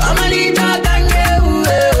you, I'ma need your can you,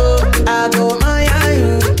 I go my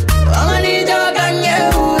you, I'ma need your can you,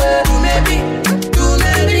 do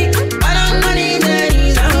maybe, I don't need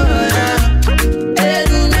any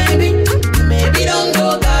do maybe don't go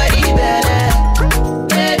carry belly,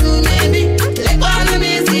 do maybe, like one of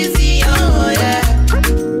me see,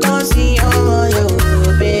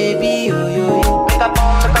 baby,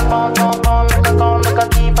 make a pom, make a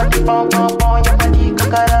keep a deep pom, your body,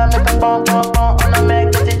 kakara, make a pom, on a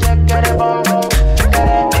make the check, get a bom,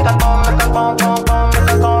 make a pom,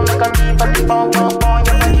 make a keep a deep pom, your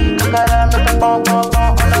body, kakara, make a pom,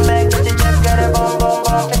 on a make the check, get a bom,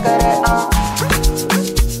 get it,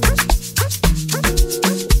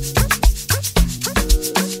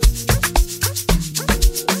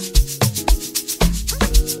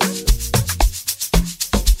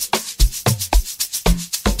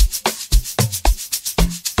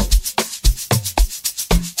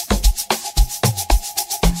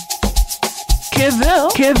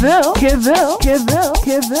 Keville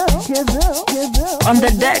on the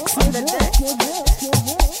decks.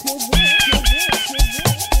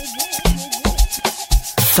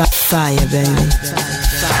 Fire, baby.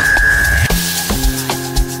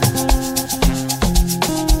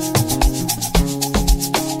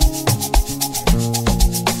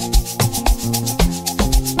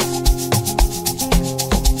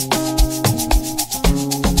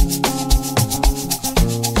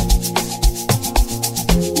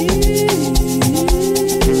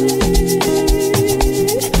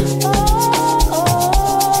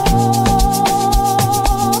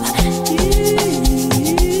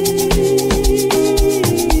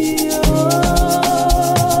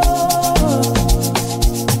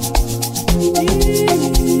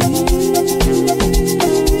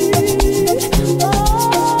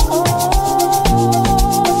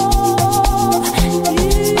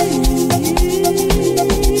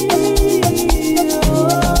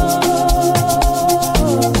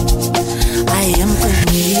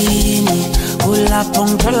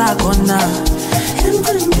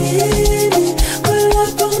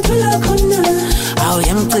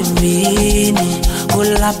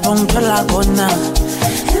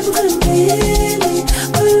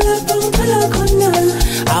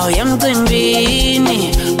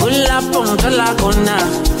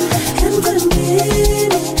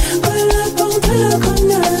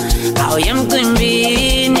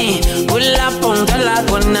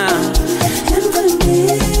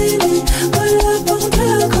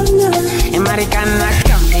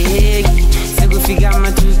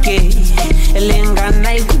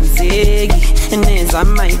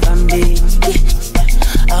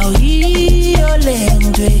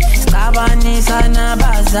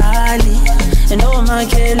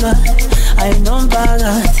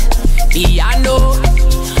 Piano,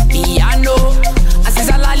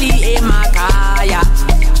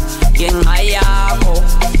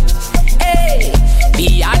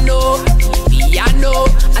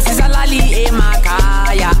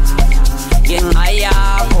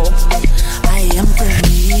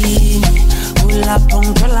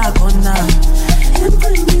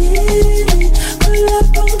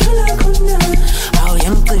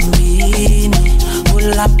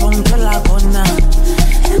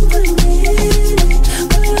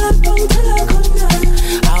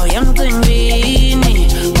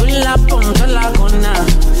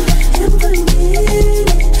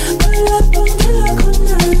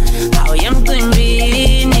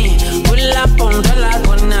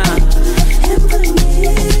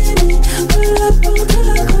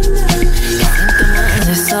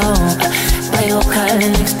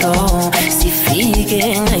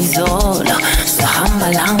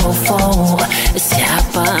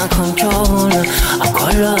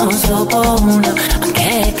 khona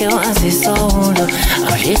angeke wazisona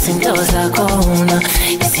awulizinto zakhona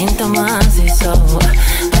izinto maziso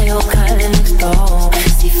ayokhala next door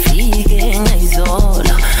sifike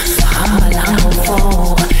ngayizolo sihamba la ngo-4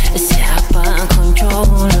 sihamba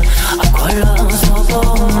control akhola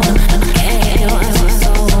sobona angeke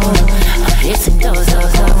wazisona awulizinto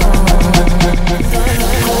zakhona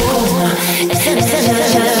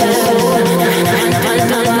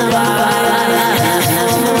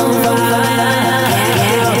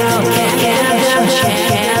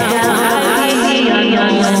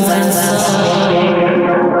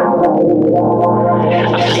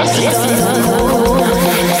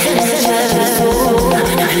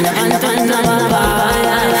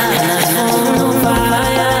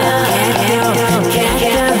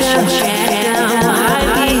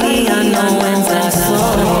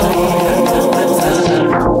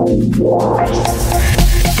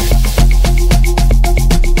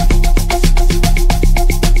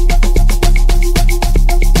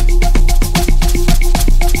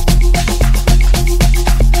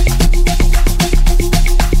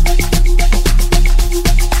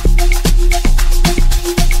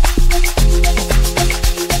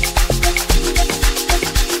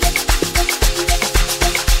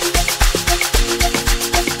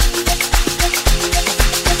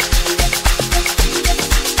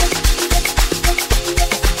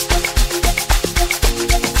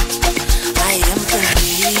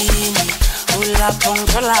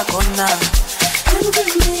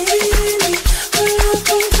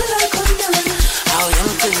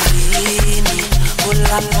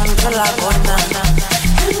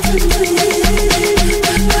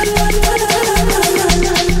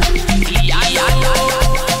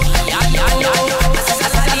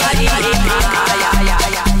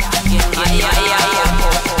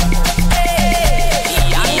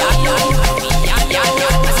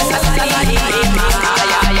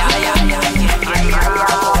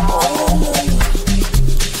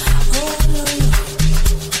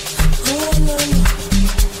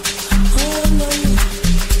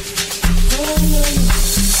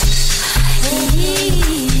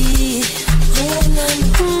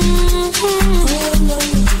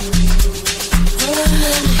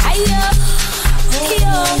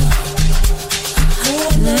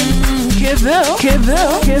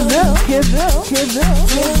Keville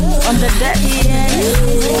on the deck.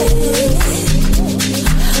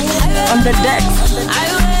 On the deck.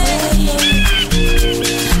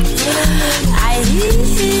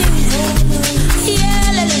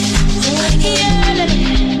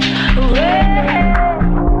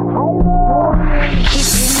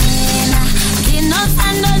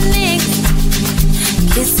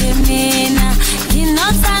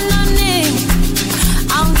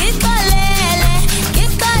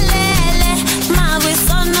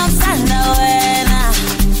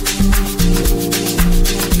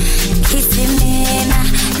 Kisimina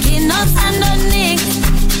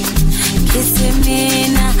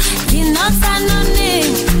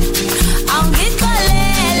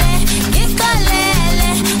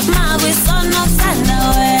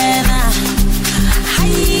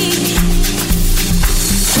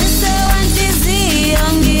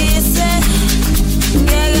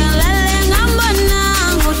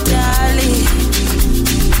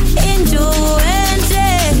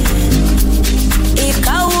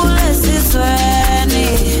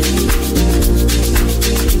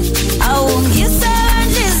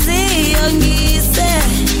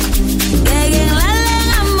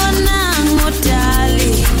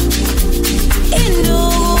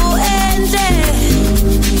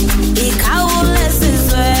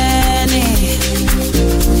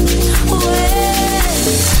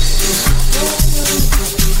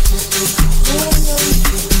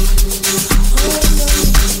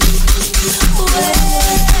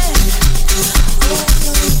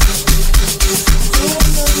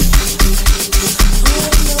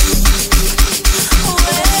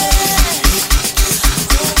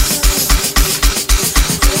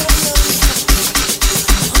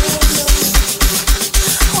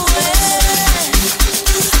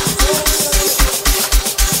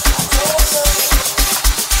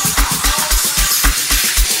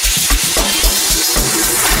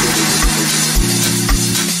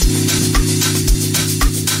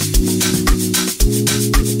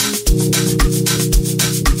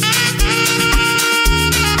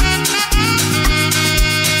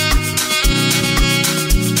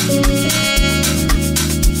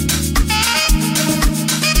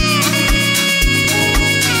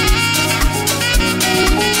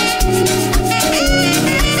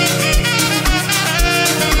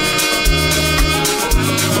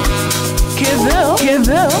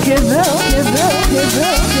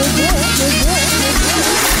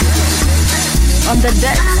On the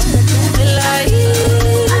deck.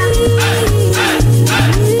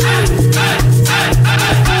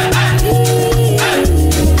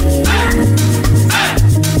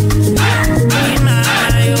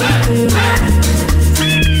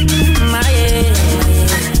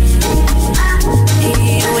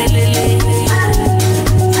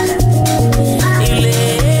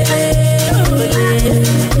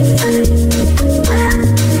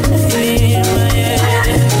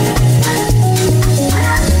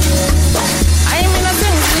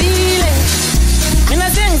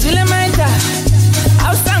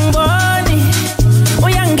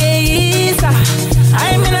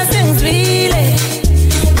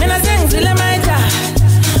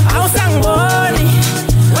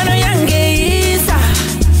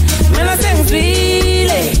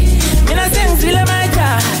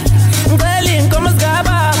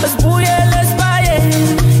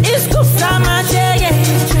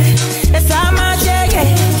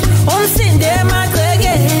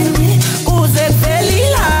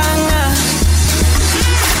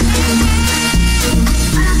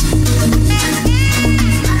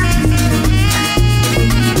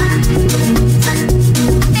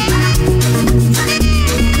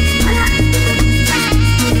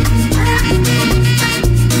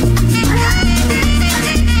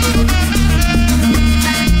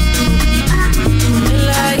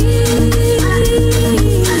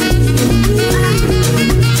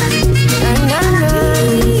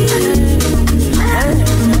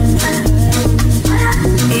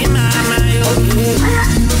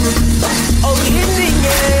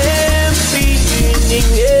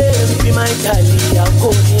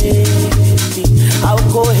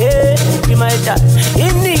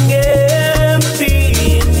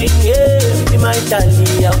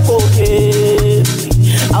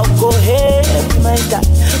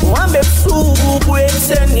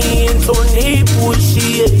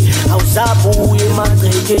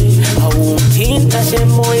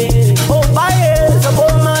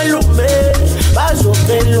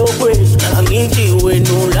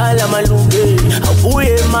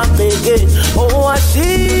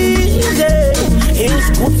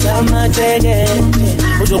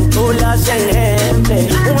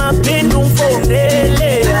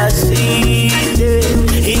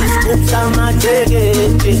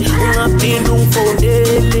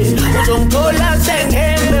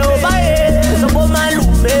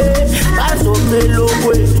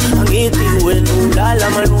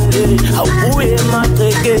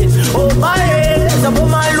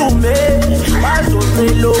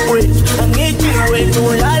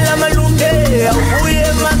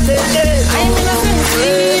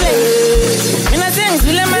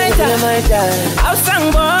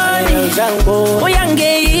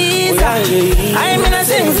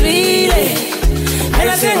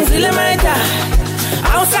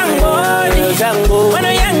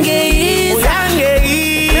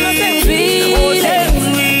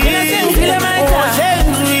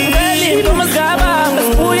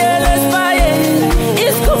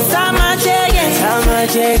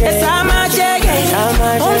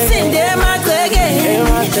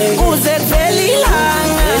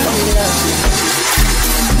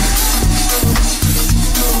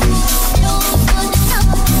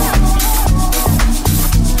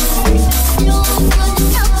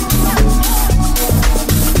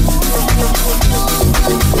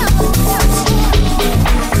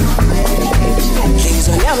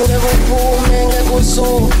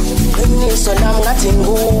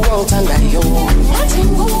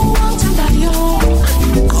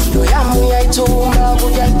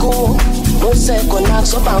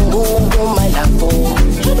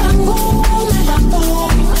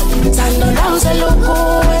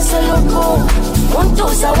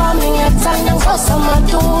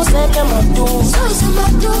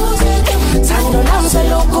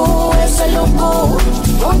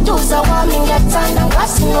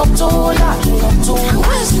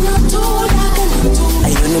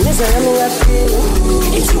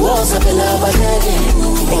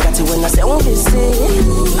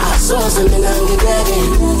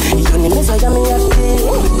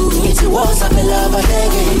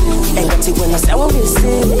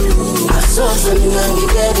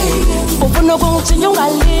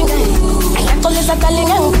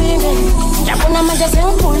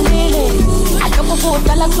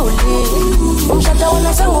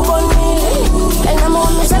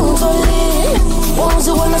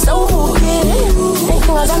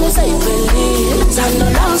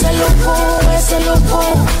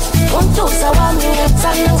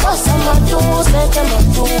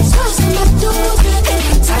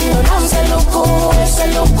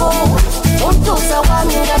 Untuza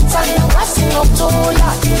wami ngathanda ngasi nokuthula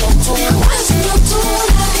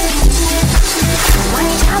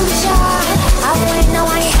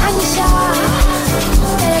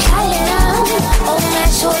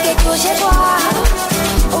chez toi.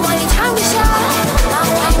 Au moins les temps de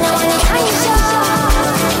ça.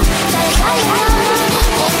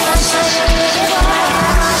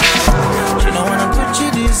 She don't wanna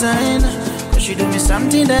Gucci design, but she do me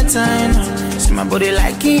something that time. See my body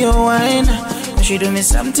like your wine, but she do me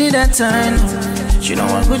something that time. She don't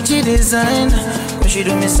want Gucci design, but she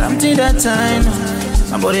do me something that time.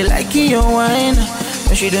 My body like your wine,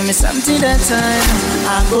 but she do me something that time.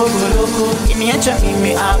 I go loco, give me a chop, give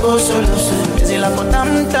me I go solo. Busy like a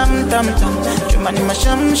tam tam tam tam. Jumani ma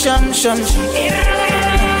sham sham sham sham.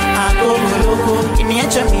 I go loco, give me a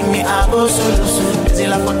chop, give me I go solo. Busy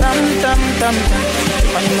like a tam tam tam tam.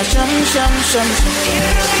 Jumani ma sham sham sham sham.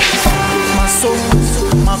 My soul,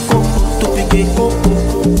 my coco, to pique coco,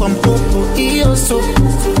 one popo, io so.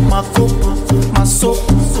 My coco, my soul,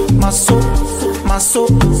 my soul. My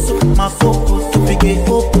soap, my coco, to pique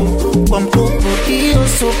coco, one coco, io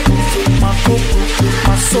so. My coco,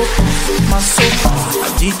 my soap, my soap. A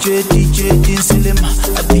DJ, din cinema.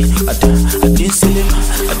 A din cinema.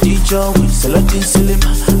 A DJ, sell a din cinema.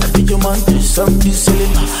 A DJ man, some din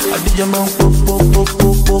cinema. A DJ man, pop,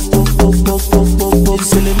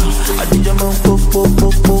 cinema. A DJ man, pop,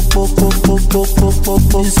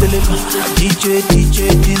 cinema. A DJ,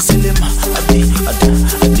 din cinema. A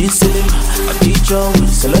din cinema. A DJ,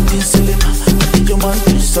 sell a din cinema. A DJ man,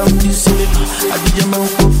 some din cinema. A DJ man,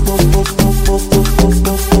 pop,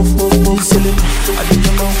 cinema. A DJ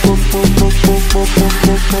man, pop, cinema.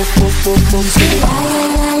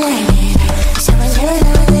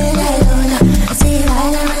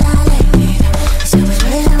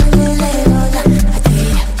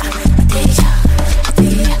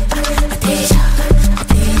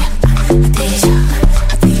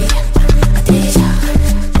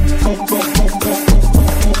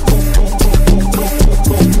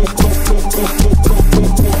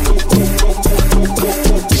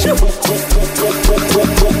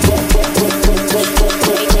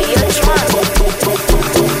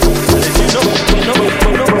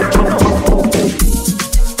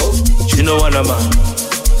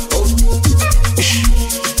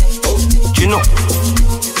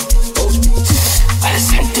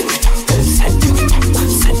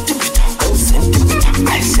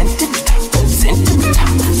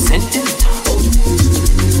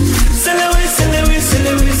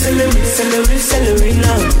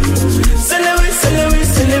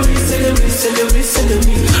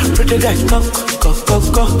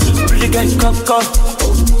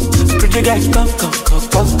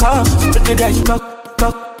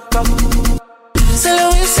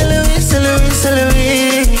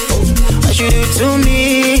 What you do to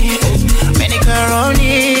me?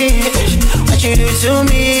 Macaroni. What you do to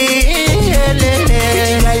me?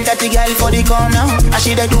 Pretty girl for the corner. And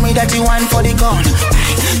she dey do me that you want for the corner.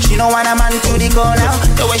 She don't want a man to the corner.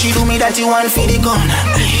 The way she do me that you want for the corner.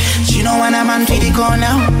 She don't want a man for the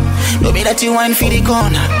corner. Do me that you want for the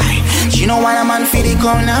corner. She don't want a man for the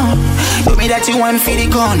corner. Do me that you want for the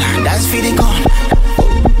corner. That's for the corner.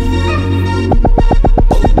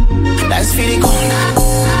 That's for the corner.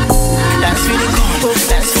 That's for the corner.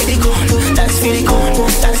 That's for the corner. That's for the corner.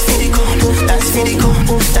 That's for the corner. That's for the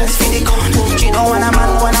corner. That's for the corner. She don't want a man,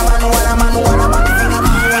 want a man, want a man, want a man for the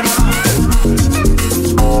corner.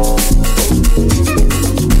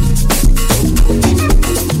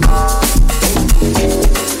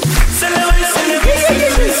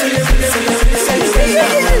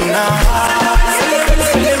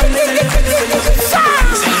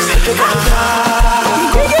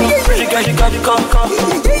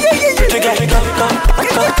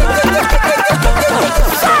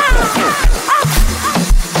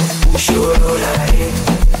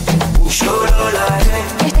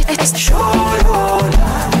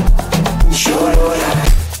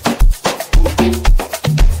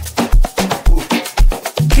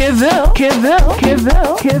 Keville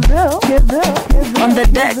on the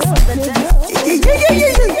deck.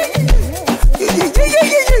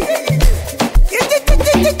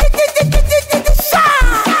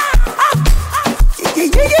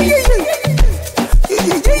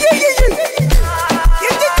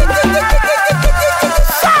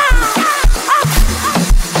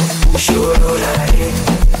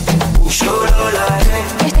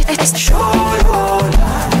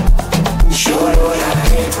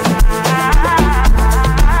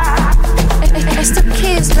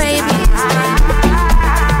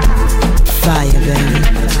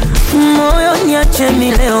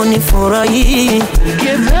 Leo ni furahi,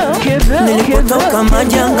 nilipotoka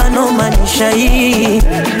majanga no manisha hii,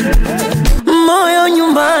 moyo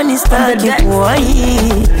nyumbani staki kuwahi,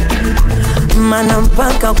 mana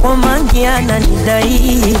mpaka kwa mangi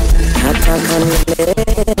ananidai. nataka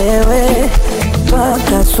nilewe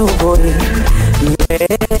mpaka asubuhi,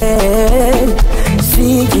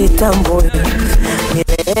 sijitambui,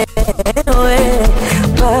 nilewe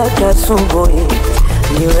mpaka asubuhi,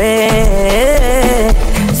 niwe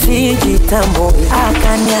sijitambui,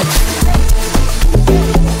 akaniacha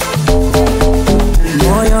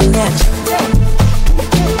moyo niacha,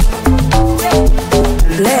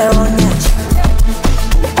 leo niacha,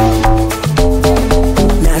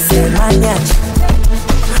 nasema niacha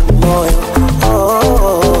moyo,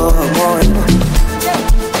 oh, moyo,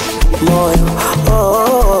 moyo,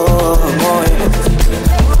 oh, moyo.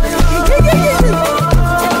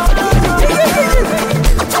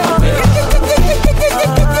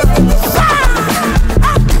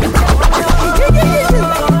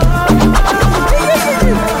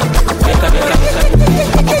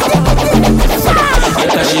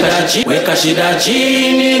 Weka shida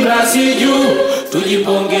chini, glasi juu,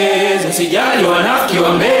 tujipongeze, sijali wanafiki wa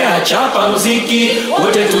Mbeya, chapa muziki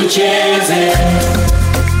wote tucheze.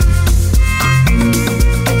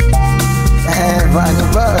 Bunny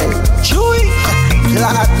boy, Chewy,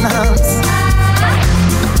 Platinums.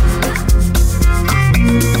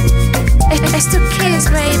 It's the kids,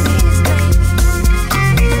 baby.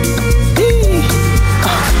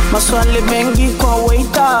 Maswali mengi kwa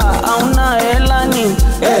waiter, hauna hela nini?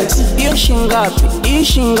 Iyo shingapi, hii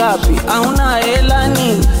shingapi, hauna hela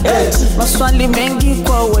nini? Maswali mengi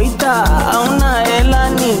kwa waiter, hauna hela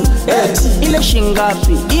nini? Ile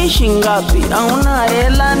shingapi, hii shingapi, hauna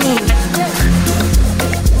hela nini?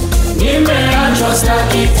 Nimeachwa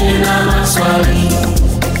staki tena maswali,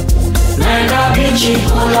 naenda bichi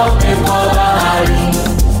kula upepo wa bahari,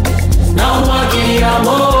 na umwagilia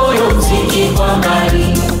moyo mziki kwa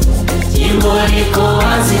mbali, jimbo liko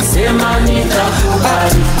wazi, sema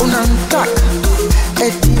nitakubali. Unanitaka,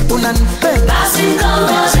 eti unanipenda, basi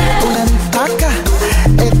nitongoze. Unanitaka,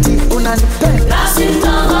 eti unanipenda, basi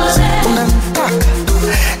nitongoze.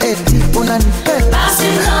 Unanitaka, eti unanipenda, basi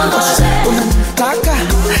nitongoze. Unanitaka,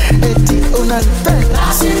 eti unanipenda,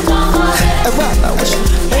 basi nitongoze. Bwana wish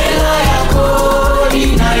hela yako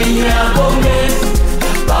inaingia bonge,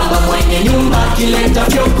 baba mwenye nyumba kileta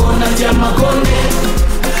fyoko na tia makonde,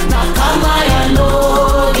 na kama ya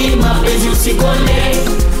nogi mapenzi usikone,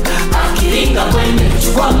 akiringa kwende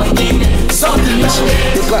chukua mwingine songi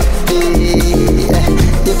yonge.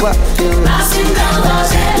 Basi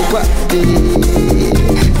mtangoze,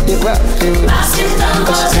 basi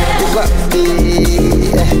mtangoze,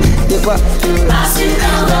 basi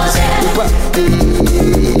mtangoze.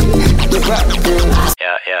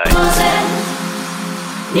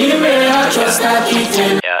 Nimeachwa staki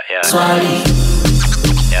tena swali,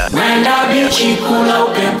 naenda bichi kula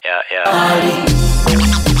upepo bahari,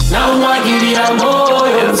 na umwagilia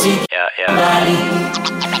moyo mziki mbali,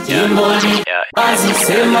 jimbo ni basi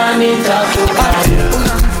sema nitakubali.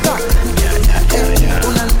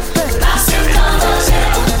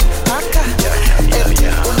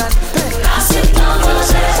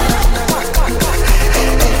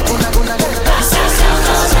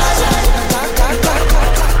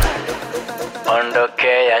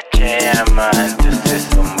 Ondokea chairman,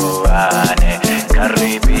 tusisumbuane,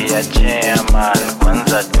 karibia chairman,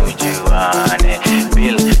 kwanza tujuane,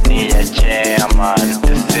 bill ni ya chairman,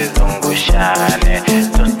 tusizungushane,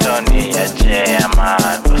 toto ni ya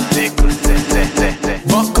chairman, usiku sese.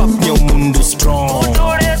 Back up your mundo strong,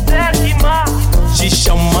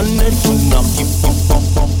 shisha mane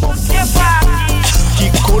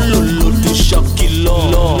kikololo to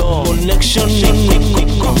shakilo, connection ni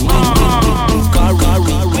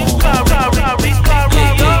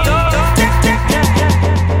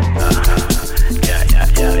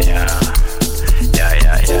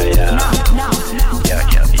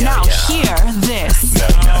Now hear this.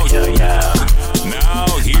 Now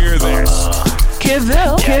hear this.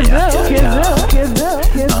 Keville.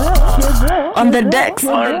 On the decks.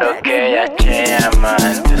 Ondokea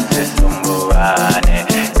chairman, tusisumbuane,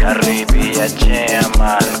 karibia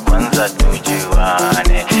chairman, kwanza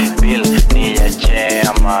tujuane, bill ni ya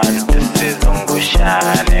chairman,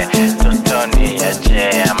 tusizungushane, toto ni ya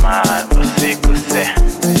chairman, usiku se.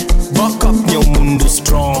 Back up your mundo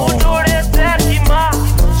strong,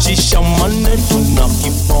 shisha mane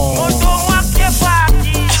tunakipon,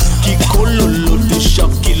 kikololo to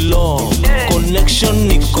shakilo, connection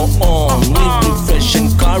niko on, we refresh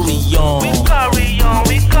and carry on. We carry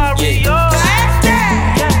on.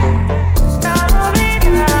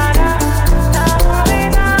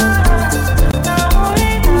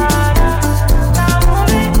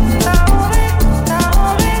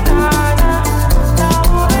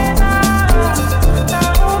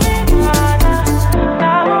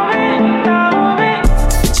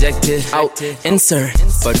 ejected, out, insert.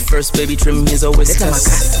 But first, baby, trim his whiskers.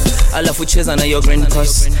 I love kucheza na your green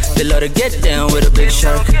puss. They love to get down with a big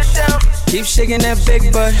shark. Keep shaking that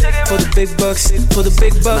big butt for the big bucks, for the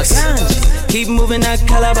big bucks. Keep moving that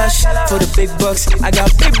calabash for the big bucks. I got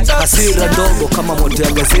big bucks. Hasira dogo kama moto ya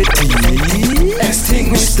gazeti.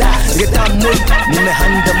 Extinguish that. Geta mood,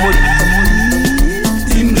 nimehanda mood.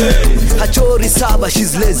 Hachori saba,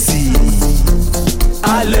 she's lazy.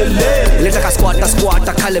 Alele. Leta ka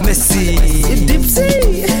squatta kale Messi.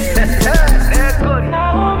 Dipsy.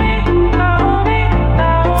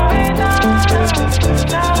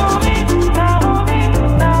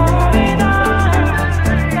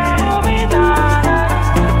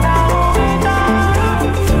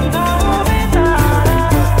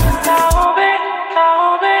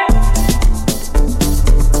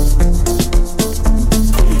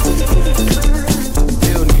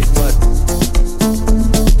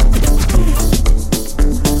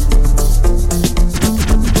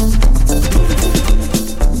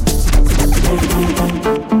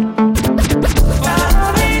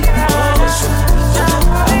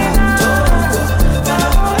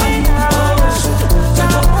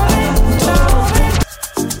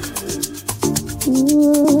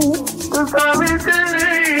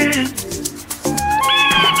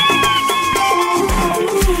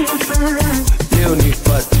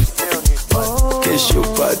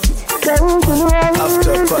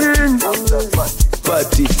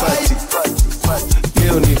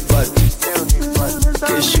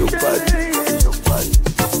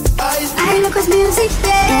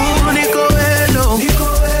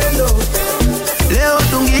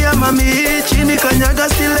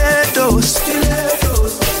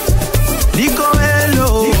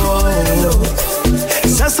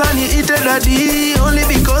 Only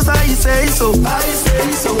because I say so.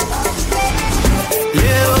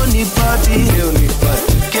 Leo ni party,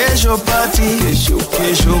 kesho party,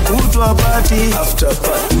 kesho kutwa party,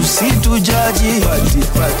 usitu jaji.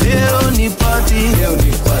 Leo ni party,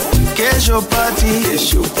 kesho party,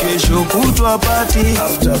 kesho kutwa party,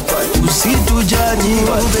 usitu jaji.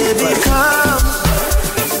 Oh baby come.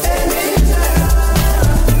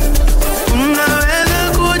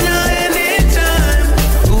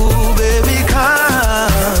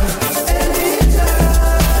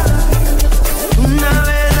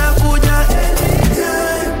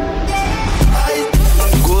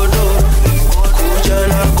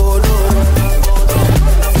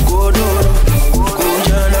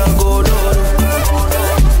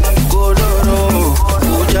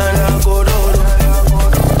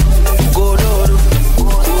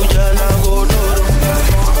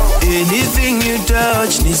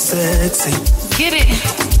 Sexy. Get it.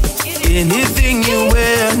 Anything you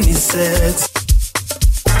wear ni sexy.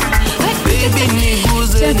 Baby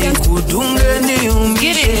niguze nikudunge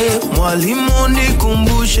niumbishe. Mwalimu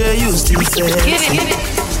nikumbushe you still sexy.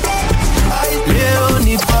 Leo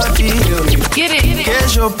ni party,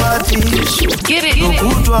 kesho party,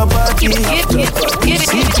 kutwa party,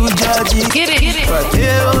 usitu jaji.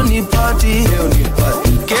 Leo ni party,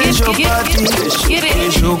 kesho party,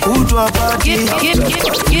 kesho kutwa party,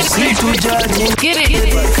 usitu jaji.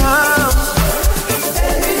 Come.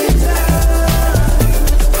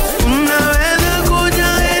 Unaweza kuja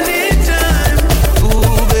anytime.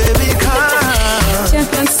 Ooh baby come.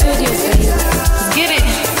 Champion Studios, baby. Get it.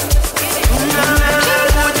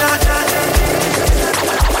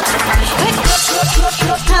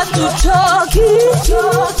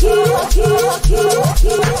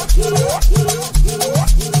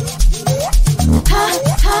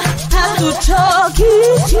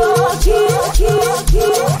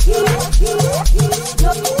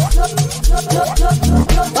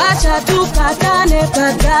 Wacha tukatane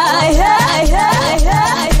baadaye.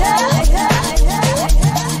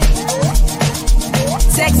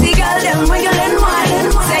 Sexy girl, them wiggling,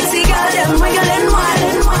 wildin'. Sexy girl, them wiggling,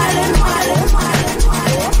 wildin', wildin', wildin',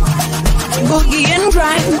 wildin'. Boogie and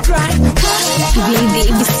grind, grind.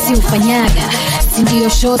 Baby, si ufanyaga, si ndio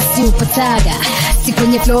show si upataga, si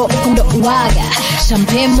kwenye flow ukundo uwaga,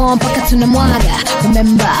 champemo mpaka tunamwaga.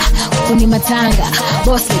 Remember, huku ni matanga,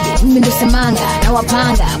 boss lady, mimi ndo semanga, na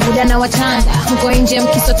wapanga, muda na wachanga, mko nje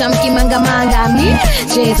mkisota mkimangamanga, mi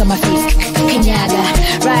cheza mafisi, kanyaga,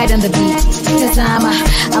 ride on the beat, tazama,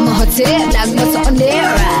 ama hotel, na glosa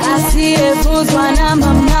ondera, asiyefuzwa na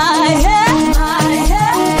mamaye,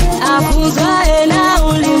 afuzwa na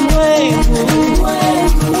ulimwengu,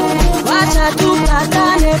 wacha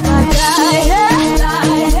tukatane baadaye,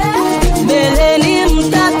 mbeleni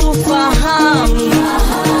mtatufahamu,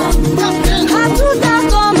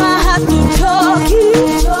 hatutakoma hatuchoki,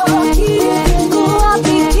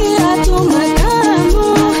 kuwapikia tu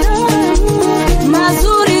matamu,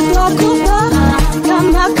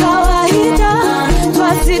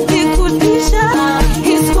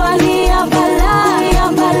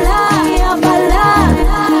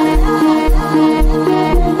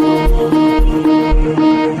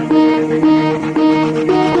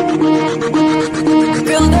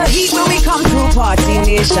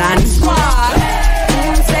 nation. Squad.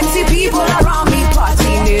 Sexy people around me,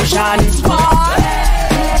 party nation. Squad.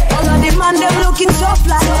 All of the man them looking so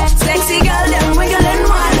fly. Sexy girl them wiggling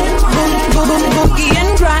wine. Boogie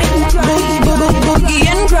and grind. Boogie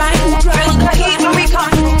and grind. Feel the heat when we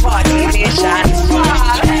come to party nation.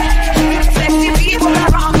 Squad. Sexy people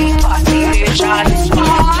around me, party nation.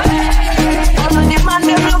 Squad. All of the man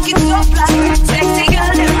them looking so fly. Sexy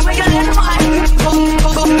girl them wiggling wine.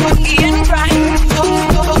 Boogie and grind.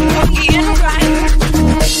 Boogie and grind.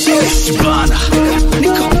 Shibana,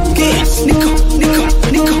 Nico, Gates, Nico,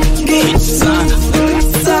 Sana,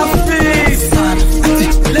 Safi, Sana,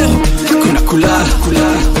 Leo, Hakuna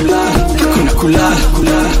kulala, Hakuna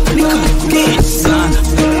kulala, Nico, Gates, Sana,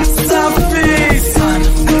 Safi, Sana,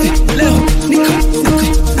 Leo, Nico,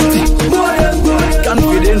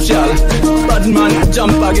 confidential, bad man,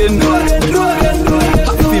 jump again,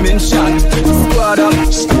 happy mention, squad up,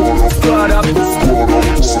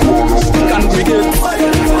 can we get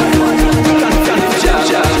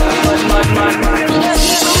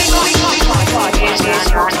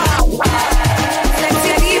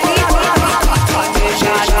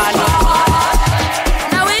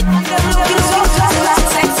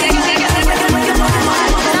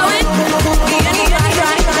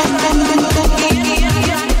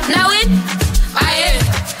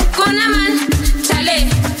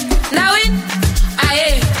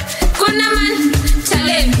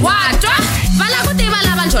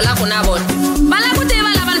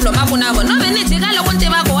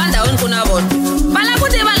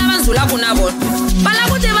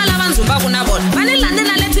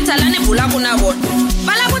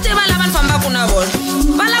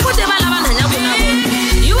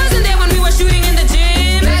You wasn't there when we were shooting in the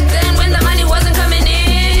gym. Back then when the money wasn't coming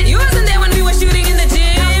in. You wasn't there when we were shooting in the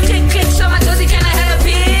gym. Click, show my toes, can I have a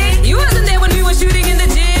pic? You wasn't there when we were shooting in the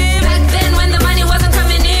gym. Back then when the money wasn't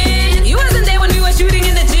coming in. You wasn't there when we were shooting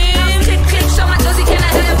in the gym. Click, show my toes, can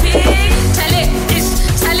I have a pic? Chale,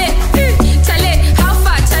 how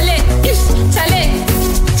far? Chale, how far?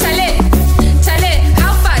 Chale,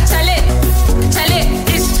 how far? Chale,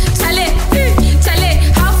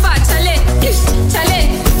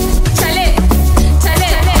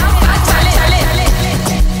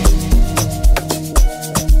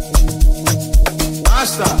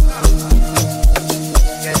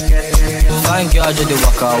 Fine girl, just the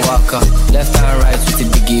waka. Left and right with the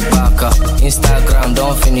biggie baka. Instagram,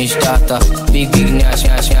 don't finish data. Big nyash,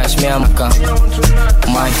 me amaka.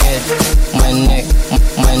 My head, my neck,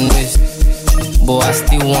 my wrist. But I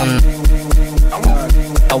still want.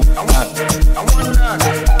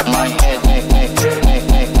 My head, neck,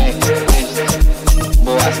 wrist.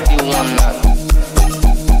 But I still want that.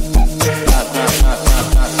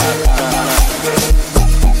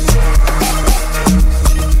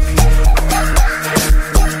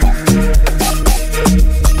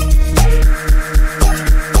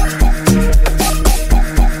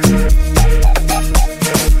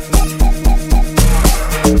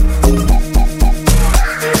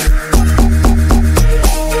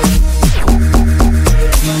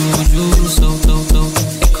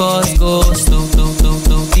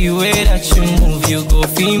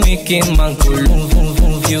 Making man go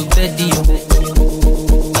move you ready.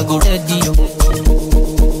 I go ready.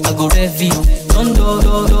 I go ready. Don't do.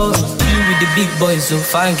 You with the big boys, so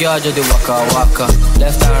fine girl, just the waka.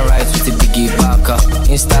 Left and right with the biggie baka.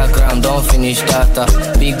 Instagram, don't finish data.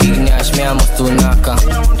 Big nyash, me I must do naka.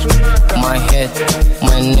 My head,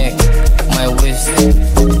 my neck, my waist.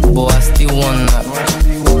 But I still want that.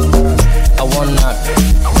 I want that.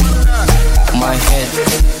 My head,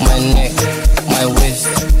 my neck, my waist.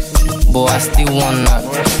 But I still want that.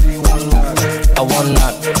 I want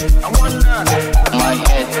that. My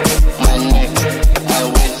head, my neck, my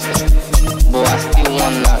waist. But I still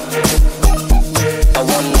want that. I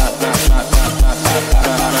want that.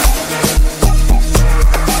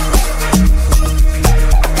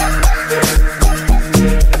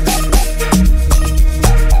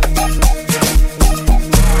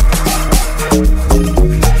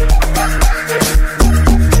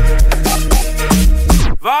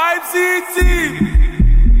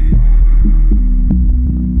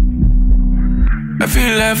 I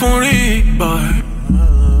feel like for real, boy.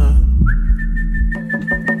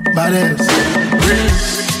 Badass.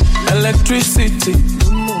 Electricity.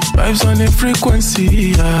 Vibes on a frequency,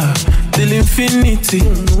 yeah. Till infinity.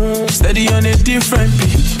 Steady on a different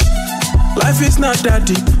beat. Life is not that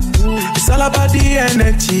deep. It's all about the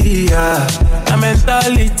energy, yeah. The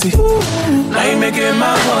mentality. Now you making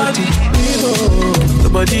my body. The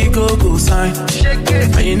body go sign.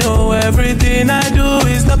 And you know everything I do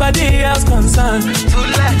is nobody else concerned.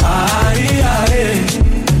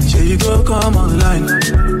 Here you go, come online.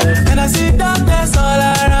 And I see darkness all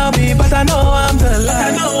around me, but I know I'm the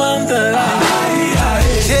light.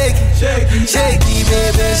 Shake it, shake it,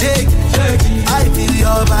 baby, shake it. I feel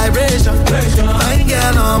your vibration. Fine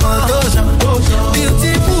girl on motion.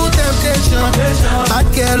 Beautiful temptation. Bad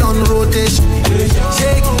girl on rotation.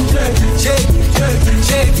 Shake it,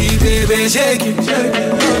 shake it, baby, shake it.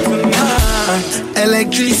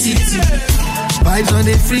 Electricity, vibes on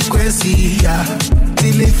the frequency, yeah.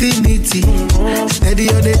 Till infinity, steady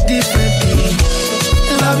on the different beat.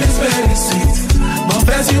 Love is very sweet, but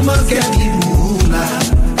first you must get the moolah.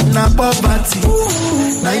 Now poverty,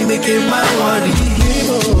 now you making my worry.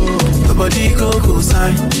 Nobody go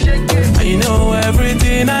sign, and you know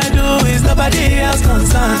everything I do is nobody else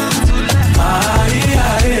concerned.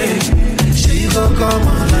 She go come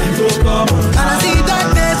online, and I see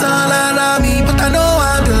darkness all around me, but I know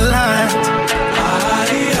I'm the light.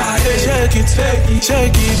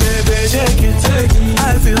 Shake it, baby, shake it.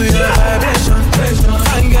 I feel your vibration.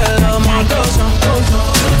 Fine girl on my motion.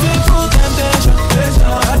 Beautiful temptation.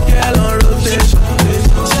 Hot girl on rotation.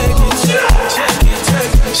 Shake it.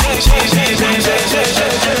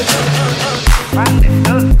 From the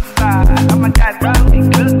good side, oh my God, from the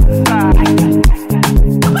good side.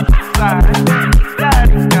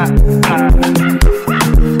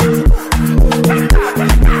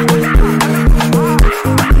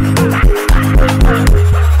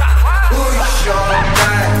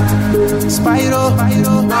 Spyro,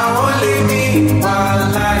 now only me one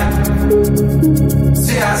life.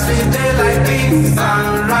 See us fit there like this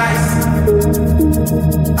sunrise.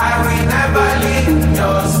 I will never leave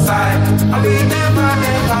your side. I will never.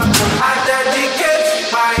 I dedicate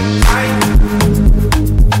my time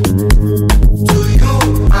to you,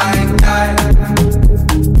 my guy.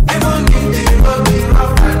 Even if the road be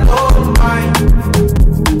rough, I don't mind.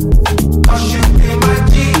 'Cause you be my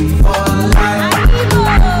G for life.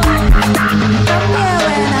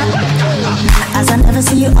 As I never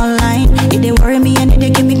see you online, it they worry me and it they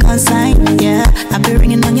give me consign. Yeah, I be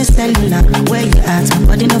ringing on your cellular. Where you at? My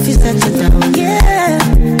body no fit settle down. Yeah,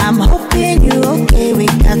 I'm hoping you okay. We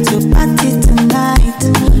got to party tonight.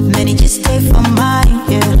 Many just stay for mine.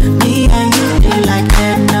 Yeah, me and you do like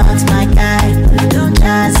that. Not my guy. Don't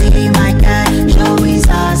jazzy, my guy. Show his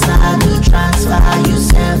ass how to transfer. You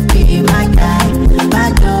self be my guy. My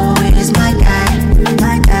door is my guy.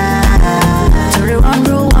 My guy. To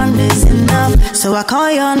run is enough. So I call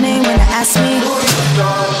your name when they ask me.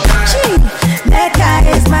 Gee, that guy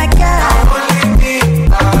is my guy.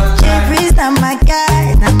 Jeffrey's not my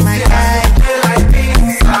guy, not my guy.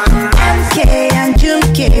 MK and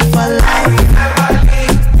Junkie for life.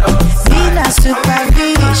 Vina Super V,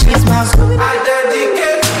 she's my school.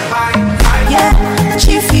 Yeah,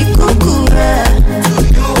 Chiefy Cuckoo.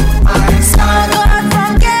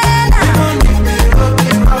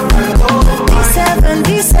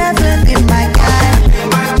 D7 be my guy.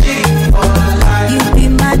 You be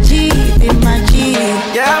my G, be my G.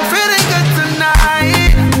 Yeah, I'm feeling good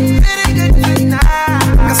tonight.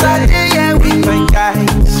 Cause I did, yeah, we my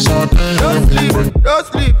guys. Don't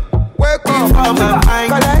sleep, wake up from my mind.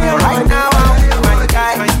 Right now I'm with my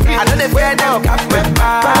guy. I know they wear them cap my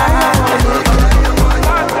mind.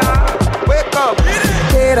 Wake up.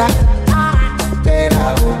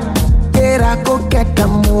 Tera, go get the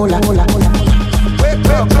moolah. Wake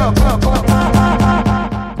up.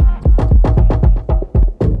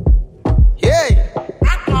 Yeah.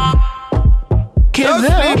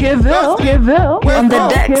 Keville on the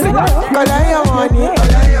decks. Collect your money.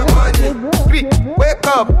 Wake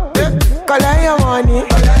up. Collect your money.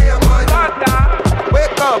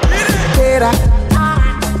 Wake up.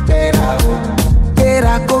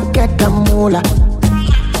 Tera, go get the moolah.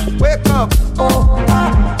 Wake up.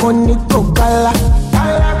 Money go kala.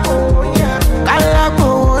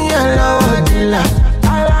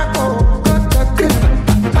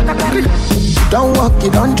 Don't walk, you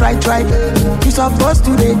don't try. You supposed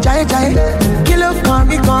to be jai. Kilo come,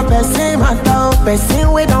 person, matter, person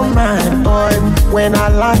we don't mind. Boy, when I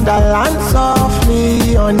land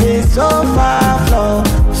softly on the sofa floor.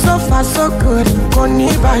 So far, so good, Koni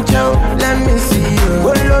Bajo, let me see you.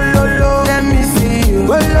 Oh, lo, let me see you.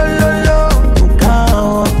 Oh, lo,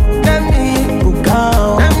 Bukao, let me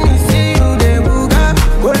Bukao. Let me see you, de Buga.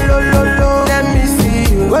 Oh, lo, let me see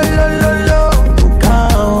you. Oh, lo,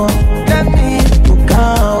 Bukao, let me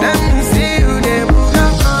Bukao. Let me see you, de Buga.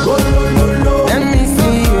 Oh, lo, let me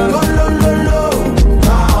see you. Oh, lo,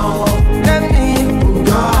 Bukao, let me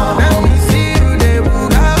Bukao. Let me see you, de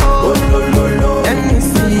Buga. Oh, lo, let me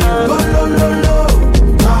see you. Oh, lo,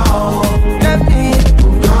 Bukao, let me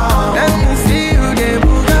Bukao. Let me see you, de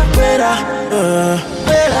Buga.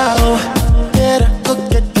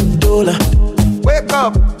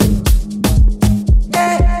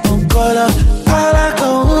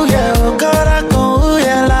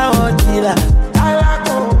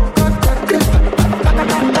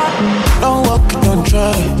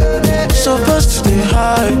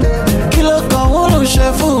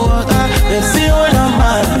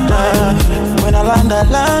 the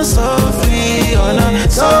land so free on a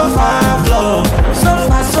sofa floor. So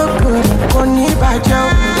far so good, Koni Bajo,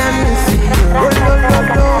 let me see you. Oh, lo, lo,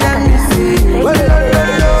 lo, let me see you. Oh, lo, lo,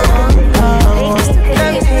 lo, let me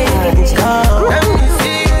see you. Let me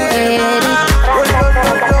see you. Oh, lo, lo,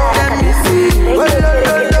 lo, let me see you. Oh, lo,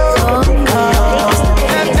 lo, lo,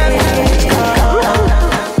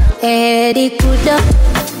 Eri kuda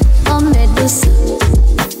omedusa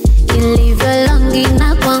ilivyo longi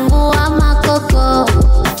na kwangu wa makoko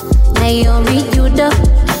na hiyo mijudo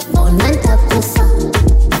ona nitakufa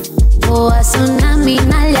oa tsunami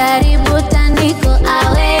na jaribu tandiko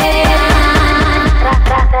awe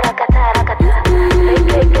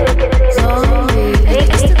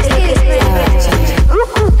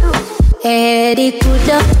Eri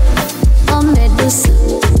kuda omedusa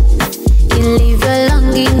ilivyo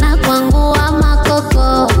longi na kwangu wa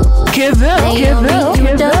makoko Keville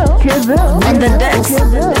on the decks.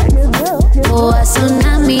 Oa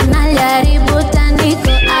tsunami na jaribu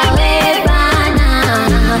tandiko awe bana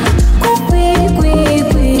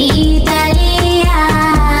ni Italia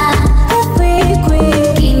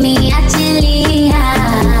kiniachilia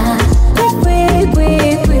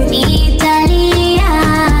ni Italia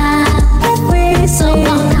so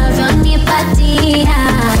unavyonipatia.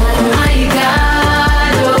 My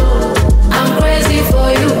God, oh, I'm crazy for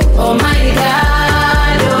you. Oh my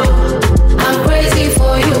God, oh, I'm crazy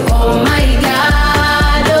for you. Oh my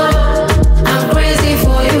God, oh, I'm crazy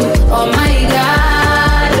for you. Oh my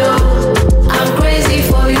God, oh, I'm crazy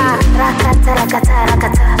for you. Rakata rakata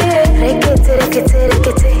rakata, rekete rekete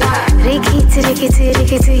rekete, rikiti rikiti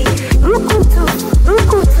rikiti, rukutu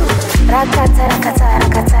rukutu, rakata rakata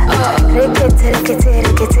rakata, rekete rekete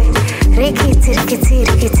rekete, rikiti rikiti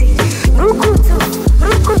rikiti, rukutu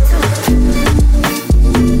rukutu.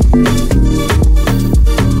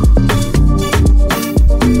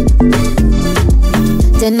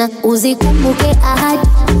 Tena uzikumbuke ahadi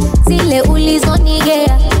zile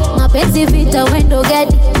ulizonigea, mapenzi vita wendo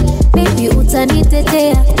gadi, baby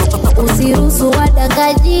utanitetea, usiruhusu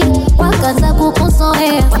wadangaji wakaanza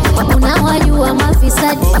kukusoea, unawajua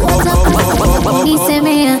mafisadi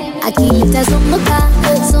nisemea, akili tazunguka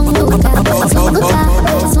zunguka zunguka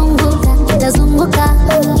zunguka itazunguka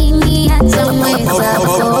ini hata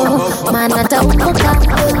mwezako, maana taumbuka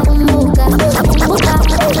umbuka umbuka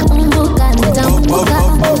umbuka nitaumbuka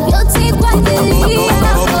yote kwa ajili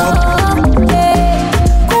yako.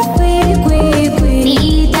 Ni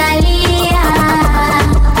Italia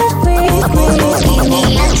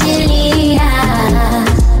kiniachilia,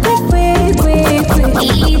 ni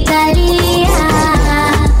Italia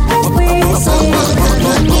so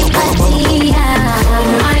unavyonipatia.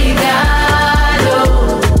 My God, oh,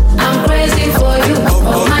 I'm crazy for you. Oh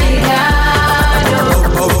my God,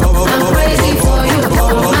 oh, I'm crazy for you. Oh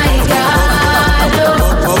my God, oh,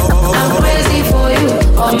 I'm crazy for you.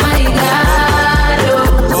 Oh my God, oh,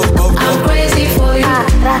 I'm crazy for you.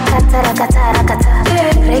 Rakata rakata rakata,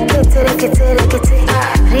 rekete rekete rekete,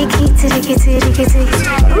 rikiti rikiti rikiti,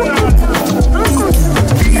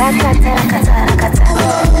 rakata rakata rakata,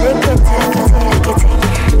 rekete rekete rekete,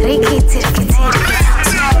 rikiti rikiti rikiti.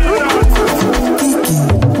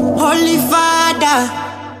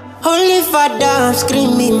 Holy Father, I'm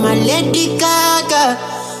screaming my Lady Gaga.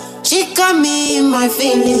 She got me in my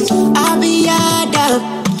feelings. I'll be Adam.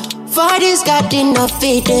 Father's got enough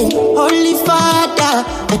feeding. Holy Father,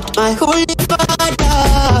 my Holy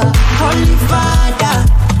Father, Holy Father,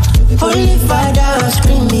 Holy Father, I'm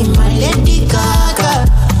screaming my Lady Gaga.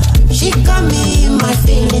 She got me in my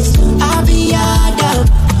feelings. I'll be Adam.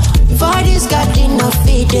 Father's got enough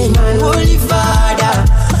feeding. My Holy Father,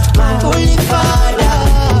 my Holy Father.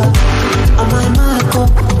 On my Marco,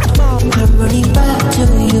 I'm running back to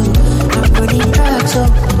you. I'm running back so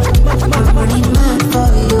I'm running mad for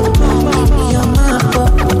you. Give me your Marco.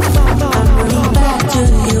 I'm running back to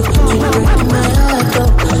you. You're breaking my heart, oh.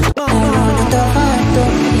 I run the heart,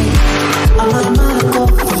 oh. On my Marco,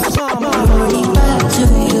 I'm running back to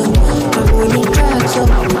you. I'm running back so I'm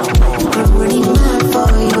running mad for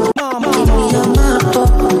you. Give me your Marco.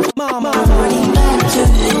 I'm running back to you.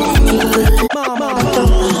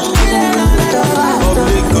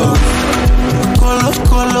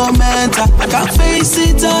 Colo mental, I can't face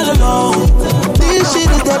it all alone. This shit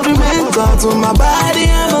is detrimental to my body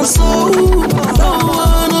and my soul. Don't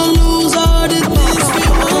wanna lose all the things we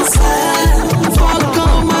once had. Fuck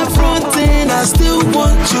on my front end, I still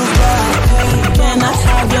want you back. Can I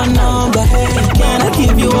have your number? Can I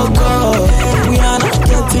give you a call? We are not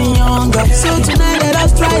getting younger, so tonight let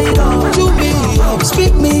us try it on. Chew me up,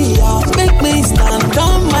 spit me out, make me stand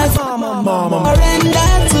on my mama.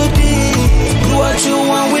 Surrender to thee. Do what you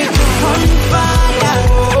want with me, Holy Father.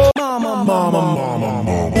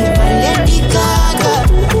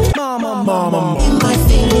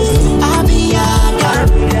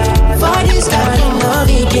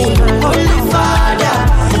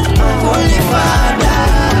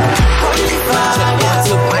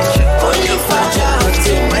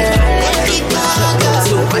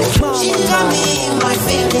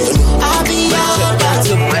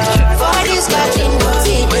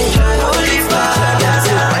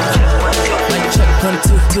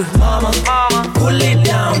 to mama, pull it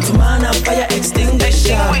down to mana fire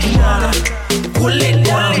extinguisher. Mama, pull it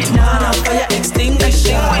down to mana fire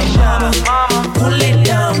extinguisher. Mama, pull it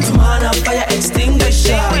down to mana fire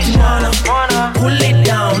extinguisher. Mama, pull it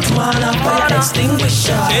down to mana fire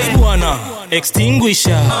extinguisher. Hey, wanna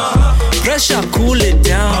extinguisher. Pressure, cool it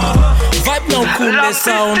down. Vibe now, cool the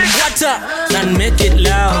sound. Water, and make it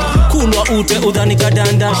loud. Cool wa ute udhani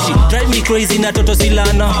kadanda. She drive me crazy na toto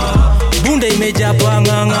silana. Bunda imeja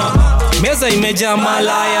banganga. Meza imeja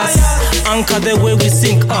malayas. Anchor the way we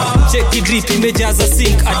sink. Check it drip imeja za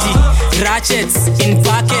sink. Ati ratchets in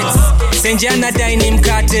packets. Senjana dine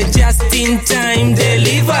mkate just in time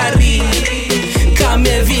delivery.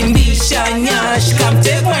 Come vimbisha nyash. Come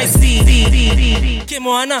take my CD.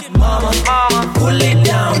 Kimwana mama, pull it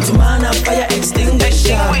down to mana fire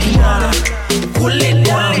extinguisher. Mama, pull it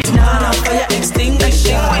down to mana fire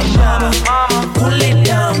extinguisher. Mama, pull it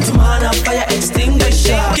down to mana fire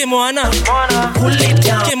extinguisher. Kimwana pull it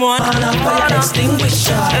down to mana fire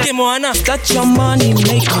extinguisher. Kimwana start your money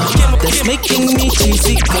maker that's making me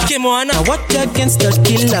cheesy. Kimwana what against the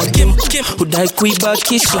killer Kim Udai kuiba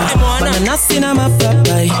kisha mananasi na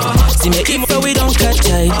mapapai zimeifa we don't catch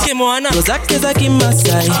it. Kimwana zake za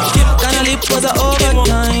kimasai kana lipoza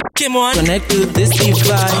overtime. Connect to this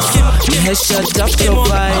device. Headshot up your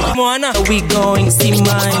vibe. We going see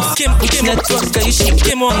mine. Which network are you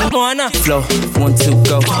shaking? Flow 1 2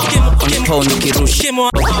 go. On the pole nikirush.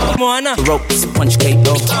 Ropes punch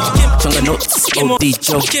KO. Chunga notes OD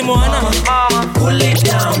Joe. Pull it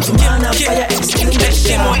down to mana fire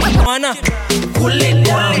extinguisher. Pull it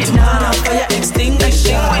down to mana fire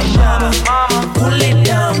extinguisher. Pull it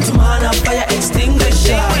down to mana fire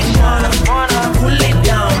extinguisher. Pull it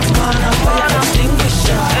down to mana fire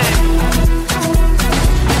extinguisher.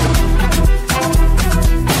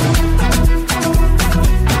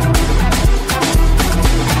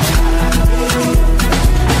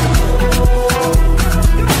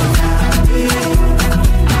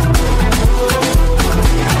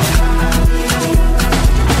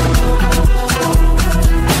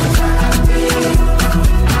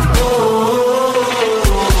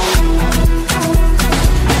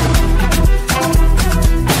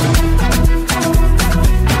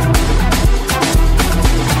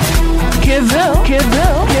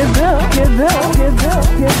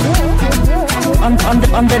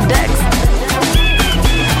 On the decks.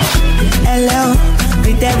 Hello,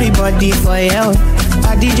 with everybody for you.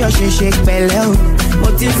 I did your shake bello.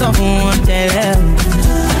 What is up on bello?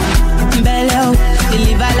 Bello,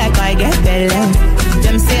 deliver like I get bello.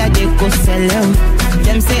 Them say I did go sell out.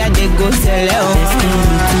 Them say I did go sell out. Destiny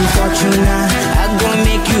to Fortuna, I gon'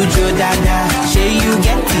 make you Joe Dada. Say you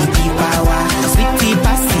get TP power. Sweetie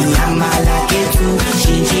passy, I'm a like it too.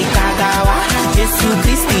 Shinji Kagawa, Jesus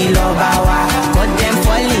Christi Lobawa. Got them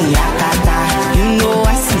falling yakata. You know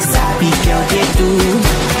I see sabi girl they do.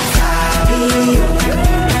 Sabi,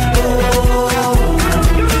 oh,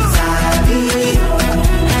 sabi,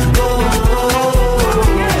 oh,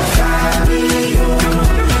 sabi,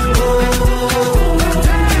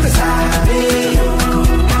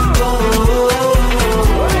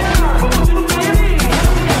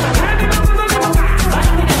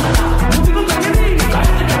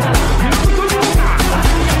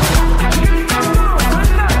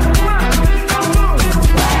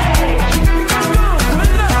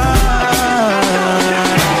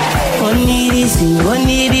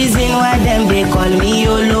 Only reason why them they call me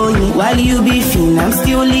Oloni. While you be fin, I'm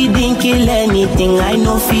still leading, kill anything I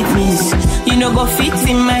know fitness. You know go fit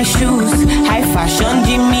in my shoes. High fashion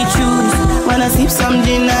Jimmy choose. Wanna sip some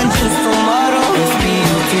gin and juice tomorrow. It's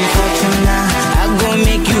beauty Fortuna. I go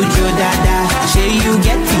make you Joe Dada. Say you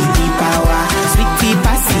get TD power. Sweetie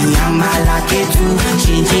passy, I'm a like too.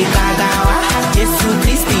 Shinji Kagawa. Jesus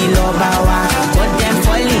Christi Lobawa. Got them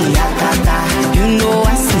falling yakata. You know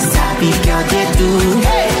I see sabi girl they do.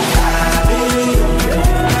 Hey.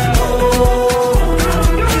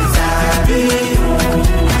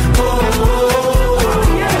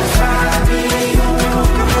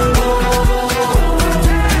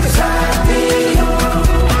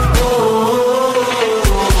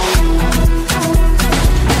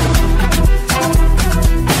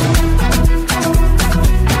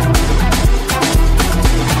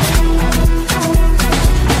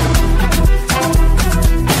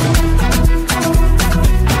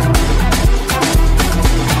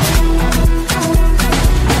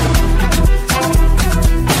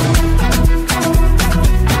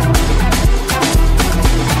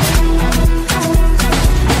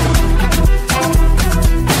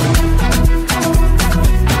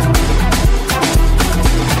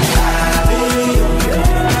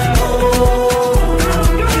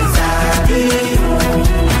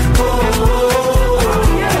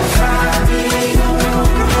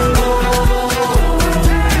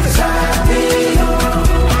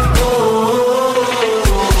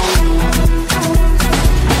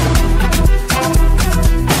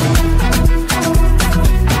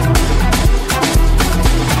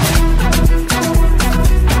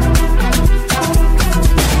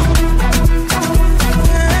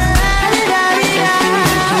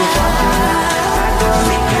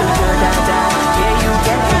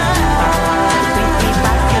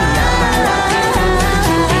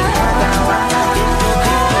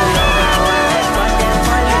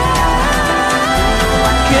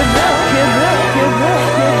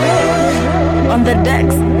 on the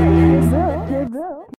decks.